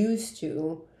what you're used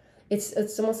to.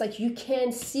 It's almost like you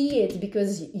can't see it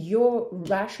because your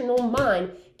rational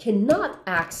mind cannot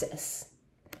access.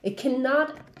 It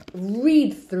cannot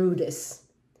read through this.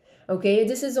 Okay,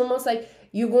 this is almost like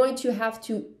you're going to have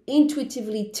to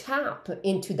intuitively tap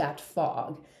into that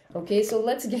fog. Okay, so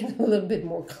let's get a little bit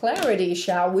more clarity,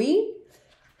 shall we?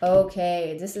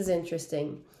 Okay, this is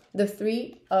interesting. The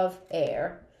Three of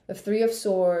Air, the Three of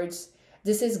Swords.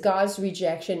 This is God's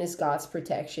rejection, is God's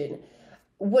protection.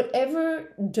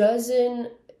 Whatever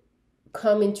doesn't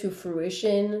come into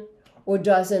fruition or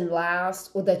doesn't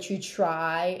last, or that you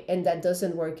try and that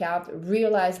doesn't work out,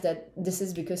 realize that this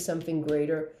is because something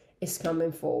greater is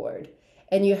coming forward.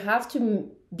 And you have to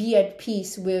be at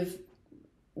peace with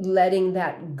letting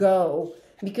that go,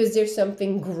 because there's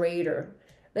something greater.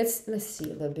 Let's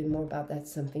see a little bit more about that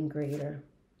something greater.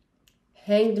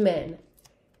 Hanged Man.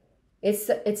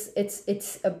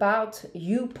 It's about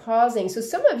you pausing. So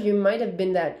some of you might have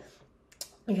been that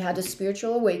you had a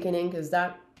spiritual awakening, because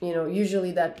that, you know,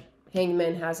 usually that Hanged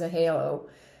Man has a halo.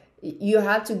 You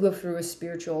had to go through a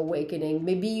spiritual awakening.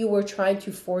 Maybe you were trying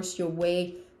to force your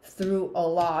way through a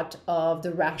lot of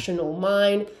the rational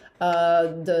mind,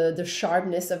 the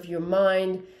sharpness of your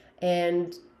mind,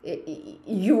 and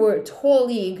you were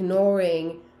totally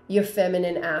ignoring your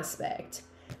feminine aspect.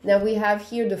 Now we have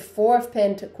here the Four of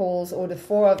Pentacles, or the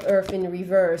Four of Earth in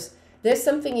reverse. There's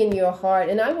something in your heart,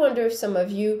 and I wonder if some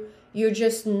of you, you're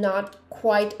just not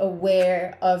quite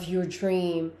aware of your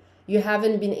dream. You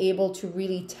haven't been able to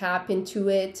really tap into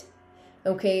it.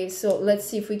 Okay, so let's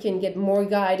see if we can get more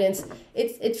guidance.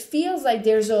 It feels like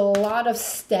there's a lot of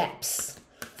steps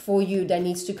for you that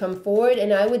needs to come forward.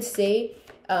 And I would say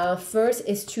first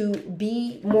is to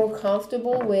be more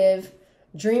comfortable with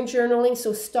dream journaling.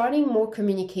 So starting more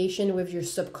communication with your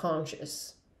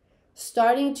subconscious.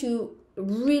 Starting to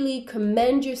really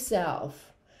commend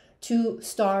yourself to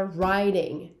start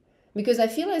writing. Because I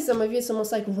feel like some of you, it's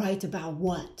almost like, write about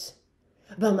what?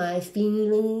 About my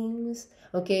feelings,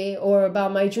 okay? Or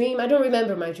about my dream. I don't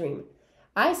remember my dream.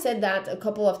 I said that a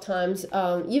couple of times,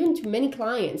 even to many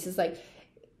clients. It's like,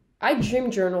 I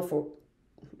dream journal for,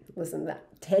 listen to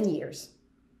that, 10 years.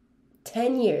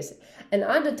 10 years. And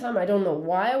at the time, I don't know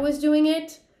why I was doing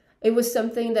it. It was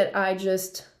something that I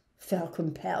just felt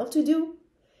compelled to do.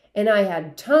 And I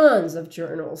had tons of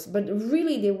journals, but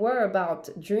really they were about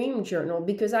dream journal,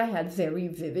 because I had very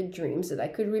vivid dreams that I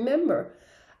could remember.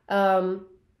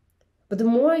 But the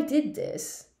more I did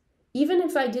this, even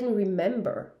if I didn't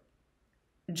remember,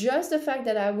 just the fact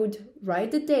that I would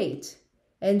write the date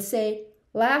and say,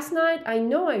 last night I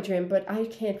know I dreamed, but I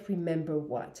can't remember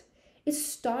what. It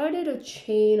started a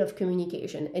chain of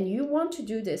communication, and you want to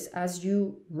do this as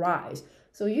you rise.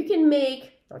 So you can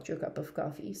make, not your cup of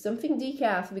coffee, something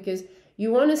decaf, because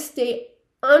you want to stay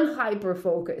unhyper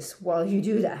focused while you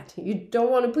do that. You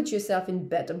don't want to put yourself in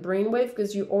beta brainwave,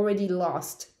 because you already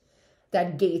lost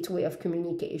that gateway of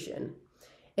communication.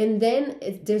 And then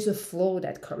there's a flow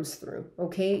that comes through,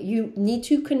 okay? You need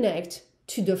to connect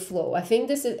to the flow. I think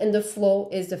this is, and the flow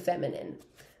is the feminine.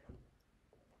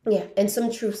 Yeah, and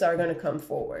some truths are going to come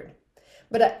forward.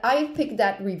 But I picked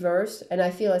that reverse, and I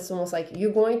feel it's almost like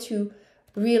you're going to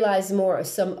realize more of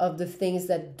some of the things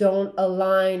that don't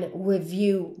align with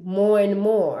you more and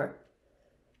more,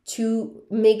 to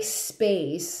make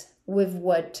space with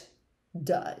what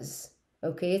does.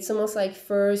 Okay, it's almost like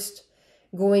first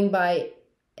going by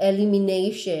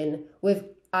elimination with,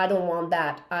 I don't want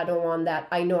that, I don't want that,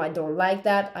 I know I don't like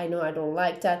that, I know I don't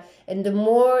like that. And the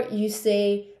more you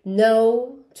say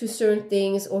no to certain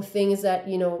things, or things that,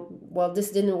 you know, well,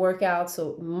 this didn't work out,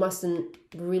 so mustn't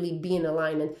really be in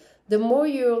alignment, the more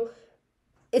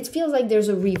it feels like there's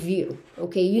a review,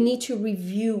 okay? You need to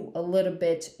review a little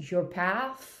bit your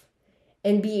path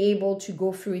and be able to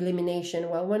go through elimination.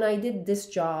 Well, when I did this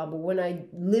job, or when I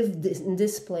lived in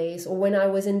this place, or when I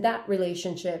was in that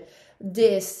relationship,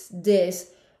 this,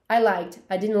 I liked,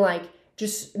 I didn't like.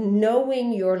 Just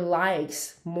knowing your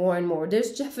likes more and more.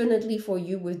 There's definitely for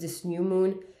you with this new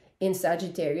moon in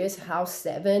Sagittarius, house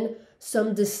 7,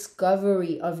 some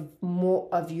discovery of more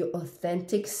of your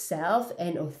authentic self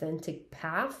and authentic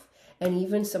path. And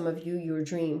even some of you, your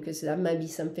dream, because that might be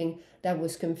something that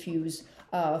was confused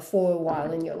for a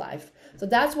while in your life. So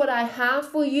that's what I have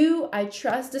for you. I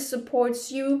trust this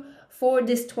supports you for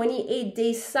this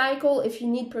 28-day cycle. If you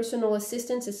need personal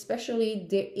assistance, especially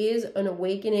there is an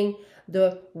awakening,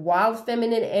 the wild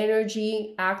feminine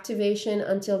energy activation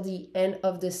until the end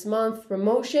of this month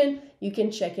promotion, you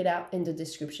can check it out in the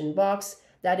description box.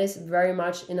 that is very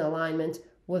much in alignment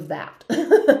with that.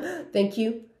 Thank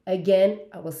you again.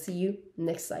 I will see you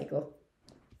next cycle.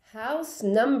 House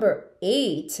number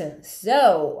 8.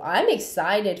 So I'm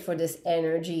excited for this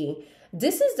energy.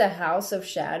 This is the house of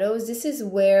shadows. This is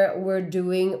where we're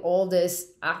doing all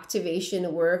this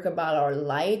activation work about our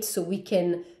light, so we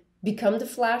can become the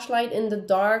flashlight in the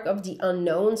dark of the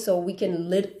unknown, so we can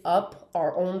lit up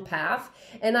our own path.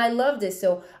 And I love this.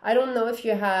 So I don't know if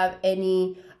you have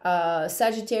any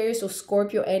Sagittarius or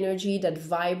Scorpio energy that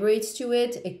vibrates to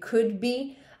it. It could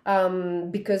be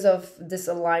because of this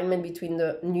alignment between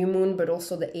the new moon, but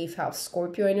also the 8th house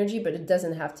Scorpio energy, but it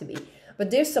doesn't have to be. But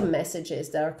there's some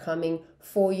messages that are coming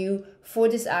for you, for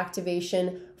this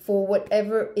activation, for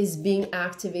whatever is being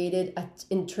activated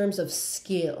in terms of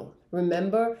skill.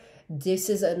 Remember, this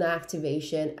is an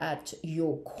activation at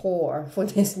your core for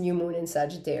this new moon in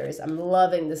Sagittarius. I'm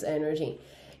loving this energy.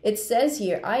 It says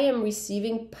here, I am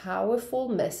receiving powerful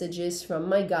messages from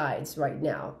my guides right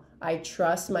now. I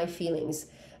trust my feelings.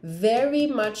 Very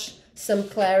much some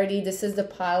clarity. This is the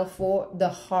pile 4, the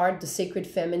heart, the sacred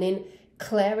feminine.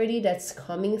 Clarity that's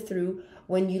coming through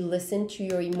when you listen to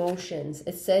your emotions.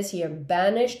 It says here,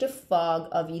 banish the fog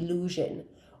of illusion.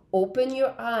 Open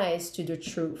your eyes to the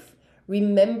truth.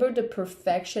 Remember the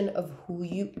perfection of who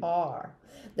you are.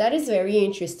 That is very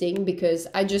interesting because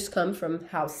I just come from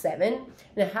house 7.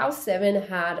 And house 7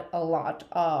 had a lot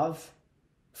of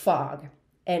fog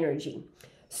energy.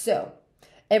 So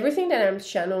everything that I'm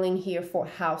channeling here for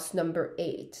house number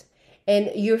 8.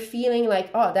 And you're feeling like,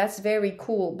 oh, that's very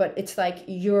cool. But it's like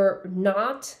you're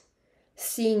not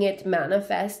seeing it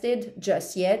manifested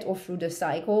just yet or through the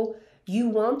cycle. You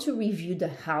want to review the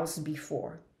house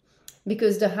before.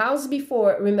 Because the house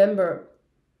before, remember,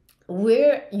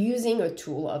 we're using a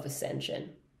tool of ascension.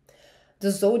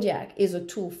 The zodiac is a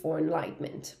tool for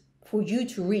enlightenment, for you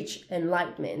to reach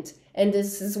enlightenment. And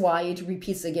this is why it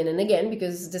repeats again and again,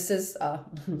 because this is a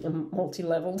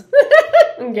multi-leveled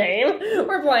game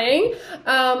we're playing.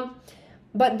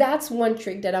 But that's one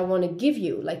trick that I want to give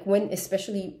you. Like when,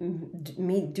 especially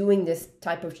me doing this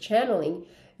type of channeling,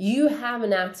 you have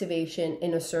an activation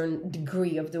in a certain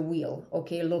degree of the wheel,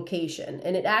 okay, location,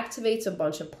 and it activates a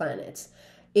bunch of planets.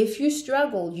 If you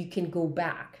struggle, you can go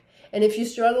back. And if you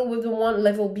struggle with the one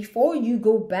level before, you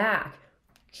go back,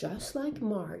 just like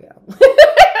Mario.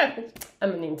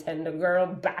 I'm a Nintendo girl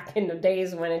back in the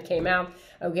days when it came out,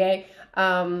 okay?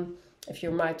 If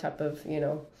you're my type of,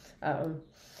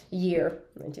 year,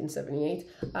 1978,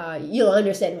 you'll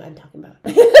understand what I'm talking about.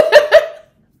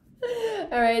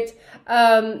 All right.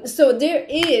 So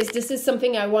this is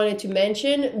something I wanted to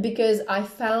mention because I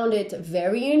found it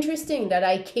very interesting that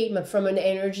I came from an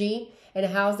energy and a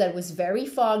house that was very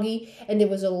foggy, and there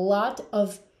was a lot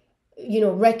of,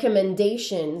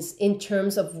 recommendations in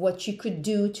terms of what you could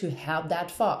do to have that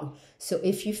fog. So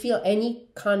if you feel any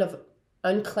kind of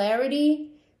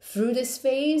unclarity through this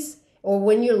phase, or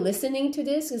when you're listening to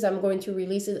this, because I'm going to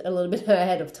release it a little bit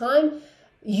ahead of time,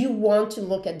 you want to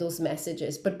look at those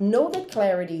messages, but know that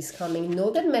clarity is coming.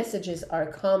 Know that messages are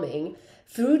coming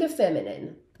through the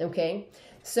feminine, okay?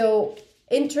 So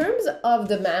in terms of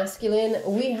the masculine,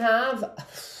 we have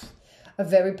a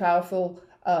very powerful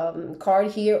card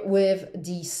here with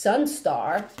the Sun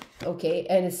Star, okay?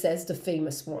 And it says the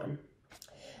famous one.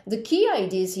 The key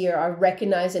ideas here are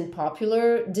recognized and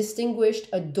popular, distinguished,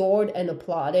 adored and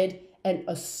applauded, and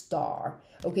a star.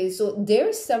 Okay, so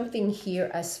there's something here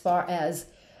as far as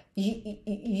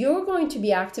you're going to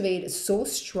be activated so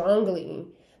strongly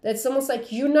that it's almost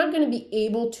like you're not going to be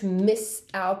able to miss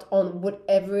out on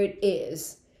whatever it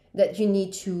is that you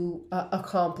need to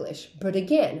accomplish. But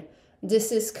again,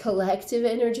 this is collective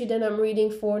energy that I'm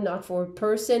reading for, not for a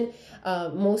person,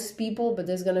 most people, but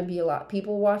there's going to be a lot of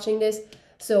people watching this.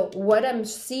 So what I'm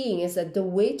seeing is that the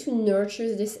way to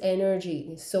nurture this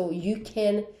energy, so you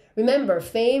can, remember,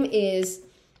 fame is,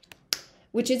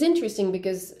 which is interesting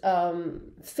because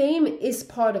fame is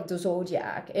part of the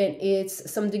zodiac, and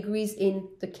it's some degrees in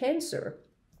the Cancer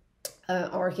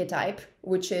archetype,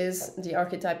 which is the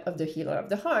archetype of the healer of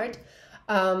the heart.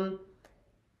 And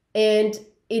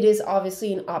it is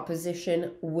obviously in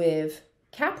opposition with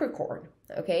Capricorn,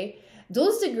 okay?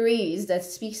 Those degrees that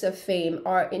speaks of fame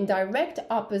are in direct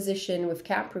opposition with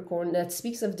Capricorn that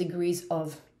speaks of degrees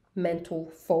of mental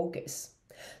focus.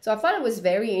 So I thought it was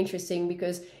very interesting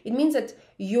because it means that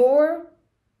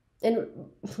and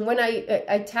when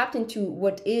I tapped into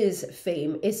what is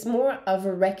fame, it's more of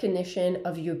a recognition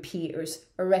of your peers,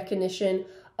 a recognition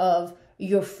of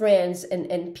your friends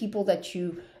and people that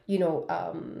you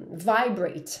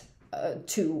vibrate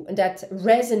to, that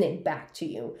resonate back to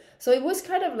you. So it was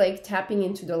kind of like tapping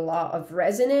into the law of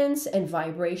resonance and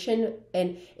vibration,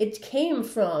 and it came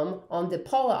from, on the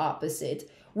polar opposite,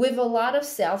 with a lot of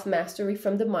self-mastery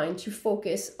from the mind to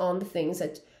focus on the things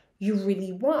that you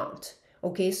really want.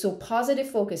 Okay, so positive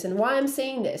focus. And why I'm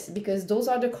saying this, because those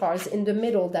are the cards in the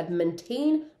middle that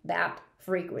maintain that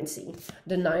frequency.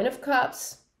 The Nine of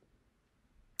Cups,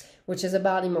 which is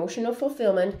about emotional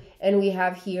fulfillment, and we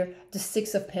have here the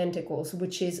Six of Pentacles,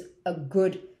 which is a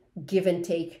good give and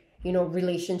take, you know,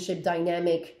 relationship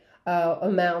dynamic,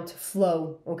 amount,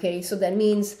 flow. Okay, so that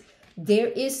means there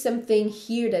is something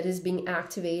here that is being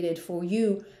activated for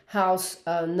you, house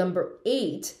number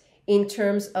 8, in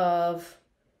terms of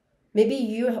maybe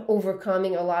you're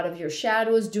overcoming a lot of your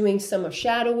shadows, doing some of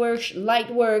shadow work,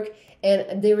 light work,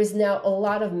 and there is now a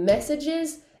lot of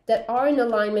messages that are in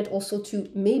alignment also to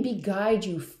maybe guide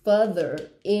you further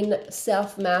in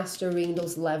self-mastering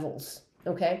those levels.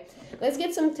 Okay, let's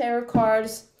get some tarot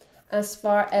cards as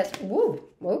far as, woo,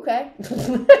 okay,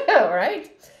 all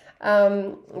right.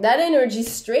 That energy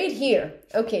straight here.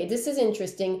 Okay, this is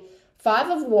interesting. 5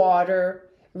 of Water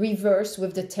reversed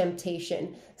with the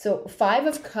Temptation. So 5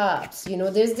 of Cups, you know,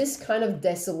 there's this kind of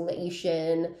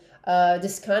desolation,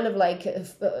 this kind of like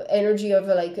energy of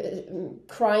like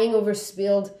crying over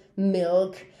spilled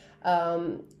milk.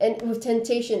 And with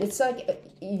Temptation, it's like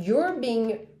you're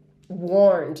being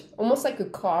warned, almost like a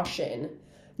caution,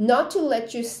 not to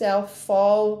let yourself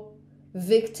fall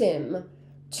victim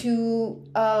to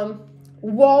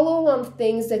wallow on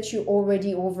things that you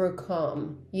already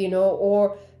overcome, you know,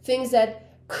 or things that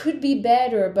could be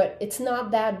better, but it's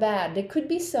not that bad. There could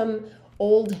be some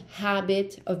old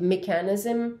habit of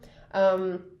mechanism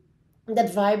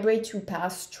that vibrate to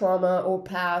past trauma or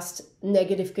past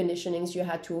negative conditionings you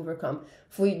had to overcome.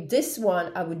 For this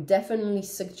one, I would definitely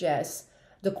suggest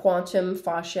the Quantum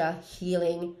Fascia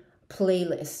Healing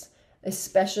playlist.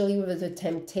 Especially with the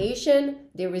Temptation,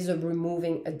 there is a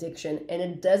removing addiction, and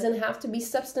it doesn't have to be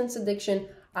substance addiction.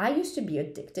 I used to be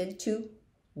addicted to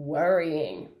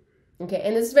worrying. Okay,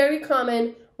 and it's very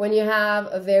common when you have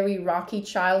a very rocky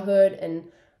childhood and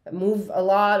move a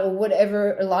lot or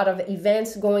whatever, a lot of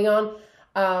events going on,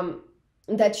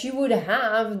 that you would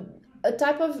have a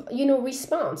type of, you know,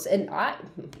 response. And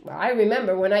I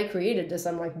remember when I created this,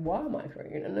 I'm like, why am I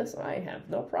creating this? I have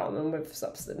no problem with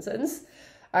substances.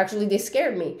 Actually, they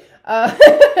scared me.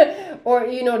 Or,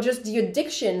 you know, just the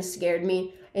addiction scared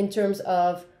me in terms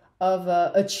of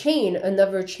a chain,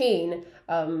 another chain,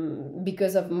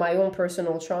 because of my own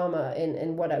personal trauma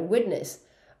and what I witnessed.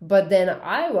 But then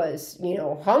I was, you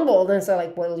know, humbled and said,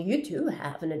 like, well, you too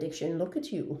have an addiction. Look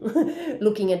at you.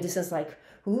 Looking at this as like,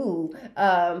 ooh,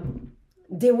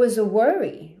 there was a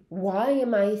worry. Why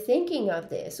am I thinking of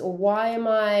this? Or why am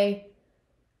I...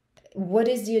 What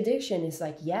is the addiction? It's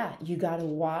like, yeah, you got to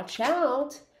watch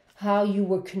out how you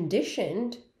were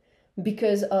conditioned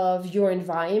because of your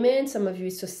environment, some of your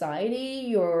society,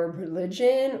 your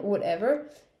religion, whatever.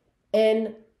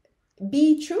 And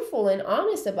be truthful and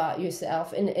honest about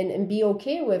yourself and be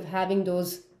okay with having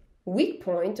those weak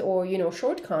points or, you know,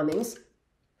 shortcomings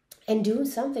and do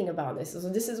something about this. So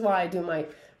this is why I do my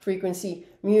frequency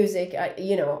music.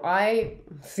 I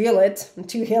feel it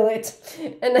to heal it,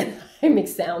 and then I make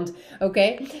sound.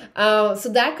 Okay, so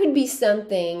that could be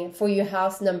something for your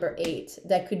house number 8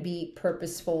 that could be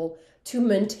purposeful to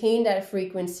maintain that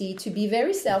frequency, to be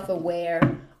very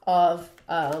self-aware of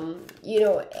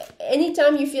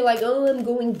anytime you feel like, oh, I'm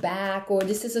going back, or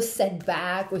this is a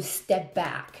setback or step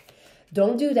back,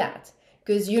 don't do that.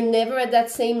 Because you're never at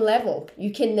that same level.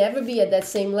 You can never be at that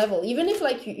same level. Even if,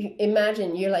 like, you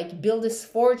imagine you're like build this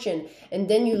fortune and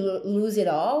then you lose it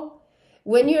all.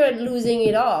 When you're at losing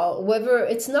it all, whether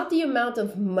it's not the amount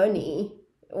of money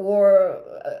or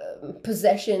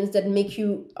possessions that make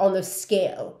you on a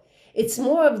scale, it's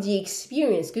more of the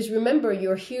experience. Because remember,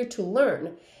 you're here to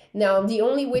learn. Now, the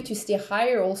only way to stay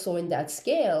higher also in that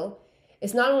scale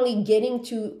is not only getting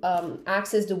to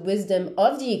access the wisdom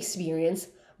of the experience,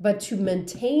 but to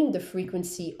maintain the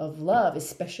frequency of love,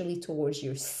 especially towards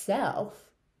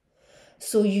yourself,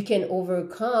 so you can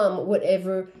overcome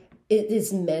whatever it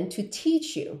is meant to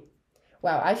teach you.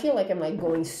 Wow, I feel like I'm like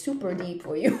going super deep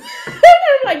for you.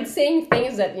 I'm like saying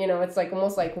things that, you know, it's like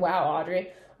almost like, wow, Audrey,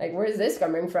 like, where is this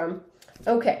coming from?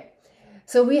 Okay,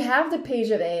 so we have the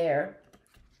Page of Air.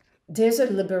 There's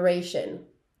a liberation.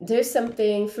 There's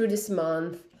something through this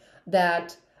month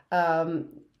that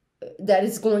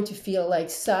is going to feel like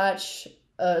such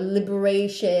a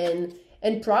liberation,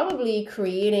 and probably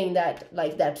creating that,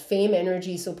 like, that fame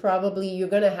energy. So probably you're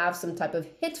going to have some type of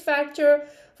hit factor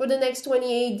for the next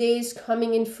 28 days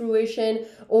coming in fruition,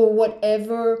 or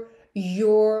whatever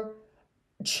you're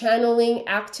channeling,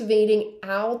 activating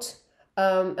out,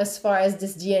 as far as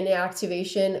this DNA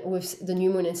activation with the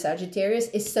new moon in Sagittarius,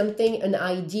 is something, an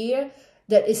idea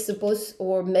that is supposed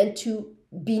or meant to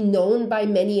be known by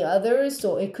many others.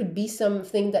 So it could be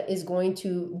something that is going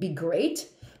to be great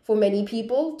for many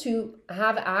people to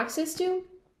have access to.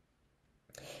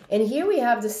 And here we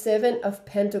have the Seven of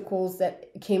Pentacles that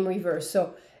came reversed.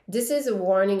 So this is a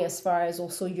warning as far as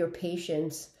also your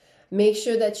patience. Make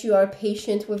sure that you are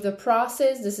patient with the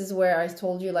process. This is where I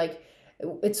told you, like,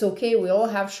 it's okay. We all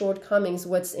have shortcomings.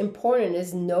 What's important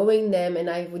is knowing them. And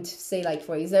I would say, like,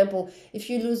 for example, if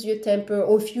you lose your temper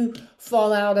or if you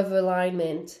fall out of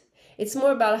alignment, it's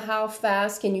more about how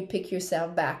fast can you pick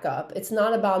yourself back up. It's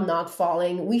not about not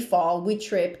falling. We fall, we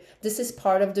trip. This is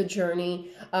part of the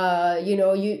journey. You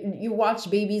know, you watch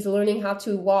babies learning how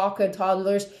to walk, or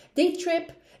toddlers, they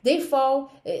trip, they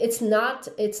fall. It's not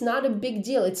a big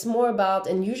deal. It's more about,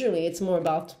 and usually it's more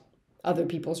about other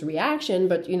people's reaction,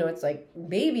 but you know, it's like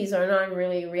babies are not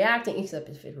really reacting, except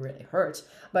if it really hurts.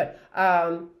 But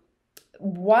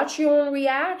watch your own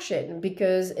reaction,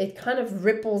 because it kind of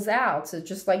ripples out. So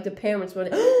just like the parents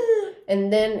would,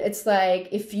 and then it's like,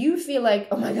 if you feel like,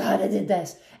 oh my God, I did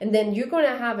this, and then you're going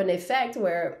to have an effect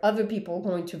where other people are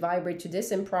going to vibrate to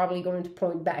this and probably going to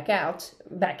point back out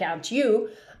to you,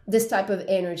 this type of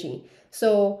energy.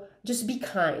 So just be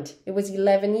kind. It was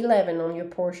 11/11 on your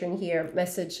portion here,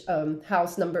 message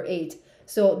house number 8.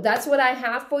 So that's what I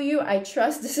have for you. I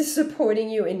trust this is supporting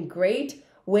you in great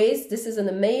ways. This is an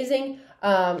amazing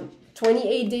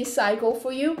 28-day cycle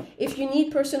for you. If you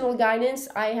need personal guidance,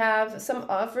 I have some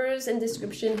offers and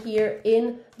description here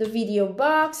in the video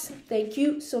box. Thank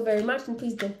you so very much. And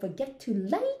please don't forget to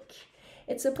like.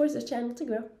 It supports the channel to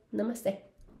grow. Namaste.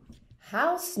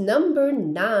 House number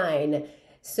 9.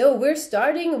 So we're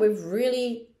starting with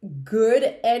really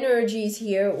good energies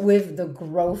here with the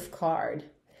growth card.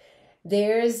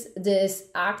 There's this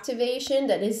activation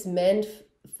that is meant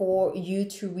for you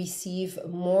to receive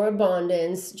more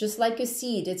abundance, just like a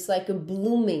seed. It's like a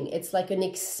blooming. It's like an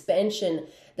expansion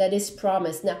that is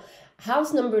promised. Now,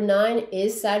 house number 9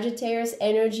 is Sagittarius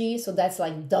energy. So that's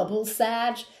like double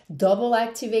Sag, double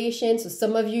activation. So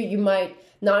some of you might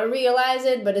not realize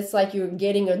it, but it's like you're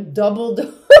getting a double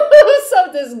dose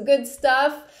of this good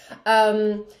stuff.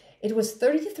 It was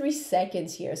 33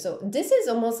 seconds here. So this is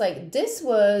almost like this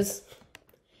was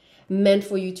meant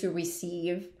for you to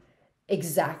receive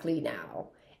exactly now,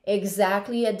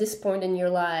 exactly at this point in your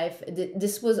life.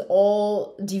 This was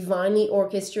all divinely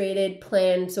orchestrated,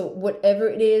 planned. So whatever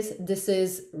it is, this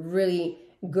is really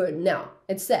good. Now,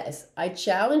 it says, I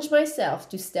challenge myself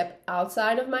to step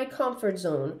outside of my comfort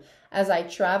zone as I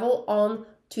travel on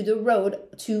to the road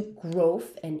to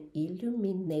growth and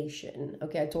illumination.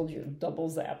 Okay, I told you, double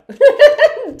zap.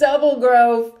 Double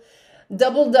growth,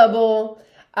 double,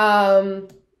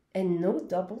 and no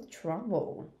double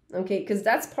trouble. Okay, because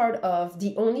that's part of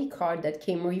the only card that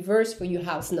came reversed for you,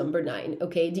 house number 9.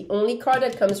 Okay, the only card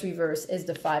that comes reversed is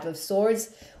the 5 of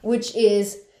Swords, which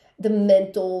is the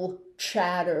mental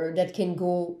chatter that can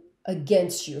go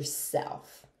against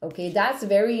yourself. Okay, that's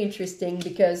very interesting,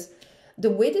 because the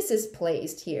way this is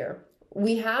placed here,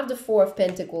 we have the 4 of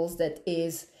Pentacles that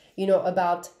is, you know,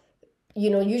 about, you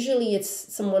know, usually it's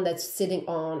someone that's sitting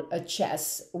on a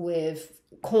chest with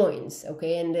coins,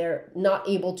 okay, and they're not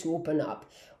able to open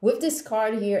up. With this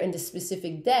card here in the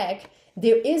specific deck,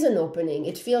 there is an opening.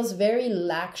 It feels very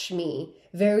Lakshmi,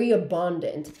 very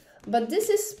abundant, but this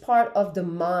is part of the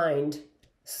mind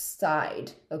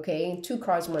side, okay? 2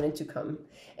 cards wanted to come.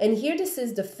 And here this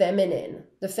is the feminine.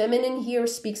 The feminine here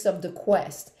speaks of the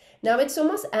quest. Now it's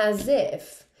almost as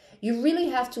if you really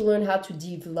have to learn how to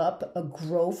develop a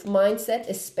growth mindset,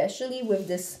 especially with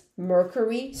this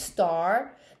Mercury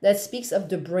star that speaks of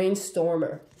the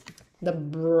brainstormer, the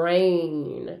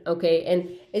brain, okay? And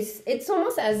it's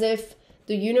almost as if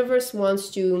the universe wants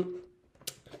to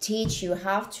teach you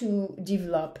how to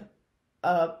develop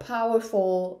a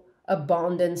powerful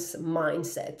abundance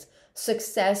mindset,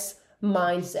 success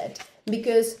mindset,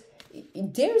 because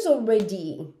there's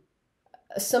already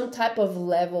some type of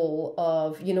level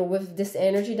of, you know, with this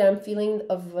energy that I'm feeling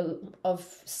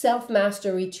of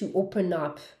self-mastery to open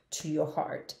up to your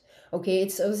heart. Okay,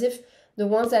 it's as if the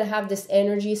ones that have this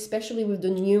energy, especially with the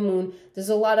new moon, there's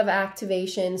a lot of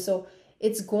activation. So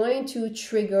it's going to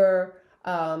trigger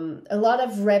a lot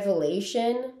of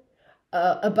revelation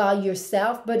about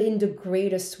yourself, but in the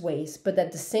greatest ways. But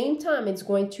at the same time, it's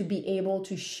going to be able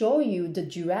to show you the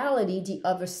duality, the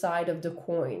other side of the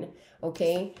coin.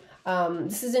 Okay,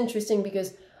 this is interesting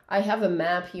because I have a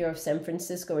map here of San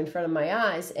Francisco in front of my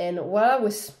eyes, and while I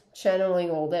was channeling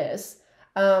all this,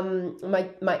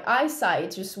 my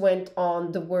eyesight just went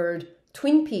on the word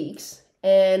Twin Peaks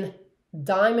and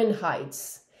Diamond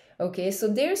Heights. Okay, so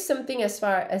there's something as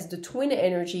far as the twin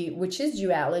energy, which is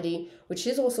duality, which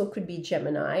is also could be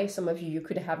Gemini. Some of you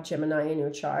could have Gemini in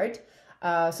your chart,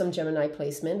 some Gemini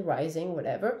placement, rising,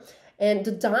 whatever. And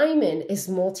the diamond is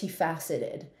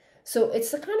multifaceted. So it's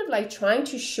kind of like trying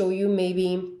to show you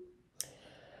maybe,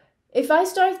 if I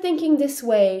start thinking this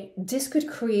way, this could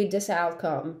create this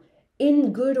outcome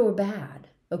in good or bad.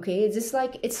 Okay,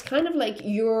 it's kind of like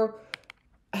your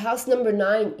house number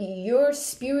 9, you're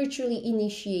spiritually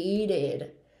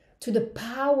initiated to the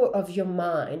power of your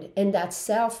mind and that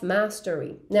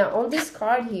self-mastery. Now, on this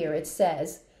card here, it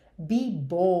says, be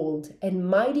bold and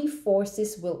mighty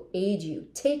forces will aid you.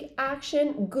 Take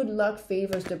action. Good luck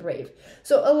favors the brave.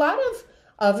 So a lot of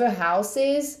other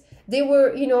houses, they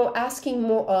were, asking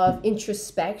more of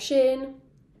introspection,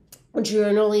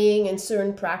 journaling, and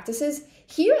certain practices.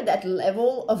 Here at that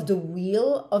level of the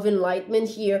wheel of enlightenment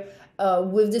here,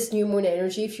 with this new moon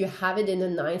energy, if you have it in the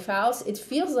 9th house, it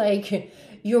feels like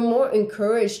you're more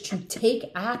encouraged to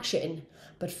take action,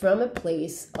 but from a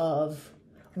place of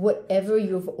whatever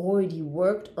you've already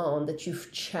worked on, that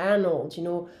you've channeled,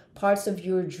 parts of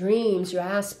your dreams, your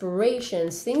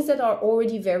aspirations, things that are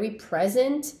already very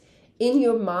present in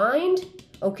your mind,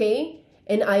 okay,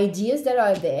 and ideas that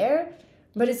are there.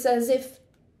 But it's as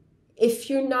if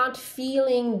you're not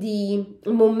feeling the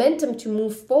momentum to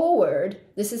move forward,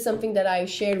 this is something that I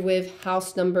shared with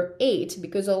house number 8,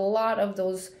 because a lot of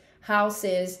those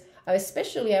houses,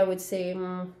 especially I would say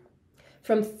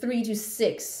from 3 to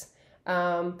 6,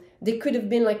 there could have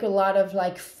been like a lot of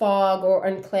like fog or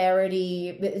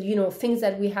unclarity, things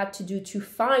that we had to do to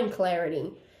find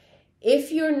clarity.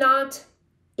 If you're not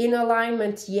in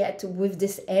alignment yet with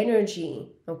this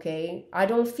energy, okay, I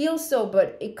don't feel so,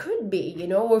 but it could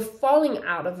be, or falling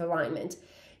out of alignment,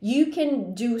 you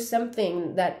can do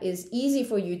something that is easy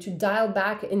for you to dial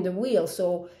back in the wheel.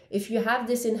 So if you have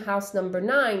this in house number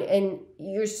 9 and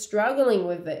you're struggling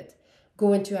with it,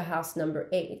 go into a house number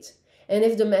 8. And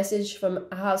if the message from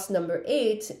house number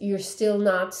 8, you're still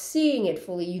not seeing it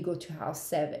fully, you go to house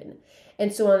 7,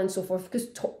 and so on and so forth. Because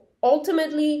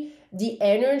ultimately, the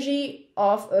energy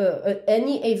of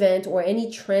any event or any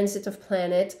transit of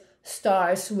planet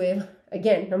starts with,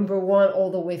 again, number 1 all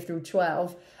the way through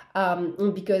 12,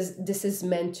 because this is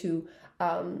meant to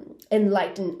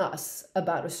enlighten us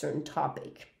about a certain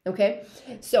topic. Okay,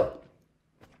 so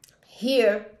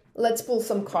here, let's pull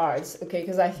some cards, okay,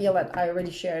 because I feel that I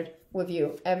already shared with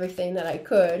you everything that I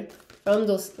could from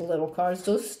those little cards.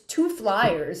 Those 2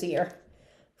 flyers here.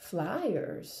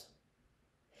 Flyers.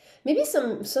 Maybe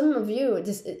some of you,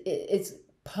 it's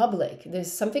public.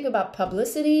 There's something about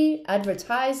publicity,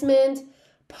 advertisement,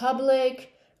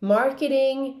 public,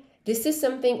 marketing. This is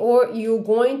something, or you're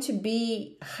going to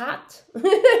be hot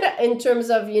in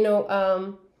terms of,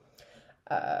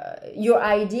 your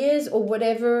ideas or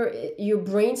whatever you're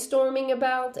brainstorming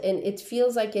about, and it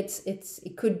feels like it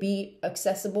could be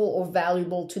accessible or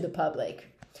valuable to the public.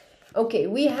 Okay,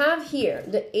 we have here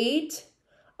the 8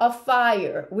 of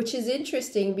fire, which is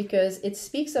interesting because it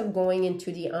speaks of going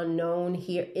into the unknown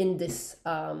here in this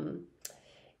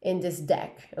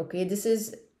deck. Okay, this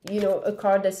is a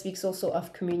card that speaks also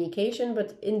of communication,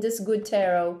 but in this good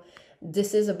tarot,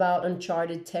 this is about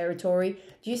uncharted territory.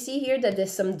 Do you see here that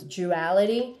there's some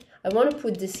duality? I want to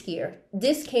put this here.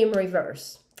 This came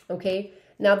reverse. Okay,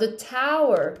 now the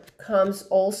Tower comes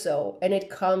also, and it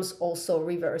comes also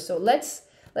reverse. So let's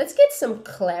get some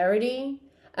clarity.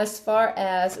 As far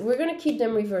as, we're going to keep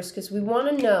them reversed because we want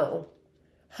to know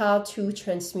how to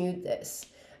transmute this.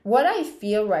 What I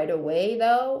feel right away,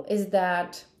 though, is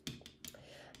that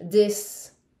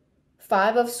this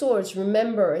 5 of Swords,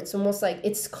 remember, it's almost like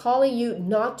it's calling you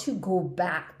not to go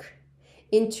back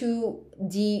into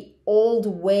the old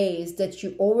ways that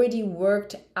you already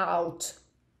worked out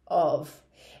of.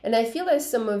 And I feel that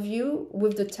some of you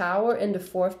with the Tower and the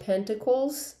 4 of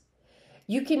Pentacles,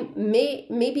 you can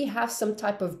maybe have some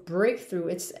type of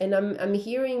breakthrough. And I'm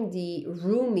hearing the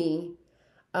Rumi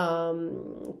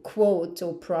quote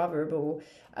or proverb or,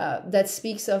 that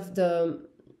speaks of the,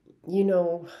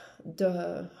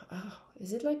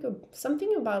 is it like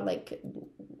something about like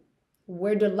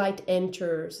where the light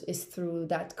enters is through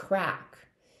that crack.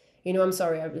 I'm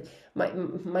sorry,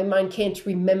 my mind can't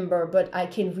remember, but I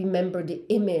can remember the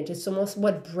image. It's almost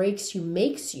what breaks you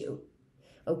makes you.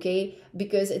 Okay,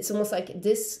 because it's almost like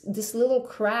this little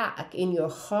crack in your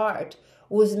heart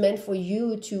was meant for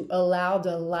you to allow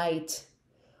the light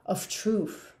of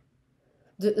truth,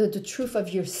 the truth of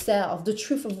yourself, the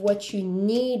truth of what you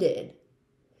needed,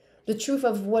 the truth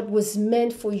of what was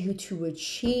meant for you to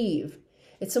achieve.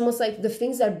 It's almost like the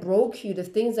things that broke you, the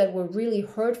things that were really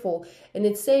hurtful. And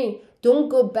it's saying, don't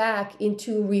go back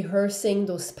into rehearsing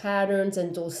those patterns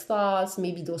and those thoughts,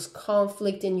 maybe those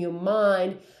conflict in your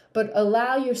mind, but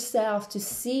allow yourself to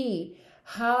see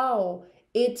how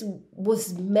it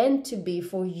was meant to be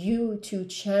for you to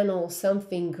channel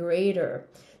something greater.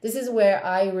 This is where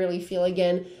I really feel,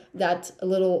 again, that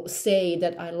little say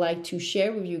that I like to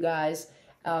share with you guys.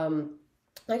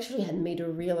 I actually had made a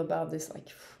reel about this like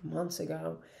months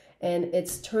ago, and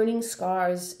it's turning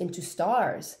scars into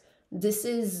stars. This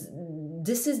is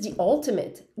the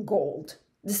ultimate gold.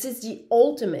 This is the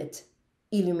ultimate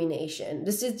illumination.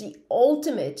 This is the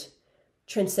ultimate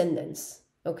transcendence.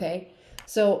 Okay,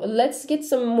 so let's get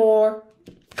some more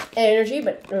energy,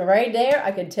 but right there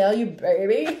I can tell you,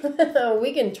 baby,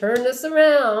 we can turn this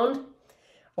around.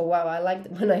 Oh wow, I like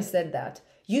when I said that.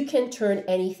 You can turn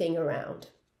anything around.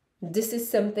 This is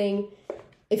something,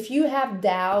 if you have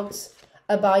doubts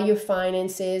about your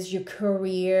finances, your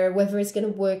career, whether it's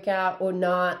going to work out or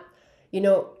not, you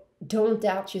know, don't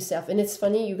doubt yourself. And it's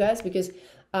funny, you guys, because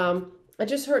I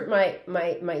just hurt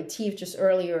my teeth just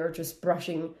earlier, just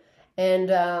brushing. And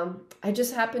I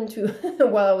just happened to,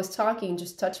 while I was talking,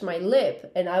 just touch my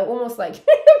lip. And I almost like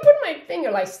put my finger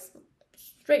like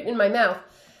straight in my mouth.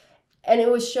 And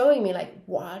it was showing me like,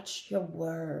 watch your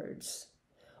words.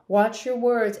 Watch your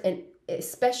words, and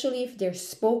especially if they're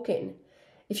spoken.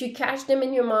 If you catch them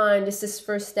in your mind, this is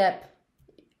first step.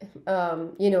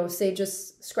 You know, say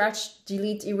just scratch,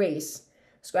 delete, erase.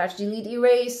 Scratch, delete,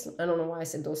 erase. I don't know why I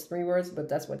said those 3 words, but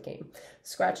that's what came.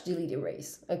 Scratch, delete,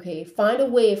 erase. Okay, find a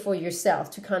way for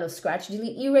yourself to kind of scratch,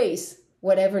 delete, erase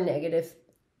whatever negative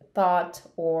thought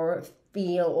or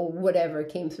feel or whatever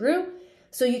came through,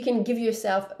 so you can give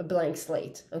yourself a blank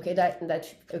slate. Okay,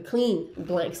 that's a clean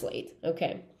blank slate.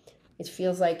 Okay. It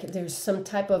feels like there's some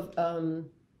type of,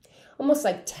 almost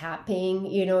like tapping,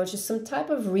 you know, just some type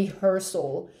of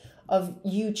rehearsal of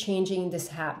you changing this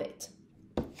habit.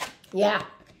 Yeah,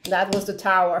 that was the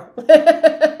Tower.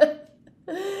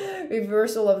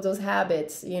 Reversal of those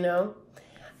habits, you know.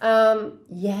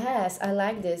 Yes, I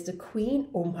like this. The Queen,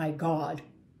 oh my God.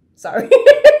 Sorry.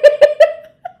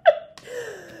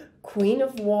 Queen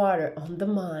of Water on the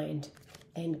mind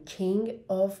and King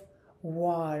of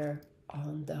Water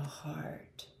on the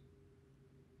heart.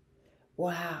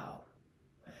 Wow.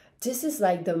 This is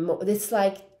like it's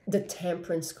like the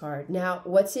Temperance card. Now,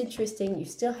 what's interesting, you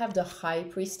still have the High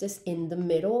Priestess in the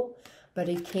middle, but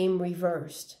it came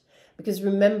reversed. Because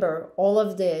remember, all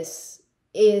of this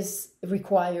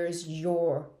requires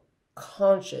your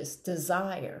conscious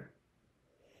desire.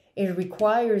 It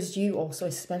requires you also,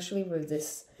 especially with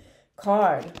this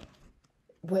card,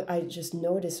 what I just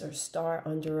noticed her star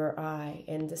under her eye,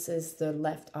 and this is the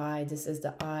left eye, this is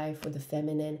the eye for the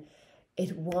feminine.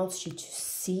 It wants you to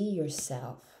see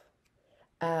yourself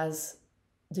as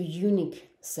the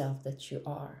unique self that you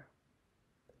are.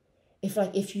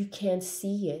 If you can't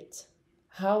see it,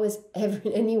 how is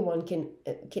anyone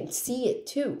can see it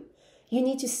too? You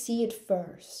need to see it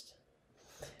first.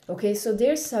 Okay, so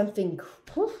there's something,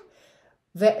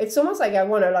 it's almost like I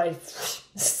want to like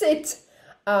sit.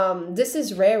 This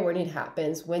is rare when it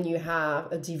happens, when you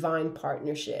have a divine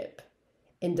partnership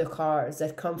in the cards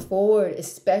that come forward,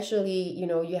 especially, you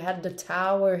know, you had the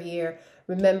Tower here.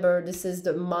 Remember, this is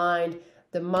the mind.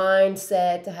 The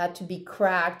mindset had to be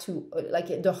cracked to,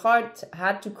 like, the heart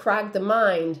had to crack the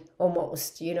mind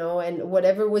almost, you know, and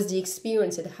whatever was the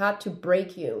experience, it had to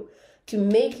break you to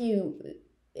make you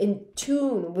in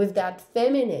tune with that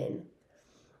feminine.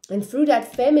 And through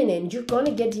that feminine, you're going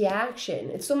to get the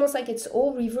action. It's almost like it's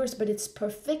all reversed, but it's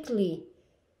perfectly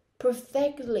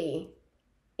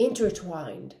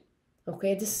intertwined.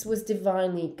 Okay, this was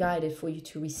divinely guided for you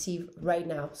to receive right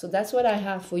now. So that's what I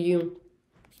have for you.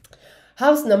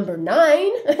 House number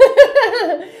 9.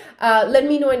 Let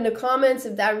me know in the comments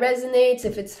if that resonates,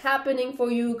 if it's happening for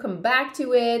you. Come back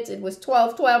to it. It was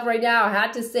 12-12 right now. I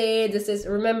had to say this is,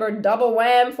 remember, double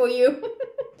wham for you.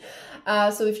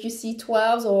 So if you see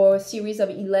 12s or series of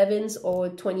 11s or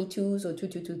 22s or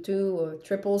 2222 or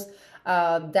triples,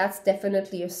 that's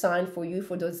definitely a sign for you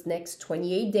for those next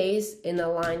 28 days in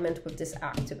alignment with this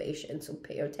activation. So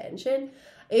pay attention.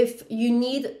 If you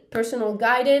need personal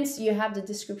guidance, you have the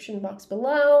description box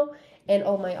below and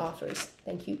all my offers.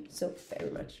 Thank you so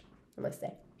very much.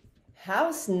 Namaste.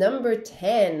 House number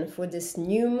 10 for this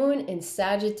new moon in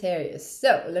Sagittarius.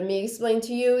 So let me explain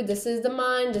to you. This is the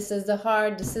mind, this is the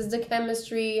heart, this is the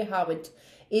chemistry, how it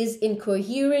is in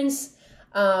coherence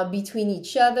between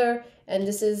each other. And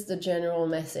this is the general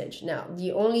message. Now,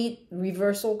 the only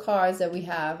reversal cards that we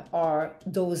have are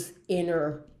those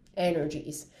inner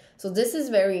energies. So this is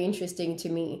very interesting to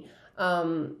me.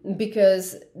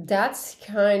 because that's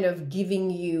kind of giving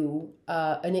you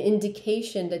an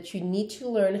indication that you need to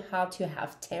learn how to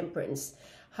have temperance,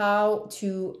 how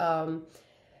to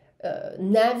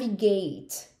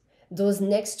navigate those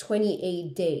next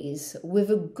 28 days with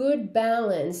a good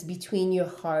balance between your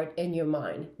heart and your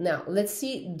mind. Now, let's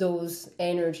see those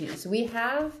energies. We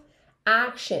have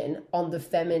action on the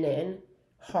feminine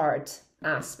heart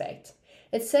aspect.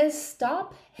 It says,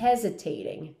 stop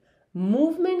hesitating.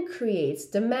 Movement creates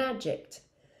the magic.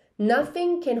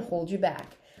 Nothing can hold you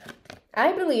back.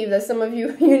 I believe that some of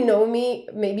you, you know me,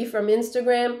 maybe from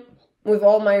Instagram, with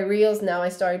all my reels. Now I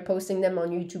started posting them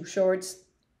on YouTube Shorts.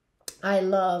 I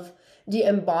love the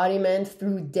embodiment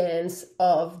through dance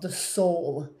of the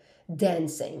soul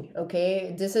dancing,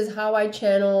 okay? This is how I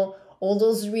channel all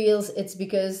those reels. It's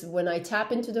because when I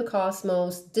tap into the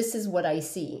cosmos, this is what I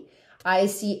see. I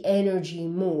see energy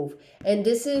move. And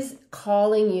this is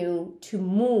calling you to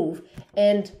move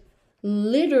and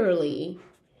literally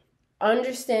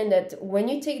understand that when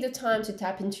you take the time to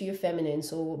tap into your feminine,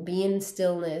 so be in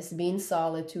stillness, be in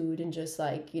solitude, and just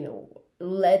like, you know,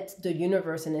 let the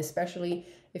universe, and especially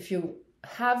if you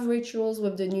have rituals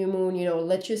with the new moon, you know,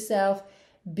 let yourself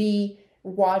be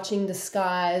watching the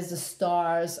skies, the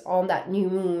stars on that new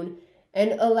moon,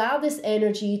 and allow this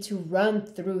energy to run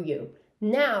through you.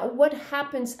 Now, what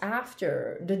happens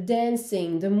after the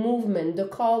dancing, the movement, the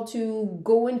call to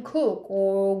go and cook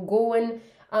or go and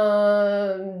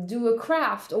do a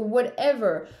craft or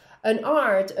whatever, an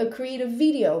art, a creative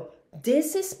video?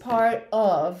 This is part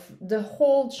of the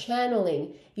whole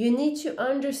channeling. You need to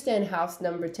understand house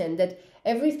number 10, that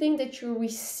everything that you're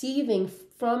receiving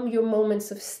from your moments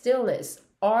of stillness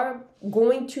are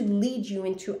going to lead you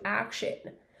into action.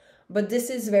 But this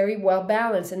is very well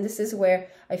balanced. And this is where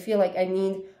I feel like I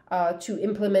need to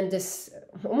implement this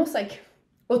almost like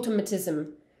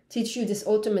automatism, teach you this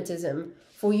automatism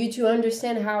for you to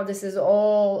understand how this is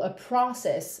all a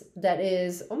process that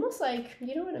is almost like,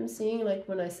 you know what I'm seeing? Like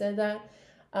when I said that,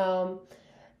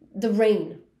 the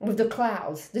rain with the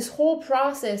clouds, this whole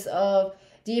process of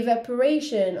the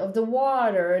evaporation of the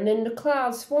water and then the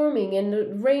clouds forming and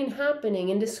the rain happening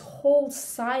and this whole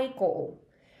cycle.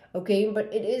 Okay,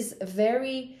 but it is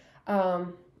very,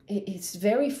 it's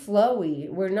very flowy.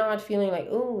 We're not feeling like,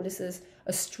 oh, this is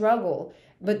a struggle.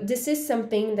 But this is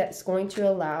something that's going to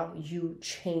allow you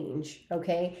change,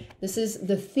 okay? This is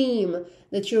the theme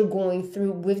that you're going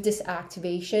through with this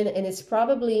activation. And it's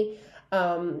probably,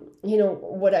 you know,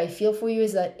 what I feel for you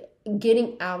is that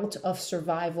getting out of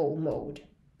survival mode,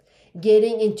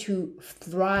 getting into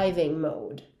thriving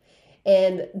mode.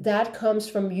 And that comes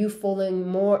from you following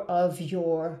more of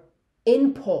your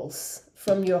impulse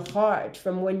from your heart,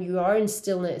 from when you are in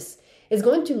stillness. It's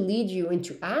going to lead you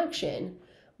into action,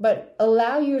 but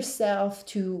allow yourself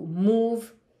to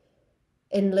move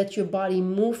and let your body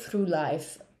move through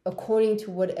life according to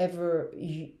whatever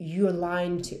you're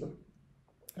aligned to.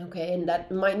 Okay, and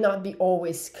that might not be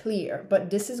always clear, but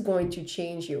this is going to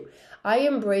change you. I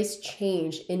embrace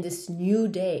change in this new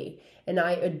day, and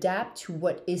I adapt to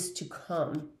what is to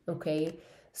come, okay?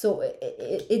 So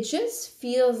it just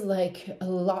feels like a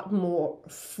lot more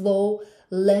flow,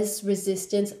 less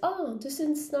resistance. Oh, this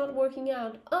is not working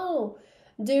out. Oh,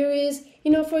 there is,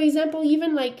 you know, for example,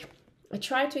 even like, I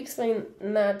try to explain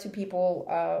that to people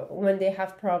when they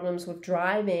have problems with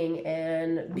driving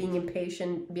and being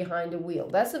impatient behind the wheel.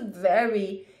 That's a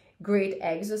very great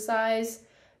exercise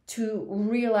to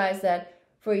realize that,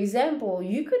 for example,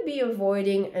 you could be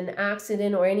avoiding an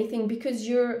accident or anything because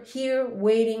you're here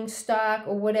waiting, stuck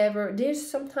or whatever. There's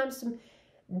sometimes some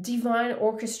divine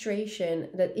orchestration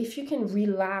that if you can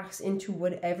relax into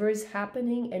whatever is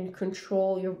happening and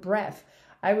control your breath.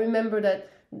 I remember that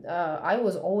I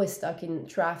was always stuck in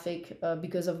traffic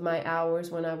because of my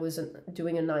hours when I was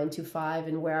doing a 9 to 5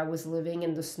 and where I was living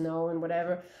in the snow and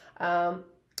whatever.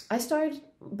 I started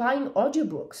buying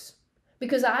audiobooks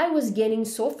because I was getting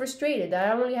so frustrated that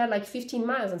I only had like 15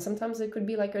 miles and sometimes it could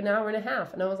be like an hour and a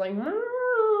half. And I was like, and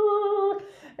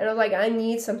I was like, I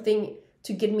need something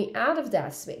to get me out of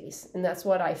that space. And that's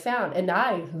what I found. And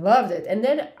I loved it. And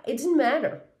then it didn't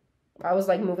matter. I was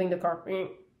like moving the car.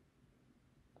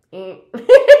 It was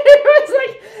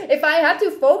like, if I had to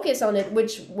focus on it,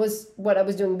 which was what I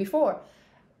was doing before,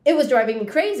 it was driving me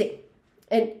crazy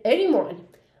and anymore.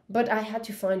 But I had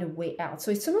to find a way out.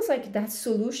 So it's almost like that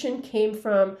solution came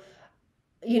from,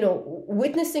 you know,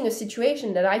 witnessing a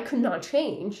situation that I could not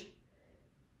change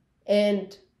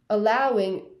and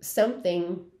allowing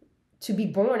something to be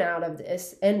born out of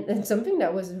this and something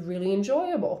that was really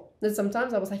enjoyable. That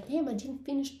sometimes I was like, damn, I didn't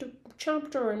finish the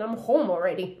chapter and I'm home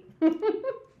already.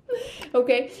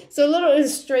 Okay, so a little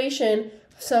illustration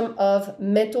some of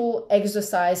mental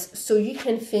exercise so you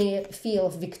can feel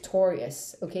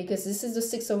victorious, okay? Because this is the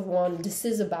Six of Wands. This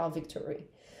is about victory.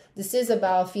 This is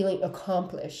about feeling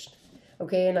accomplished,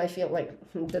 okay? And I feel like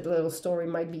that little story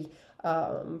might be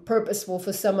purposeful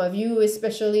for some of you,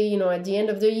 especially, you know, at the end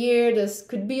of the year. There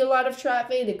could be a lot of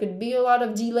traffic. There could be a lot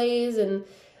of delays and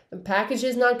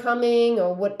packages not coming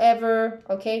or whatever,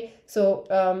 okay? So,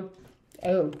 oh,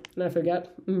 and I forgot,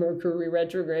 Mercury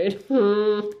retrograde.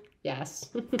 Yes.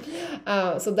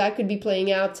 So that could be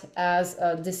playing out as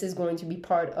this is going to be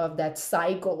part of that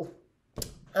cycle.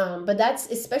 But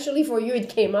that's especially for you, it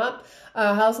came up.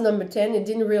 House number 10, it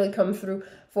didn't really come through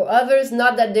for others.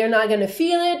 Not that they're not going to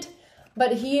feel it,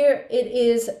 but here it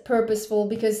is purposeful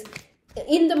because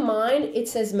in the mind, it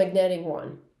says magnetic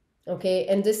one. Okay,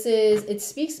 and this is, it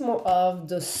speaks more of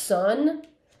the sun.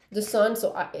 The sun,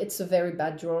 so it's a very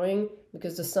bad drawing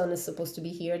because the sun is supposed to be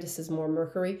here. This is more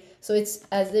Mercury. So it's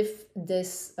as if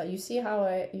this, you see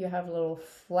how you have a little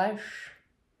flesh.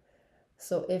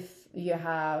 So if you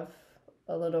have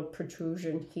a little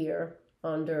protrusion here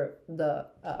under the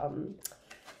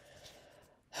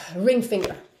ring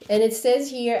finger. And it says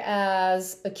here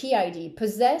as a key ID,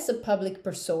 possess a public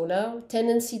persona,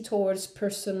 tendency towards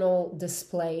personal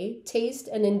display, taste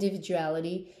and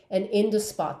individuality, and in the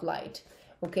spotlight.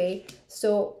 Okay,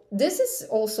 so this is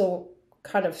also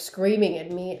kind of screaming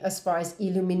at me as far as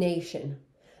illumination.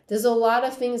 There's a lot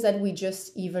of things that we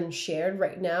just even shared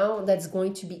right now that's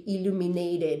going to be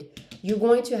illuminated. You're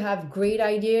going to have great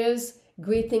ideas,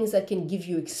 great things that can give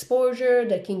you exposure,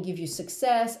 that can give you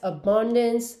success,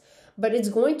 abundance, but it's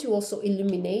going to also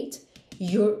illuminate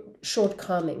your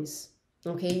shortcomings,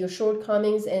 okay? Your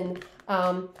shortcomings. And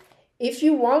if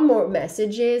you want more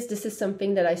messages, this is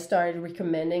something that I started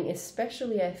recommending,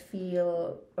 especially I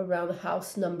feel around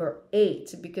house number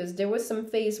 8, because there was some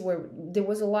phase where there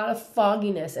was a lot of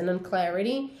fogginess and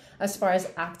unclarity as far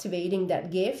as activating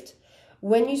that gift.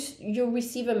 When you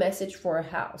receive a message for a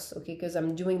house, okay, because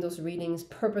I'm doing those readings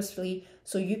purposefully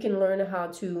so you can learn how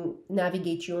to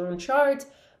navigate your own chart,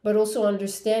 but also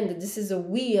understand that this is a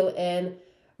wheel. And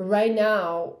right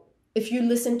now, if you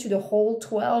listen to the whole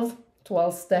 12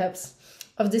 steps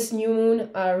of this new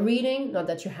moon reading, not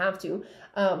that you have to,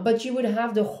 but you would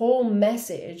have the whole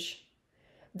message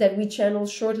that we channel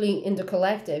shortly in the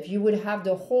collective. You would have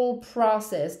the whole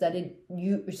process that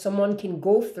someone can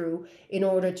go through in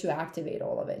order to activate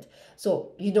all of it.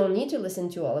 So you don't need to listen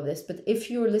to all of this, but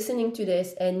if you're listening to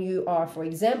this and you are, for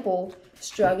example,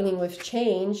 struggling with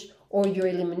change or your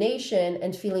elimination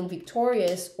and feeling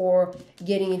victorious or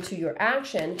getting into your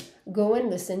action, go and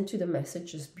listen to the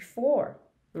messages before.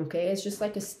 Okay, it's just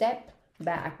like a step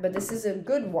back, but this is a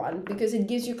good one because it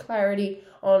gives you clarity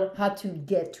on how to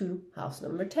get to house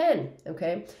number 10.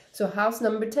 Okay, so house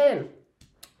number 10,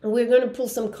 we're going to pull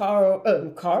some caro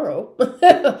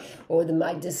or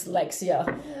my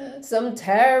dyslexia, some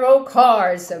tarot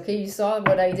cards. Okay, you saw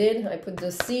what I did. I put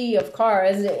the C of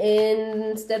cards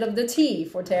instead of the T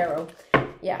for tarot.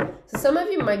 Yeah, so some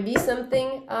of you might be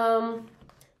something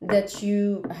that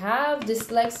you have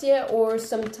dyslexia or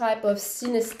some type of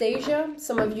synesthesia.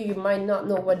 Some of you might not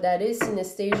know what that is.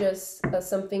 Synesthesia is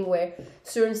something where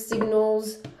certain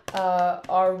signals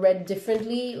are read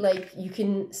differently. Like you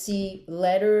can see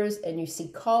letters and you see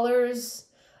colors.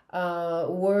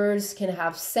 Words can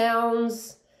have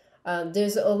sounds.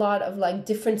 There's a lot of like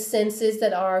different senses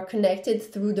that are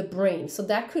connected through the brain. So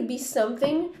that could be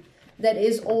something that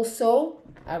is also,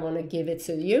 I want to give it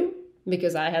to you,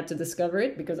 because I had to discover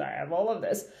it, because I have all of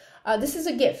this. This is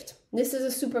a gift. This is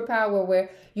a superpower where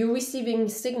you're receiving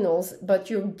signals, but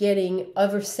you're getting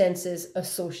other senses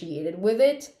associated with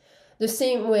it. The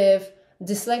same with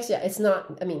dyslexia. It's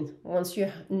not, I mean, once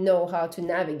you know how to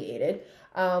navigate it,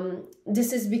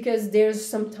 this is because there's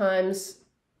sometimes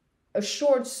a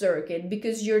short circuit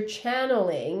because you're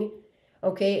channeling,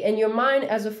 okay, and your mind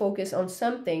has a focus on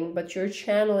something, but you're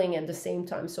channeling at the same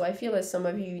time. So I feel that some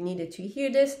of you needed to hear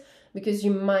this, because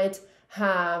you might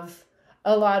have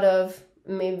a lot of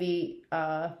maybe,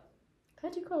 how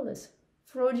do you call this?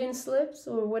 Freudian slips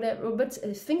or whatever, but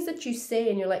things that you say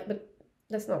and you're like, but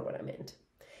that's not what I meant.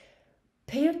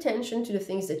 Pay attention to the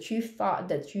things that you thought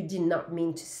that you did not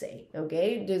mean to say,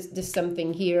 okay? There's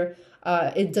something here.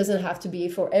 It doesn't have to be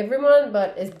for everyone,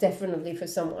 but it's definitely for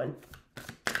someone.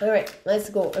 All right, let's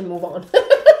go and move on.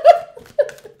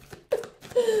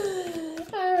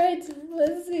 All right,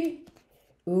 let's see.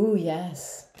 Ooh,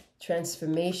 yes.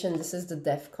 Transformation. This is the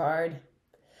Death card.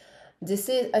 This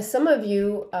is, some of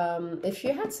you, if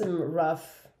you had some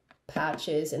rough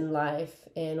patches in life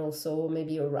and also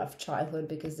maybe a rough childhood,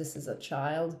 because this is a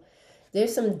child,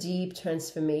 there's some deep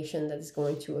transformation that is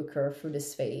going to occur through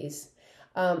this phase.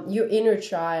 Your inner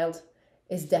child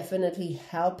is definitely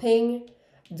helping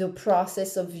the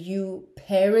process of you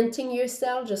parenting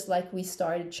yourself, just like we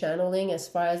started channeling as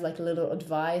far as like little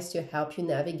advice to help you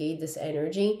navigate this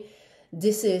energy.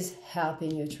 This is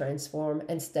helping you transform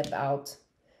and step out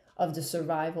of the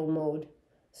survival mode,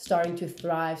 starting to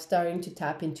thrive, starting to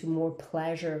tap into more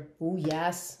pleasure. Oh,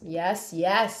 yes, yes,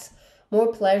 yes.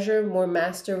 More pleasure, more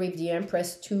mastery with the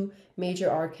Empress, 2 major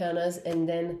arcanas. And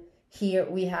then here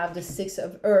we have the 6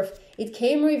 of Earth. It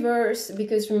came reversed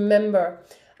because remember,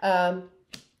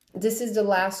 this is the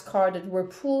last card that we're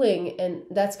pulling, and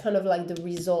that's kind of like the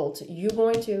result. You're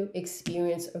going to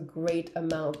experience a great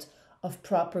amount of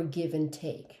proper give and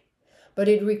take. But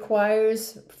it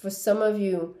requires, for some of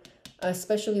you,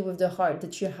 especially with the heart,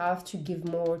 that you have to give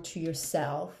more to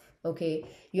yourself, okay?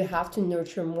 You have to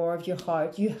nurture more of your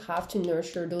heart. You have to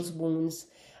nurture those wounds.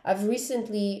 I've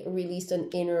recently released an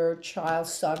inner child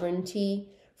sovereignty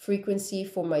frequency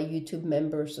for my YouTube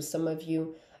members. So some of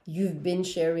you, you've been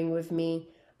sharing with me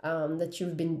that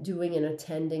you've been doing and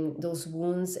attending those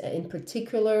wounds in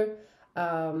particular.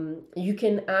 You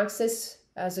can access,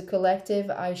 as a collective,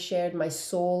 I shared my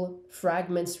soul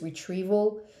fragments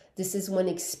retrieval. This is when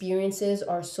experiences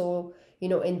are so,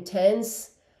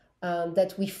 intense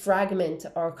that we fragment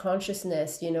our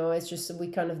consciousness. It's just we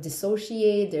kind of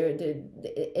dissociate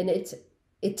and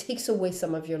it takes away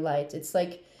some of your light. It's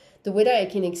like, the way that I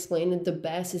can explain it the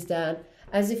best is that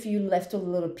as if you left a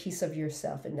little piece of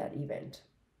yourself in that event,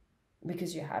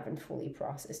 because you haven't fully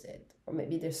processed it. Or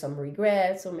maybe there's some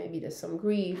regrets, or maybe there's some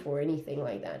grief or anything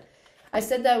like that. I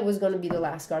said that was going to be the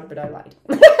last card, but I lied.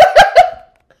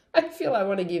 I feel I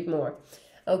want to give more.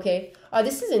 Okay.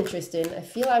 This is interesting. I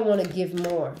feel I want to give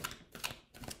more.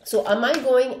 So am I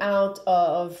going out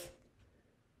of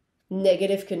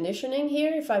negative conditioning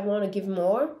here if I want to give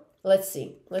more? Let's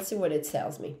see. Let's see what it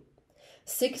tells me.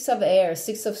 6 of Air,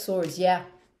 6 of Swords. Yeah.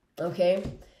 Okay.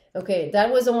 Okay,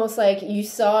 that was almost like you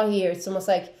saw here. It's almost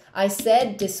like I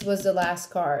said this was the last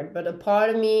card, but a part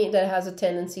of me that has a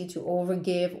tendency to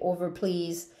overgive,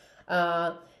 overplease,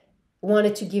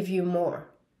 wanted to give you more.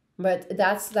 But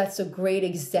that's a great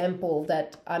example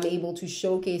that I'm able to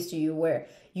showcase to you, where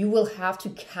you will have to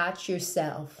catch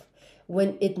yourself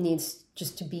when it needs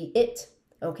just to be it.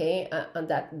 Okay, and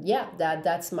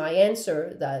that's my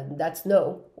answer. That's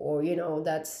no, or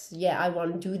that's I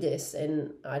want to do this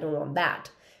and I don't want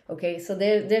that. Okay, so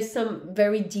there's some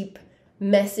very deep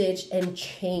message and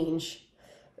change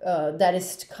that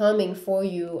is coming for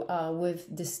you with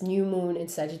this new moon in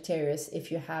Sagittarius,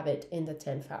 if you have it in the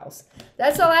 10th house.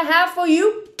 That's all I have for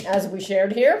you, as we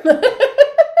shared here.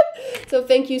 So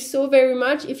thank you so very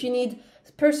much. If you need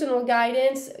personal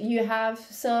guidance, you have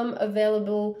some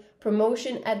available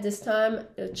promotion at this time.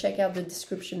 Check out the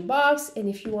description box. And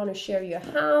if you want to share your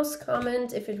house,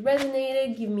 comment if it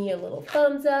resonated, give me a little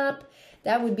thumbs up.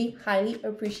 That would be highly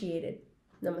appreciated.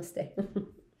 Namaste.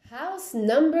 House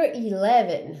number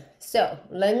 11. So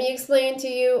let me explain to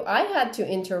you. I had to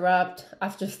interrupt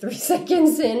after 3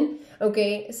 seconds in.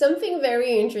 Okay, something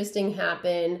very interesting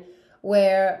happened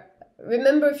where,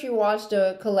 remember, if you watched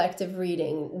the collective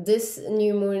reading, this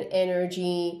new moon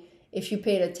energy, if you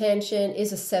paid attention,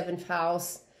 is a 7th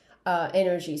house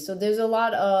energy. So there's a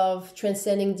lot of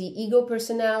transcending the ego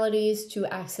personalities to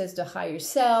access the higher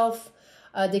self.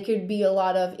 There could be a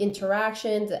lot of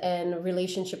interactions and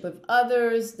relationship with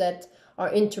others that are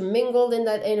intermingled in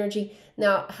that energy.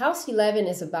 Now, house 11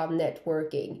 is about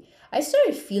networking. I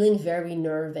started feeling very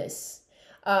nervous,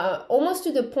 almost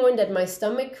to the point that my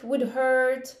stomach would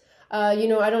hurt. I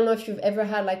don't know if you've ever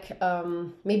had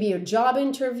maybe a job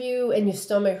interview and your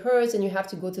stomach hurts and you have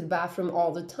to go to the bathroom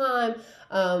all the time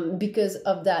because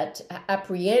of that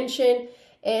apprehension.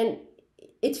 And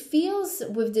it feels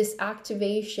with this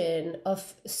activation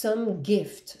of some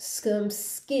gift, some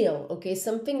skill, okay,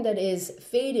 something that is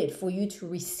fated for you to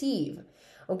receive,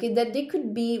 okay, that there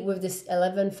could be with this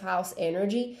 11th house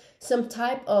energy, some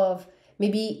type of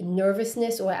maybe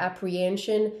nervousness or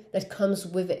apprehension that comes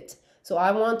with it. So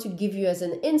I want to give you as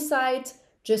an insight,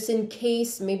 just in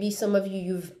case maybe some of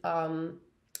you've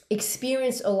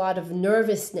experienced a lot of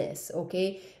nervousness,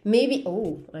 okay? Maybe,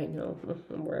 oh, I know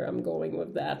where I'm going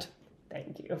with that.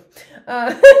 Thank you.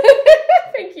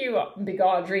 Thank you, Big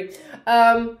Audrey.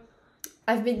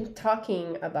 I've been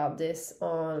talking about this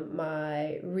on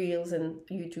my Reels and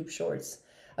YouTube Shorts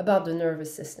about the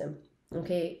nervous system,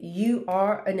 okay? You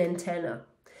are an antenna.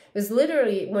 Because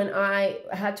literally, when I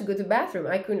had to go to the bathroom,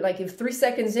 I couldn't, if 3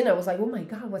 seconds in, I was like, oh my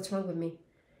God, what's wrong with me?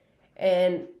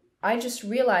 And I just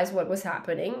realized what was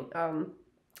happening.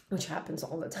 which happens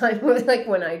all the time, like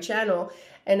when I channel.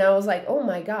 And I was like, oh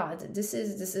my God, this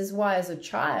is why as a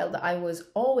child I was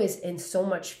always in so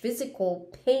much physical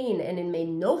pain, and it made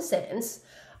no sense.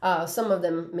 Some of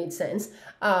them made sense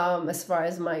as far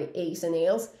as my aches and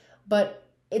ails, but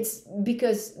it's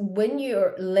because when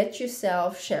you let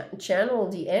yourself channel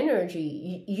the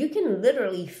energy, you can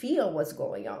literally feel what's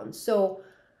going on. So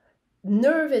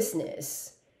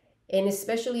nervousness, and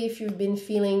especially if you've been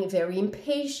feeling very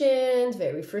impatient,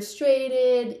 very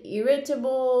frustrated,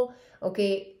 irritable,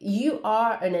 okay, you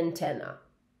are an antenna.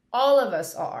 All of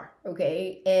us are,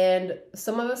 okay? And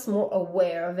some of us more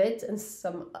aware of it and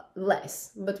some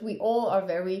less. But we all are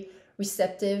very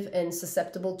receptive and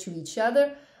susceptible to each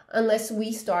other unless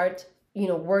we start,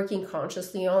 working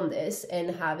consciously on this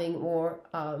and having more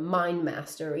mind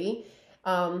mastery,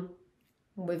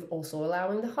 with also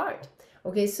allowing the heart.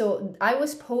 Okay, so I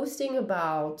was posting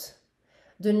about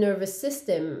the nervous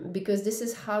system because this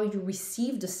is how you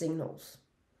receive the signals.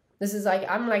 This is like,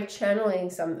 I'm like channeling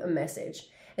a message.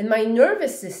 And my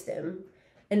nervous system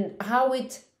and how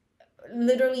it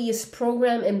literally is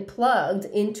programmed and plugged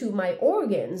into my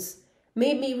organs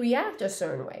made me react a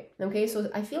certain way. Okay, so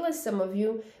I feel as some of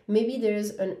you, maybe there's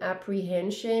an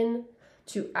apprehension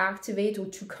to activate or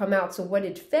to come out. So what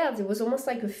it felt, it was almost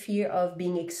like a fear of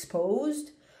being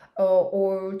exposed,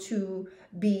 or to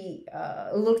be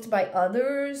looked by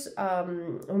others,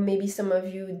 or maybe some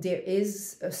of you, there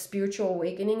is a spiritual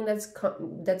awakening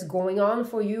that's going on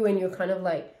for you, and you're kind of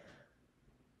like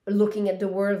looking at the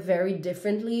world very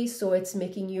differently, so it's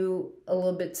making you a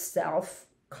little bit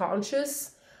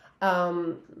self-conscious.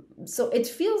 So it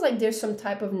feels like there's some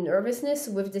type of nervousness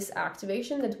with this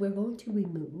activation that we're going to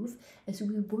remove as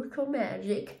we work on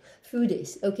magic through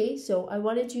this. Okay, so I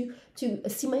wanted you to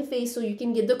see my face so you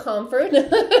can get the comfort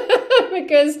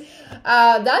because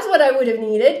that's what I would have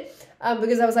needed,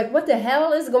 because I was like, what the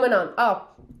hell is going on? Oh,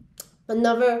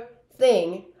 another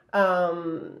thing,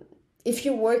 if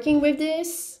you're working with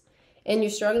this and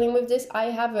you're struggling with this, I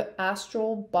have an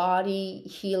astral body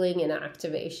healing and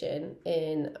activation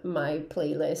in my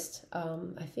playlist.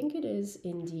 I think it is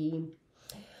in the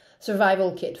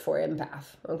survival kit for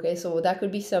empath. Okay, so that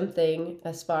could be something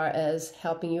as far as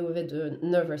helping you with the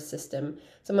nervous system.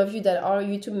 Some of you that are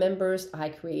YouTube members, I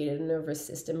created a nervous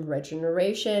system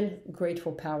regeneration, great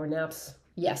for power naps.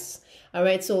 Yes. All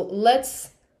right, so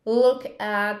let's look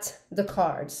at the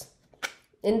cards.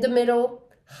 In the middle,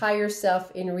 higher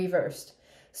self in reversed.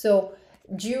 So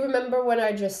do you remember when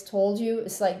I just told you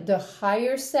it's like the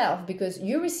higher self, because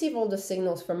you receive all the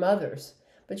signals from others,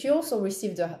 but you also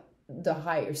receive the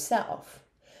higher self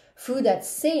through that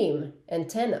same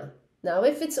antenna. Now,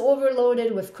 if it's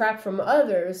overloaded with crap from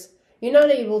others, you're not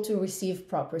able to receive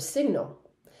proper signal.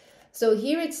 So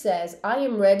here it says, I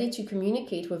am ready to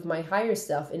communicate with my higher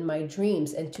self in my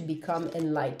dreams and to become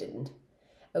enlightened.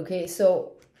 Okay,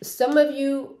 so some of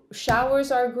you,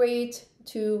 showers are great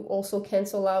to also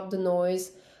cancel out the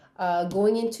noise.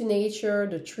 Going into nature,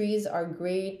 the trees are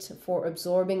great for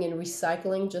absorbing and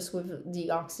recycling just with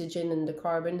the oxygen and the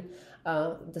carbon.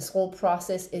 This whole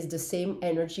process is the same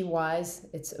energy-wise.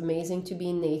 It's amazing to be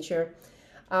in nature.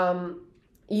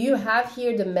 You have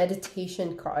here the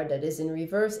meditation card that is in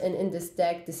reverse, and in this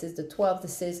deck, this is the 12th.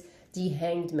 This is the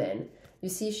Hanged Man. You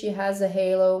see she has a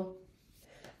halo,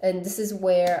 and this is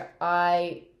where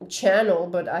I channel,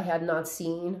 but I had not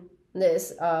seen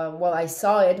this. Well, I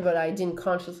saw it, but I didn't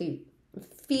consciously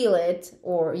feel it,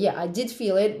 or yeah, I did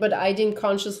feel it, but I didn't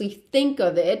consciously think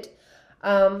of it.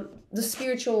 The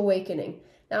spiritual awakening.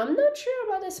 Now, I'm not sure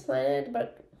about this planet,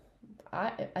 but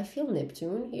I feel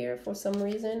Neptune here for some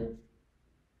reason.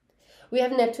 We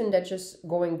have Neptune that's just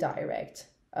going direct,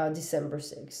 December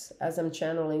 6th. As I'm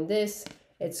channeling this,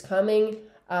 it's coming.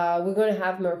 We're going to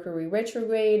have Mercury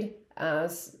retrograde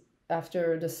as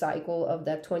after the cycle of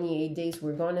that 28 days,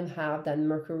 we're going to have that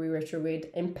Mercury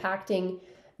retrograde impacting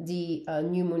the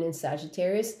new moon in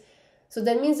Sagittarius. So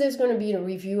that means there's going to be a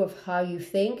review of how you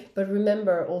think. But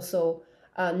remember also,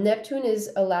 Neptune is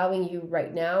allowing you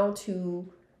right now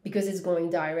to, because it's going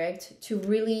direct, to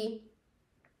really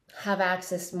have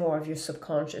access more of your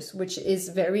subconscious, which is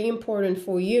very important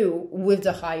for you with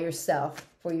the higher self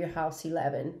for your house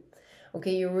 11.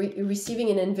 Okay, you're receiving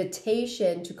an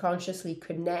invitation to consciously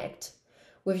connect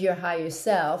with your higher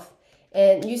self.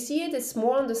 And you see it, it's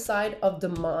more on the side of the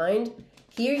mind.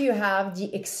 Here you have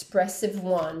the expressive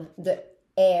one, the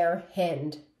air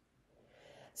hand.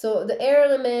 So the air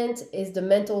element is the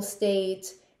mental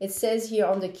state. It says here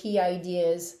on the key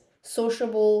ideas,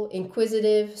 sociable,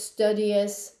 inquisitive,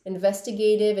 studious,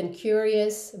 investigative and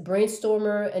curious,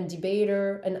 brainstormer and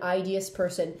debater, an ideas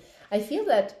person. I feel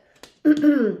that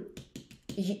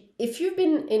if you've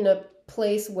been in a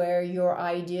place where your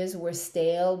ideas were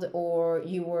staled or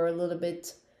you were a little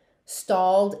bit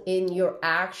stalled in your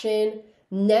action,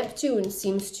 Neptune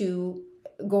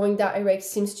going direct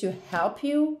seems to help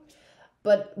you.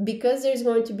 But because there's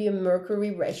going to be a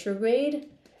Mercury retrograde,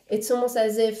 it's almost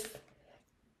as if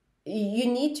you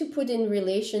need to put in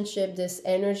relationship this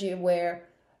energy where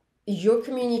your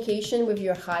communication with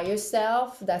your higher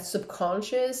self, that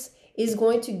subconscious, is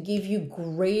going to give you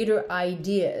greater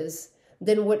ideas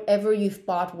than whatever you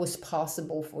thought was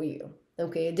possible for you.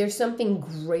 Okay, there's something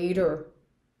greater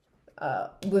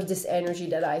with this energy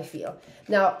that I feel.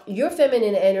 Now, your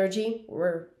feminine energy,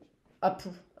 we're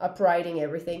uprighting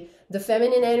everything. The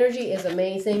feminine energy is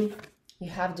amazing. You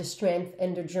have the strength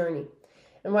and the journey.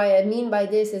 And what I mean by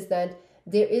this is that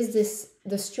there is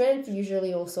the strength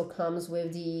usually also comes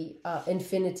with the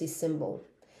infinity symbol.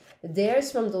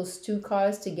 There's from those two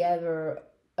cards together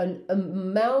an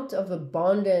amount of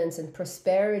abundance and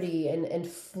prosperity and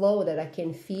flow that I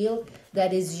can feel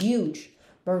that is huge.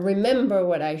 But remember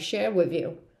what I share with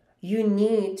you. You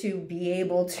need to be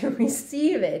able to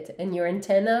receive it. And your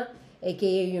antenna,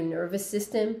 aka your nervous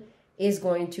system, is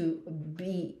going to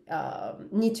be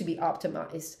need to be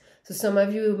optimized. So some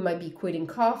of you might be quitting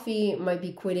coffee, might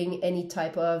be quitting any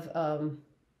type of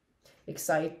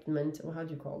excitement. Well, how do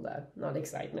you call that? Not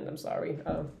excitement, I'm sorry.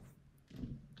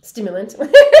 Stimulant.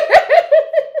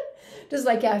 Just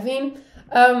like caffeine.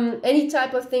 Any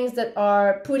type of things that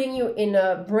are putting you in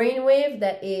a brainwave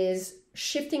that is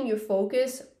shifting your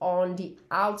focus on the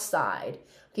outside.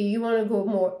 Okay, you want to go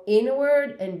more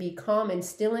inward and be calm and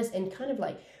stillness and kind of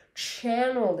like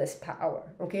channel this power.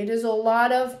 Okay, there's a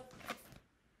lot of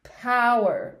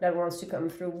power that wants to come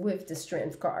through with the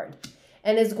strength card,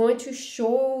 and it's going to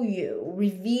show you,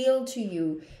 reveal to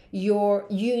you your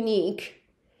unique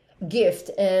gift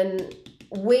and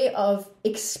way of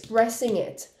expressing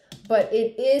it. But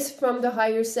it is from the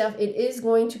higher self. It is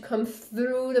going to come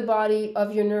through the body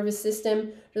of your nervous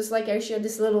system. Just like I shared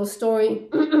this little story.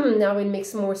 Now it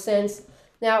makes more sense.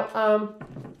 Now,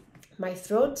 my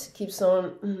throat keeps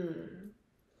on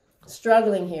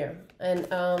struggling here. And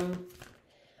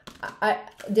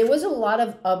there was a lot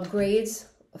of upgrades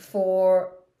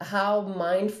for how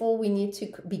mindful we need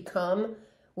to become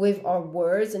with our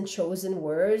words and chosen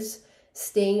words.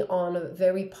 Staying on a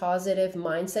very positive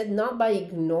mindset, not by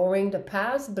ignoring the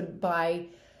past, but by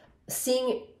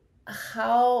seeing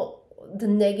how the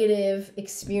negative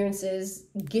experiences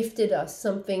gifted us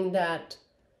something that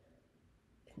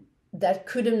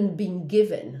couldn't be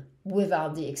given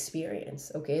without the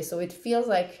experience. Okay, so it feels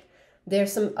like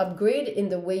there's some upgrade in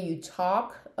the way you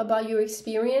talk about your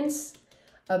experience,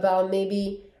 about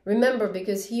maybe, remember,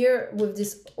 because here with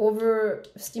this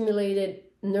overstimulated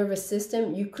nervous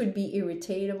system, you could be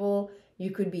irritable, you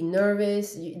could be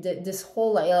nervous, this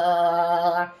whole like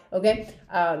okay,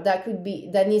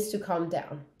 that needs to calm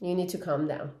down. You need to calm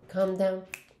down.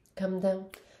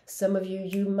 Some of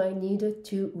you might need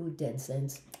to dance,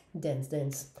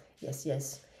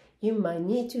 yes, you might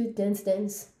need to dance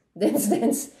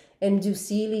and do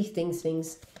silly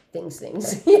things.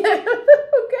 Yeah.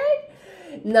 Okay,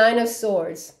 9 of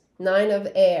Swords, 9 of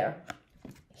Air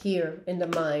here in the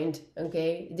mind.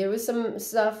 Okay, there was some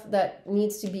stuff that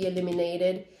needs to be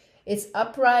eliminated. It's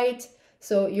upright,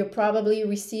 so you're probably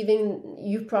receiving,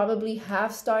 you probably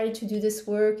have started to do this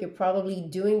work, you're probably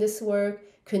doing this work,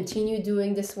 continue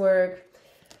doing this work.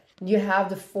 You have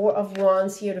the 4 of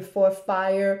Wands here, the 4 of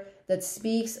Fire, that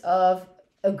speaks of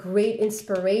a great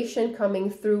inspiration coming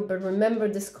through. But remember,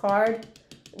 this card,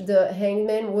 the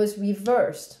Hangman, was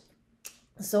reversed.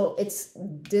 So it's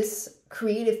this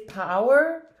creative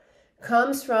power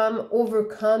comes from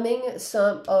overcoming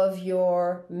some of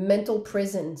your mental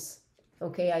prisons.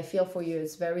 Okay, I feel for you,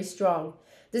 it's very strong.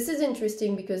 This is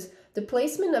interesting because the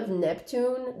placement of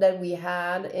Neptune that we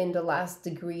had in the last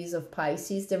degrees of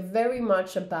Pisces, they're very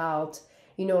much about,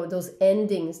 you know, those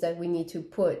endings that we need to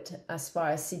put as far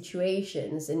as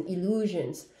situations and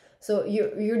illusions. So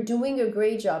you're doing a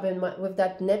great job, and with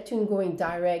that Neptune going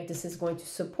direct, this is going to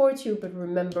support you. But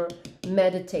remember,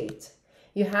 meditate.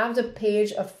 You have the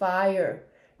Page of Fire.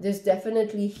 There's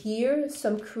definitely here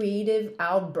some creative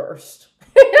outburst.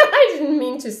 I didn't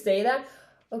mean to say that.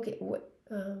 Okay, what?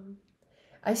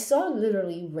 I saw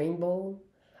literally rainbow,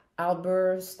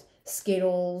 outburst,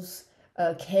 Skittles,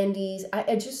 candies.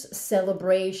 I just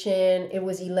celebration. It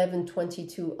was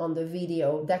 1122 on the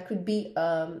video. That could be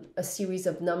a series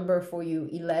of number for you,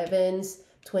 11s,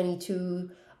 22,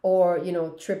 or, you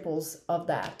know, triples of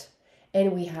that.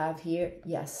 And we have here,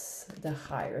 yes, the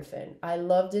Hierophant. I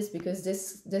love this because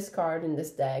this card in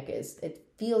this deck it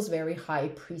feels very High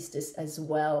Priestess as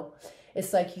well.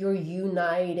 It's like you're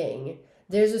uniting.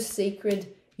 There's a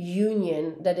sacred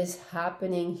union that is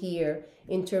happening here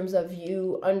in terms of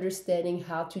you understanding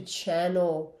how to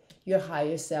channel your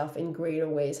higher self in greater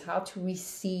ways, how to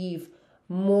receive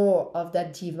more of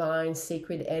that divine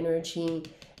sacred energy.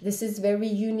 This is very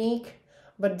unique,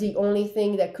 but the only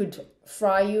thing that could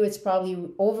fry you is probably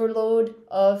overload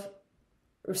of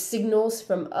signals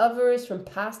from others, from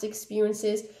past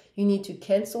experiences. You need to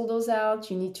cancel those out.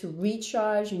 You need to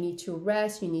recharge. You need to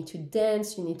rest. You need to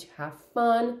dance. You need to have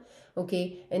fun.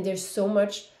 Okay. And there's so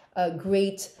much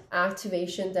great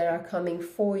activation that are coming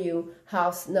for you.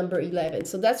 House number 11.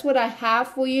 So that's what I have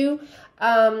for you.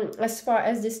 As far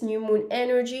as this new moon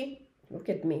energy, look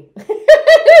at me. Look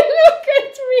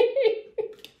at me.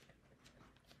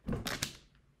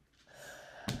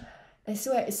 I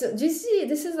swear. So do you see,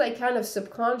 this is like kind of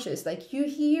subconscious, like you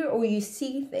hear or you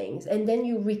see things and then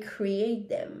you recreate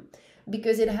them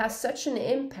because it has such an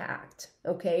impact.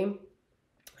 Okay.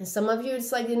 And some of you,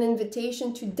 it's like an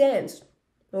invitation to dance.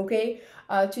 Okay.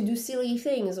 To do silly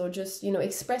things or just, you know,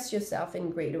 express yourself in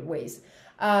greater ways.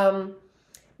 But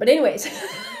anyways,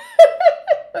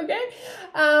 okay.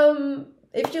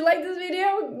 If you like this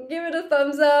video, give it a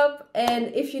thumbs up.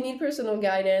 And if you need personal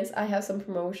guidance, I have some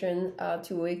promotion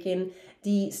to awaken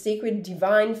the sacred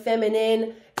divine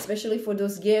feminine, especially for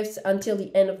those gifts until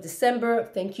the end of December.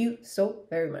 Thank you so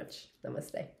very much.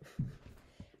 Namaste.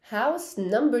 House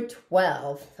number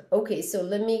 12. Okay, so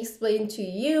let me explain to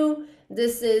you.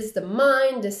 This is the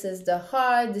mind, this is the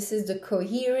heart, this is the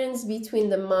coherence between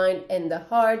the mind and the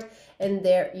heart. And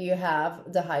there you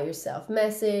have the higher self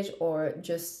message, or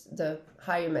just the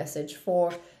higher message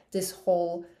for this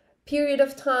whole period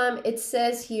of time. It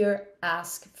says here,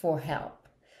 ask for help.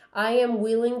 I am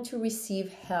willing to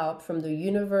receive help from the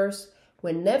universe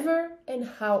whenever and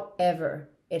however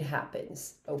it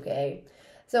happens. Okay,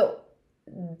 so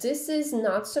this is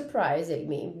not surprising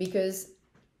me because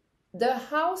the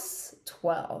house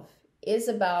 12 is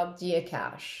about the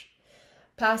Akash,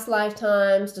 past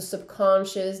lifetimes, the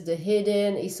subconscious, the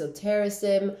hidden,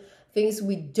 esotericism, things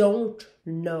we don't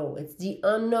know. It's the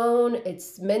unknown.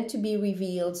 It's meant to be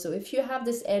revealed. So if you have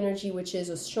this energy, which is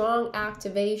a strong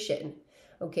activation,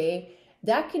 okay,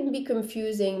 that can be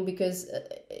confusing because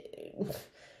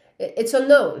it's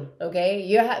unknown. Okay,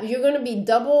 you're going to be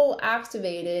double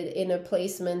activated in a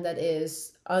placement that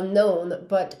is unknown,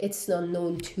 but it's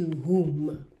unknown to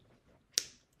whom?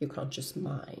 Your conscious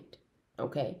mind.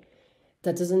 Okay,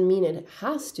 that doesn't mean it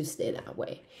has to stay that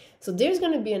way. So there's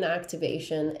going to be an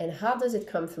activation, and how does it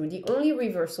come through? The only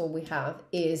reversal we have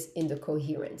is in the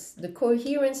coherence. The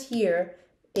coherence here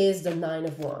is the 9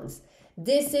 of Wands.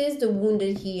 This is the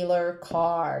wounded healer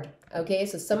card. Okay,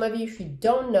 so some of you, if you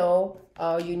don't know,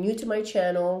 you're new to my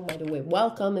channel, by the way,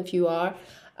 welcome if you are.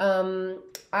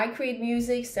 I create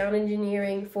music, sound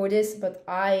engineering for this, but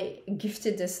I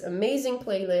gifted this amazing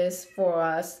playlist for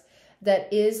us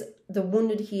that is the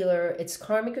Wounded Healer. It's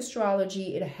karmic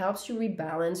astrology. It helps you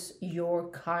rebalance your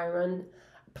Chiron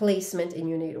placement in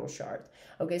your natal chart.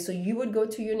 Okay, so you would go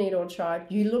to your natal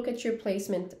chart, you look at your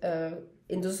placement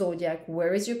in the zodiac.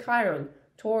 Where is your Chiron?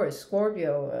 Taurus,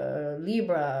 Scorpio,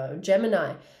 Libra,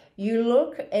 Gemini. You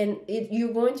look and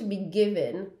you're going to be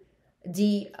given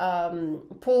the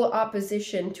polar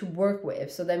opposition to work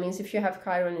with. So that means if you have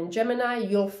Chiron in Gemini,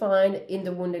 you'll find in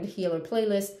the Wounded Healer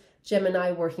playlist,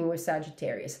 Gemini working with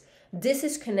Sagittarius. This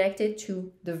is connected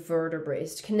to the vertebrae.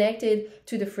 It's connected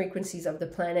to the frequencies of the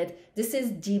planet. This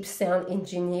is deep sound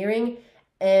engineering.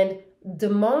 And the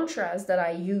mantras that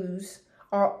I use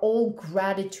are all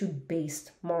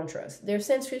gratitude-based mantras. They're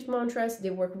Sanskrit mantras. They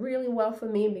work really well for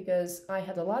me because I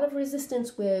had a lot of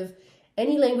resistance with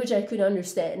any language I could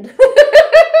understand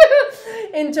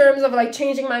in terms of like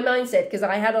changing my mindset, because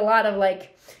I had a lot of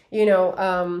like, you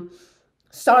know,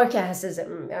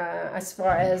 sarcasm as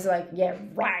far as like, yeah,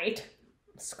 right,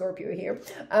 Scorpio here,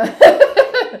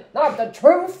 not the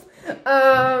truth,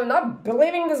 not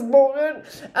believing this bullshit.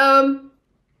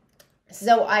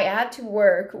 So I had to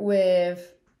work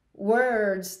with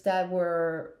words that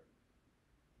were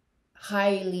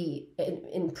highly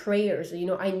in prayers. You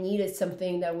know, I needed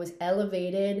something that was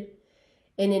elevated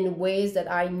and in ways that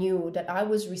I knew that I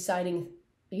was reciting,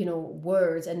 you know,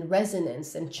 words and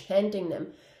resonance and chanting them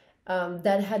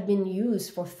that had been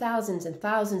used for thousands and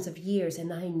thousands of years.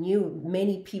 And I knew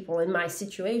many people in my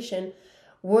situation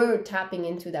were tapping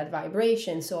into that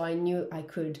vibration. So I knew I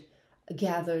could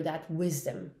gather that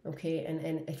wisdom. Okay. And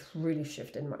it really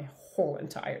shifted my whole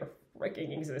entire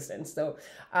freaking existence. So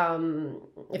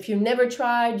if you've never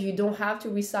tried, you don't have to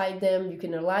recite them. You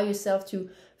can allow yourself to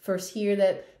first hear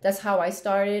that. That's how I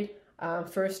started.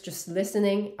 First, just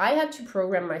listening. I had to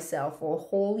program myself for a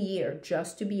whole year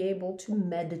just to be able to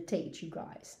meditate, you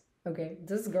guys. Okay,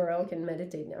 this girl can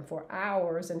meditate now for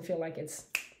hours and feel like it's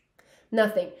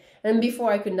nothing. And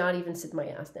before, I could not even sit my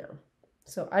ass down.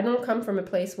 So I don't come from a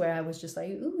place where I was just like,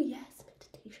 ooh, yes,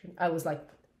 meditation. I was like,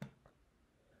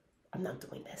 I'm not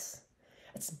doing this.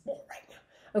 It's boring right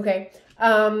now. Okay,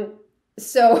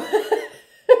 so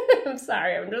I'm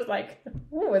sorry. I'm just like,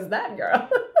 who was that girl?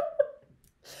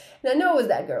 And I know it was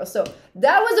that girl. So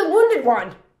that was a wounded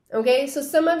one. Okay, so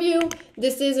some of you,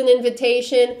 this is an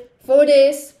invitation for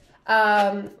this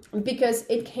because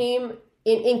it came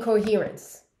in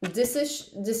incoherence. This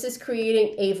is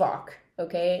creating AVOC.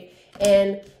 Okay,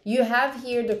 and you have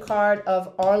here the card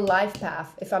of our life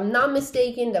path. If I'm not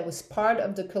mistaken, that was part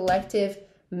of the collective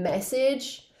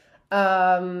message.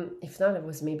 If not, it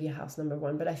was maybe a house number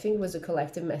 1, but I think it was a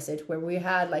collective message where we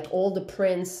had like all the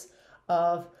prints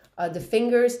of the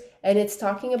fingers, and it's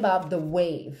talking about the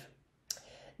wave.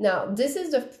 Now, this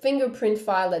is the fingerprint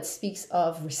file that speaks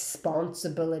of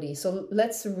responsibility. So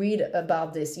let's read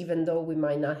about this, even though we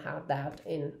might not have that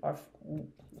in our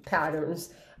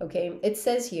patterns. Okay, it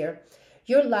says here,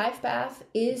 your life path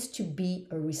is to be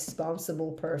a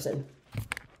responsible person.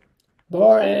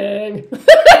 Boring.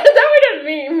 That would have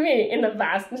been me in the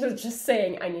past, just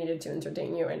saying I needed to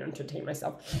entertain you and entertain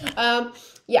myself.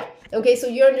 Yeah, okay, so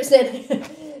you understand.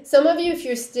 Some of you, if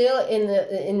you're still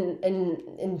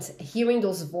in hearing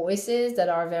those voices that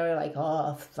are very like,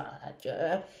 oh, fudge,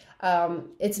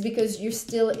 it's because you're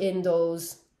still in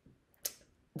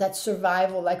that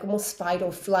survival, like almost fight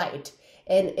or flight.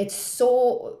 And it's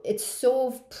so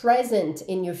present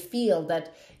in your field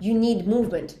that you need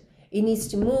movement. It needs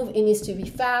to move. It needs to be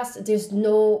fast. There's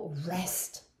no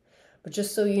rest. But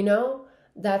just so you know,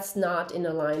 that's not in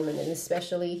alignment. And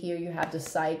especially here you have the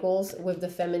cycles with the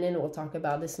feminine. We'll talk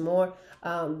about this more.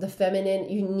 The feminine,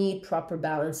 you need proper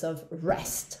balance of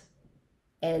rest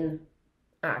and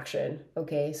action.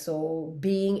 Okay, so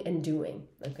being and doing.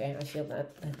 Okay, I feel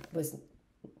that was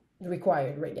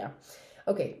required right now.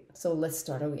 Okay, so let's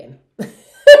start again.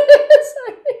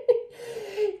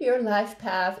 Your life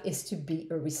path is to be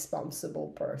a responsible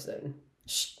person.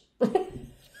 Shh.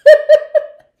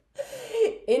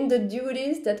 In the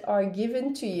duties that are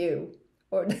given to you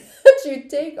or that you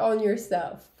take on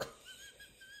yourself.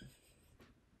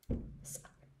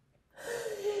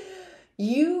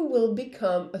 You will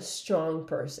become a strong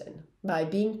person by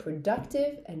being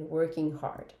productive and working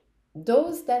hard.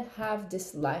 Those that have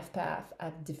this life path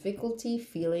have difficulty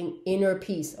feeling inner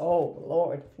peace. Oh,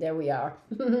 Lord, there we are.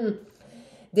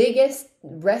 They get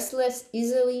restless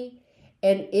easily,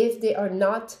 and if they are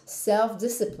not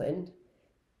self-disciplined,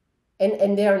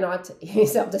 and they are not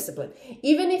self-disciplined,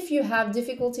 even if you have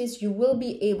difficulties, you will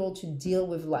be able to deal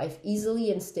with life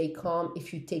easily and stay calm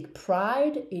if you take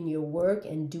pride in your work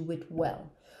and do it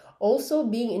well. Also,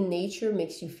 being in nature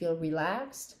makes you feel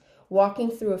relaxed.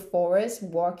 Walking through a forest,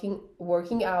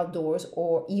 working outdoors,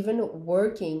 or even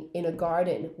working in a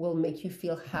garden will make you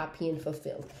feel happy and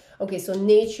fulfilled. Okay, so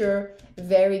nature,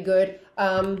 very good.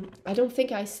 I don't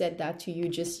think I said that to you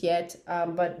just yet,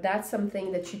 but that's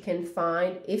something that you can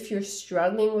find if you're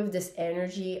struggling with this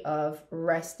energy of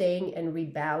resting and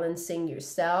rebalancing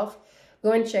yourself.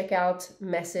 Go and check out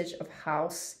message of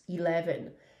house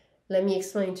 11. Let me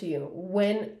explain to you.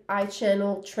 When I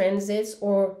channel transits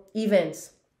or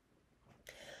events,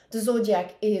 the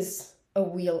zodiac is a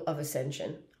wheel of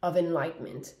ascension, of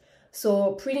enlightenment.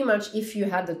 So pretty much if you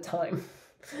had the time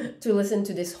to listen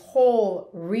to this whole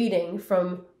reading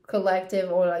from collective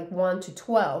or like 1 to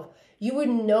 12, you would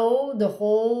know the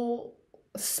whole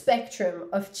spectrum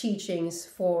of teachings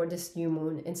for this new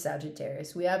moon in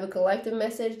Sagittarius. We have a collective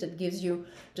message that gives you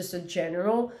just a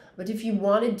general, but if you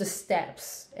wanted the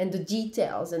steps and the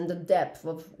details and the depth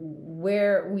of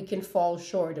where we can fall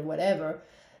short or whatever,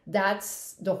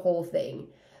 that's the whole thing.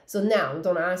 So now,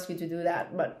 don't ask you to do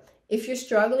that, but if you're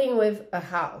struggling with a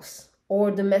house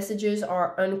or the messages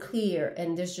are unclear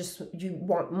and there's just, you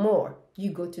want more,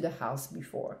 you go to the house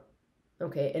before.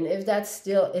 Okay, and if that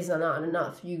still is not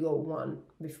enough, you go one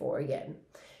before again,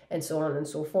 and so on and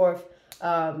so forth.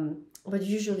 But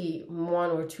usually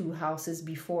 1 or 2 houses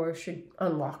before should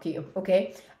unlock you,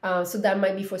 okay? So that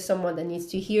might be for someone that needs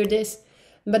to hear this.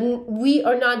 But we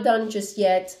are not done just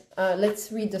yet.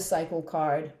 Let's read the cycle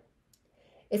card.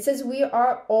 It says, we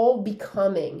are all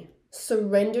becoming.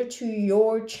 Surrender to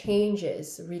your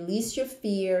changes. Release your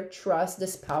fear. Trust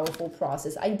this powerful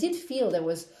process. I did feel there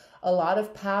was a lot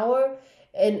of power,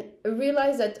 and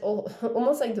realize that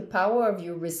almost like the power of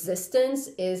your resistance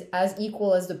is as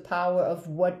equal as the power of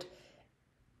what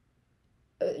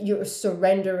you're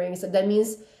surrendering. So that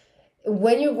means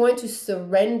when you're going to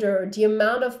surrender, the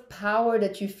amount of power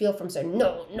that you feel from saying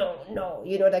no, no, no,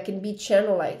 you know, that can be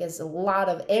channeled like as a lot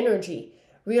of energy.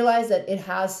 Realize that it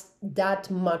has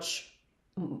that much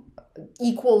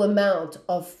equal amount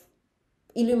of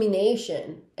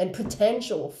illumination and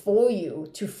potential for you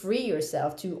to free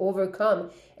yourself, to overcome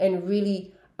and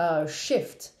really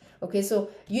shift. Okay, so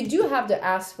you do have to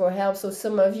ask for help. So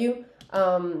some of you,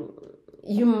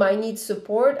 you might need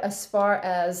support as far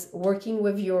as working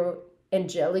with your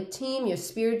angelic team, your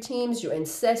spirit teams, your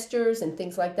ancestors and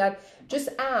things like that. Just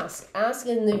ask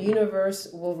and the universe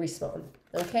will respond.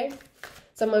 Okay,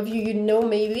 some of you, you know,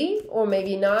 maybe or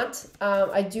maybe not.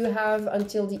 I do have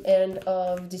until the end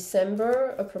of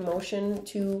December a promotion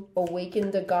to awaken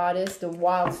the goddess, the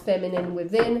wild feminine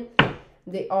within.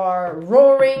 They are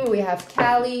roaring. We have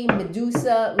Kali,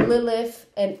 Medusa, Lilith,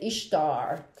 and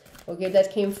Ishtar. Okay,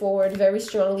 that came forward very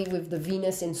strongly with the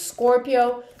Venus in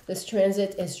Scorpio. This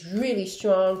transit is really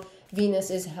strong. Venus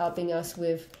is helping us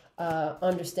with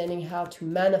understanding how to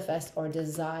manifest our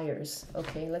desires.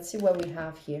 Okay, let's see what we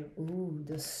have here. Ooh,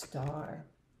 the star.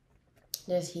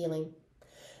 There's healing.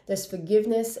 There's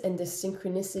forgiveness and there's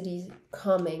synchronicity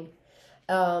coming.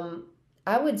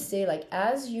 I would say, like,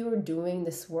 as you're doing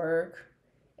this work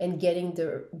and getting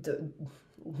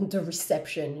the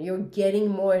reception, you're getting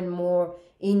more and more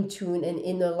in tune and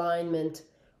in alignment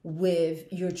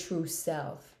with your true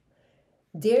self.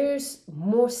 There's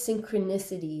more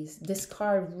synchronicities. This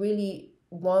card really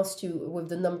wants to, with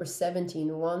the number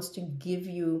 17, wants to give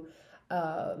you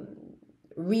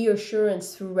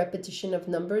reassurance through repetition of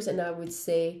numbers. And I would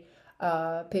say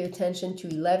pay attention to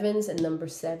 11s and number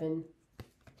 7.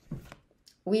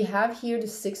 We have here the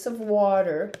 6 of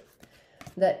water.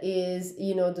 That is,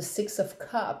 you know, the 6 of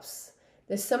cups.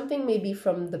 There's something maybe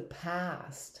from the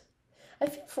past. I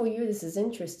think for you this is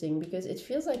interesting because it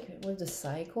feels like with the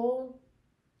cycle,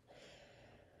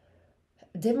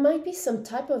 there might be some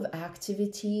type of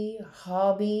activity,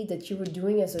 hobby that you were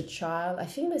doing as a child. I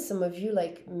think that some of you,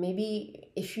 like, maybe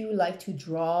if you like to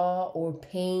draw or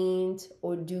paint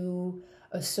or do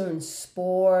a certain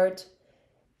sport,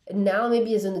 now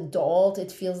maybe as an adult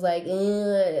it feels like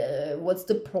what's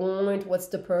the point, what's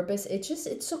the purpose?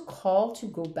 It's a call to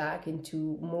go back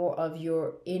into more of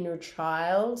your inner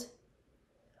child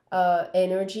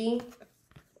energy.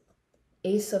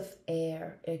 Ace of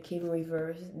air, it came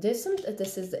reversed. This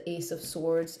is the Ace of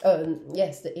Swords.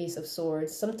 Yes, the Ace of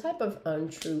Swords. Some type of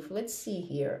untruth. Let's see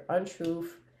here.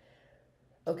 Untruth.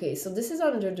 Okay, so this is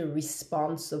under the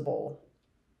responsible.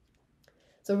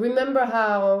 So remember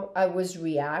how I was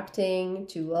reacting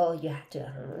to, oh, you have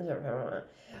to...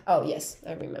 Oh, yes,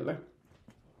 I remember.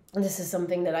 This is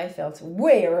something that I felt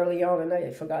way early on, and I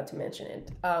forgot to mention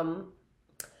it.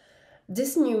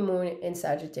 This new moon in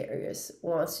Sagittarius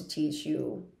wants to teach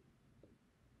you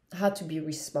how to be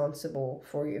responsible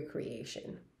for your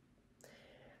creation.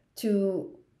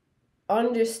 To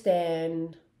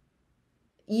understand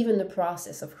even the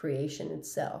process of creation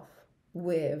itself,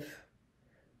 with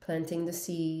planting the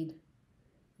seed,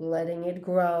 letting it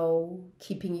grow,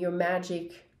 keeping your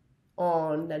magic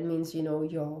on. That means, you know,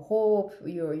 your hope,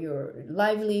 your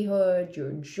livelihood,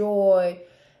 your joy,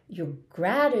 your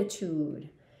gratitude,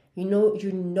 you know,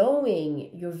 your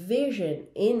knowing, your vision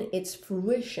in its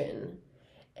fruition,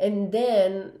 and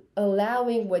then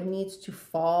allowing what needs to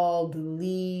fall, the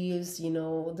leaves, you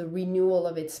know, the renewal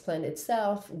of its plant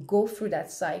itself, go through that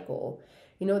cycle.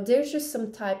 You know, there's just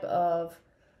some type of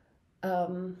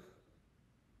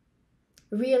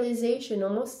realization,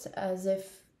 almost as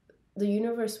if the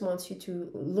universe wants you to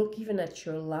look even at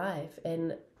your life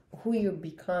and who you're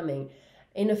becoming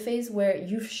in a phase where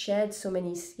you've shed so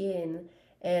many skin,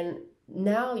 and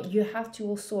now you have to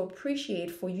also appreciate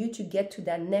for you to get to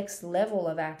that next level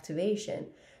of activation.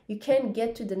 You can't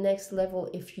get to the next level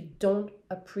if you don't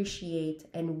appreciate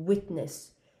and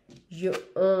witness your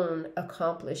own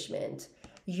accomplishment,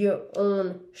 your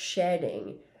own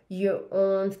shedding, your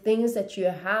own things that you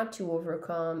had to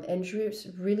overcome, and just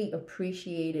really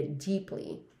appreciate it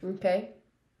deeply. Okay?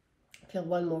 I feel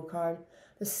one more card.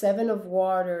 The 7 of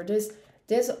water.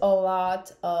 There's a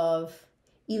lot of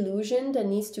illusion that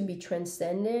needs to be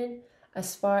transcended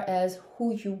as far as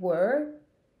who you were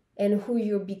and who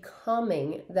you're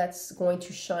becoming. That's going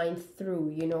to shine through,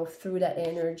 you know, through that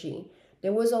energy.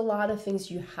 There was a lot of things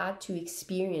you had to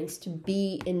experience to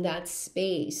be in that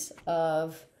space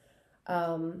of,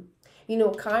 you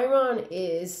know, Chiron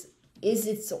is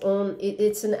its own,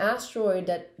 it's an asteroid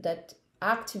that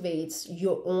activates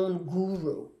your own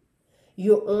guru,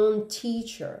 your own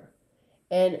teacher.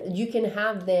 And you can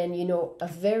have then, you know, a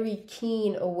very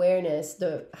keen awareness.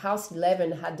 The house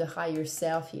 11 had the higher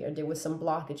self here. There was some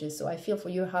blockages. So I feel for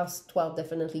your house 12,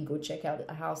 definitely go check out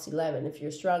a house 11 if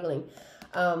you're struggling.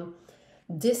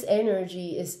 This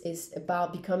energy is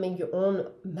about becoming your own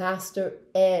master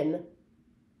and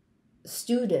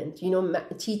student, you know,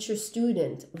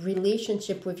 teacher-student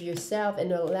relationship with yourself,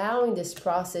 and allowing this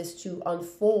process to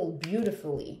unfold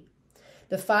beautifully.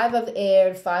 The 5 of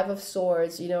air, 5 of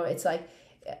swords, you know, it's like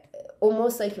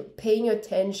almost like paying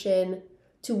attention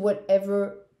to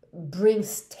whatever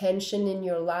brings tension in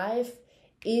your life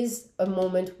is a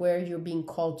moment where you're being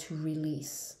called to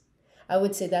release. I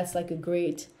would say that's like a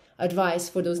great advice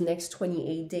for those next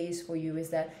 28 days for you, is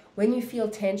that when you feel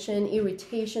tension,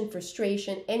 irritation,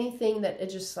 frustration, anything that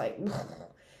is just like,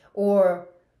 or,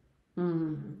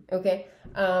 okay,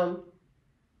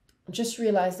 just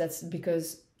realize that's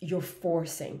because you're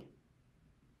forcing.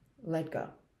 Let go.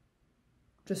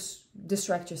 Just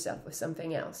distract yourself with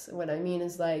something else. What I mean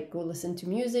is like, go listen to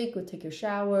music, go take a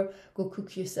shower, go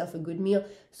cook yourself a good meal.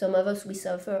 Some of us, we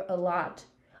suffer a lot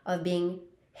of being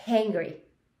hangry,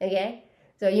 okay?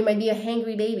 So you might be a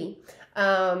hangry baby.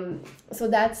 So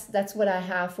that's what I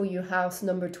have for your house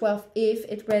number 12. If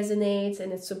it resonates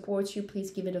and it supports you,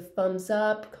 please give it a thumbs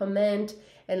up, comment,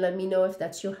 and let me know if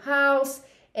that's your house.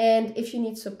 And if you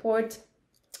need support,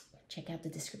 check out the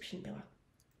description below.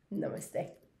 Namaste.